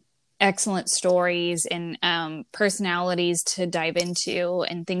excellent stories and personalities to dive into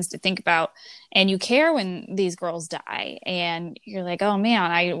and things to think about. And you care when these girls die, and you're like, oh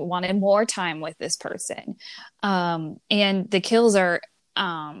man, I wanted more time with this person. And the kills are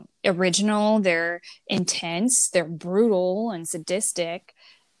original, they're intense, they're brutal and sadistic.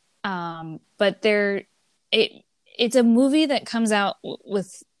 But it's a movie that comes out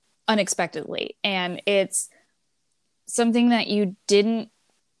with unexpectedly, and it's something that you didn't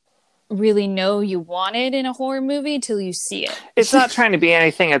really know you wanted in a horror movie till you see it. It's not trying to be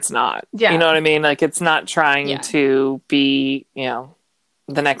anything it's not. Yeah. You know what I mean? Like, it's not trying to be, you know,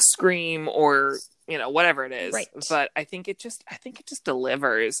 the next Scream or, you know, whatever it is. Right. But I think it just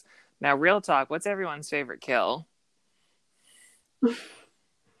delivers. Now, real talk, what's everyone's favorite kill?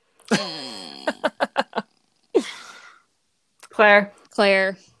 Claire.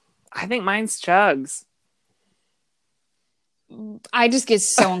 I think mine's Chugs. I just get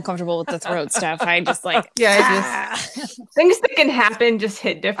so uncomfortable with the throat stuff. I just like, things that can happen just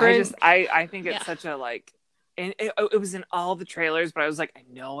hit different. I think it's such a like, and it was in all the trailers, but I was like, I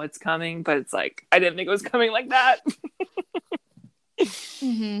know it's coming, but it's like, I didn't think it was coming like that.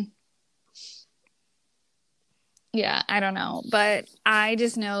 Yeah, I don't know. But I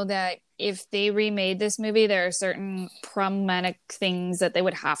just know that if they remade this movie, there are certain problematic things that they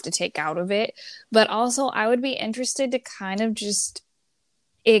would have to take out of it. But also, I would be interested to kind of just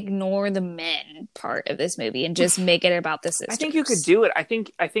ignore the men part of this movie and just make it about the sisters. I think you could do it. I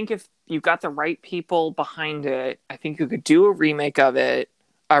think if you got the right people behind it, I think you could do a remake of it,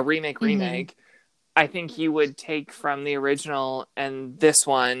 a remake. I think you would take from the original and this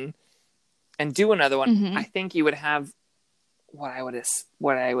one and do another one. I think you would have what I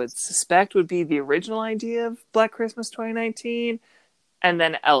would suspect would be the original idea of Black Christmas 2019 and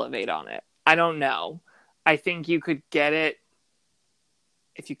then elevate on it. I don't know. I think you could get it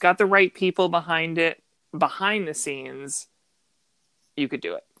if you got the right people behind it, behind the scenes, you could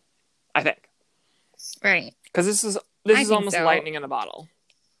do it. I think. Right. Because this is almost lightning in a bottle.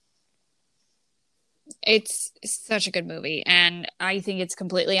 It's such a good movie, and I think it's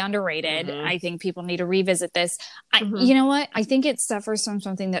completely underrated. I think people need to revisit this. You know what? I think it suffers from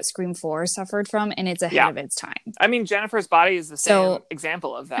something that Scream 4 suffered from, and it's ahead of its time. I mean, Jennifer's Body is the same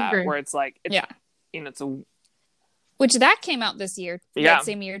example of that, where it's like, you know, it's a... Which that came out this year, that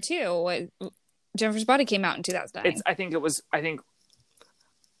same year too. Jennifer's Body came out in 2009. I think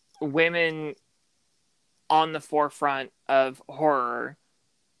women on the forefront of horror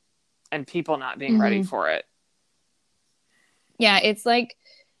and people not being ready for it. Yeah, it's like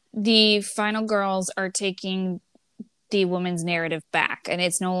the final girls are taking the woman's narrative back, and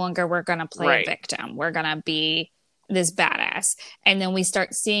it's no longer we're going to play a victim. We're going to be this badass. And then we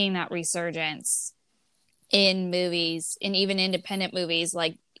start seeing that resurgence in movies, and even independent movies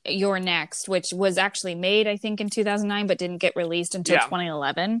like You're Next, which was actually made, I think, in 2009, but didn't get released until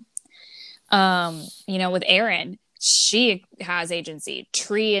 2011. You know, with Aaron. she has agency.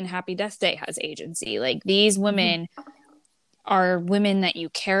 Tree in Happy Death Day has agency. Like, these women are women that you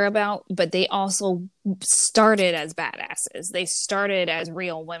care about, but they also started as badasses. They started as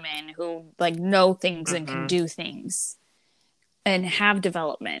real women who like know things and can do things and have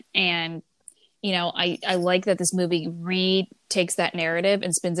development. And you know, I like that this movie retakes that narrative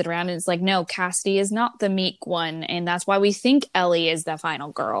and spins it around, and it's like, no, Cassidy is not the meek one, and that's why we think Ellie is the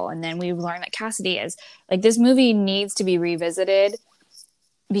final girl, and then we learn that Cassidy is. Like, this movie needs to be revisited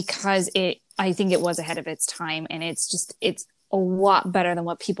because I think it was ahead of its time, and it's a lot better than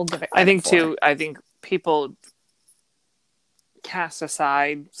what people give it credit I think for. too. I think people cast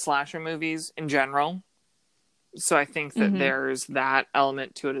aside slasher movies in general, so I think that there's that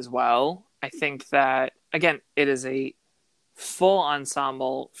element to it as well. I think that, again, it is a full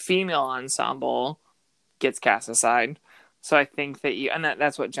ensemble, female ensemble gets cast aside. So I think that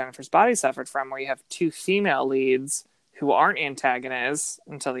that's what Jennifer's Body suffered from, where you have two female leads who aren't antagonists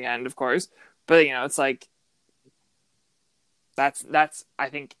until the end, of course. But, you know, it's like, that's, I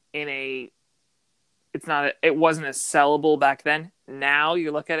think, it wasn't as sellable back then. Now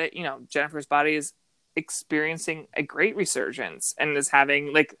you look at it, you know, Jennifer's Body is experiencing a great resurgence and is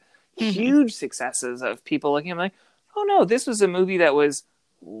having like huge successes of people looking at like, oh no, this was a movie that was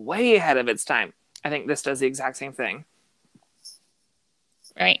way ahead of its time. I think this does the exact same thing.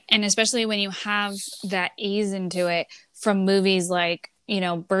 Right. And especially when you have that ease into it from movies like, you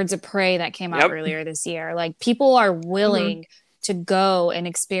know, Birds of Prey that came out earlier this year. Like, people are willing to go and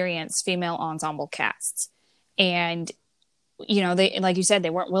experience female ensemble casts. And you know, they, like you said, they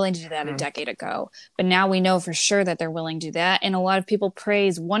weren't willing to do that a decade ago, but now we know for sure that they're willing to do that. And a lot of people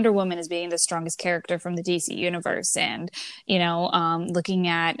praise Wonder Woman as being the strongest character from the DC universe. And, you know, looking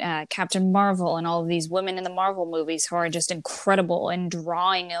at Captain Marvel and all of these women in the Marvel movies who are just incredible and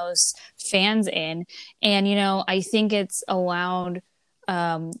drawing those fans in. And, you know, I think it's allowed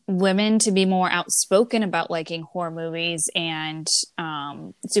women to be more outspoken about liking horror movies and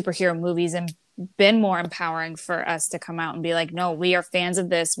superhero movies, and been more empowering for us to come out and be like, no, we are fans of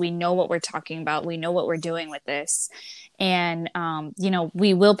this. We know what we're talking about. We know what we're doing with this. And, you know,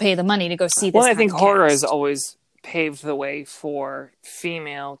 we will pay the money to go see this. Well, I think horror has always paved the way for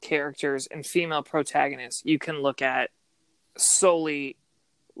female characters and female protagonists. You can look at solely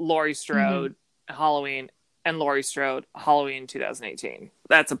Laurie Strode, Halloween, and Laurie Strode, Halloween 2018.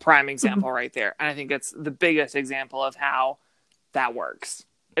 That's a prime example right there. And I think that's the biggest example of how that works.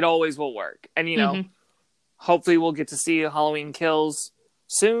 It always will work. And, you know, hopefully we'll get to see Halloween Kills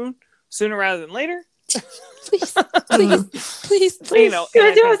sooner rather than later. please. You know, and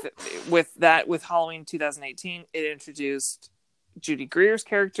I think that with Halloween 2018, it introduced Judy Greer's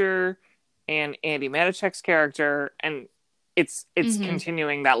character and Andy Manichek's character. And it's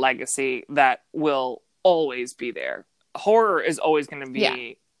continuing that legacy that will always be there. Horror is always going to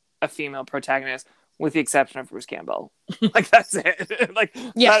be a female protagonist, with the exception of Bruce Campbell. Like, that's it. Like,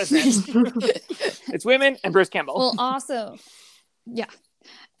 that is it. It's women and Bruce Campbell. Well, also,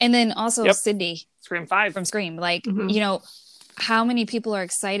 and then also Sydney. Scream 5. From Scream. Like, you know, how many people are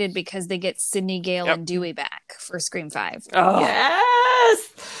excited because they get Sydney, Gale, and Dewey back for Scream 5? Oh. Yes!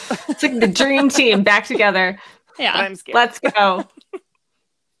 It's like the dream team back together. Yeah. I'm scared. Let's go.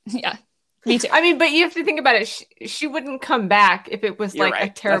 Yeah. Me too. I mean, but you have to think about it. She wouldn't come back if it was You're like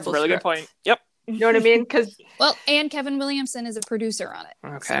right. a terrible That's a really script. good point. Yep. You know what I mean? Because and Kevin Williamson is a producer on it.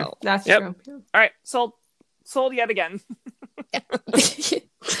 Okay. So. that's true. All right. Sold yet again.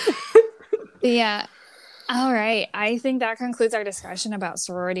 Yeah. All right. I think that concludes our discussion about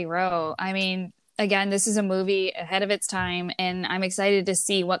Sorority Row. I mean, again, this is a movie ahead of its time, and I'm excited to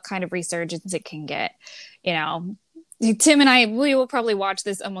see what kind of resurgence it can get. You know, Tim and I, we will probably watch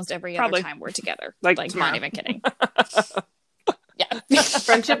this almost every other time we're together. Like not even kidding. Yeah.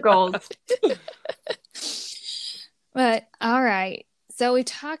 Friendship goals. But all right. So we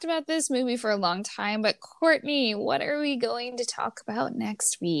talked about this movie for a long time, but Courtney, what are we going to talk about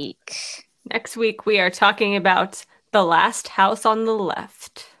next week? Next week, we are talking about The Last House on the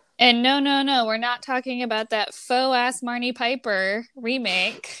Left. And no, we're not talking about that faux-ass Marnie Piper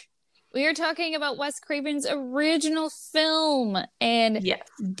remake. We are talking about Wes Craven's original film. And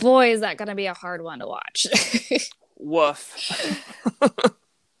boy, is that going to be a hard one to watch. Woof.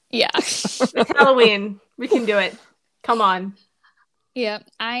 Yeah. It's Halloween. We can do it. Come on. Yeah,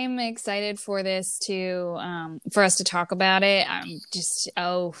 I'm excited for this for us to talk about it. I'm just,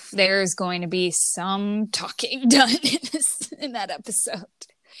 there's going to be some talking done in that episode.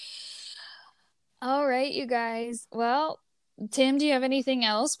 All right, you guys. Well, Tim, do you have anything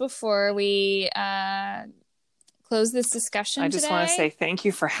else before we close this discussion I just today? want to say thank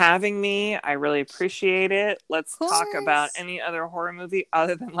you for having me. I really appreciate it. Let's talk about course. any other horror movie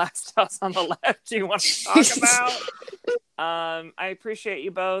other than Last House on the Left you want to talk about. I appreciate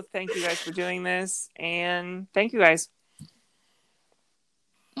you both. Thank you guys for doing this. And thank you guys.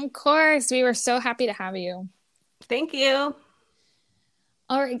 Of course. We were so happy to have you. Thank you.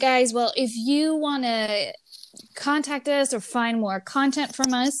 All right, guys. Well, if you want to contact us or find more content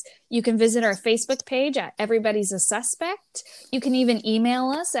from us, you can visit our Facebook page at Everybody's a Suspect. You can even email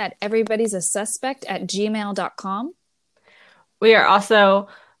us at everybody'sasuspect@gmail.com. We are also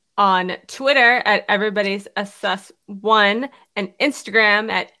on Twitter at Everybody's a Sus1 and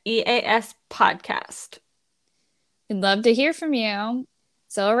Instagram at EAS Podcast. We'd love to hear from you.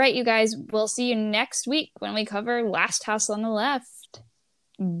 So, all right, you guys, we'll see you next week when we cover Last House on the Left.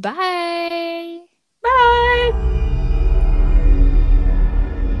 Bye. Bye.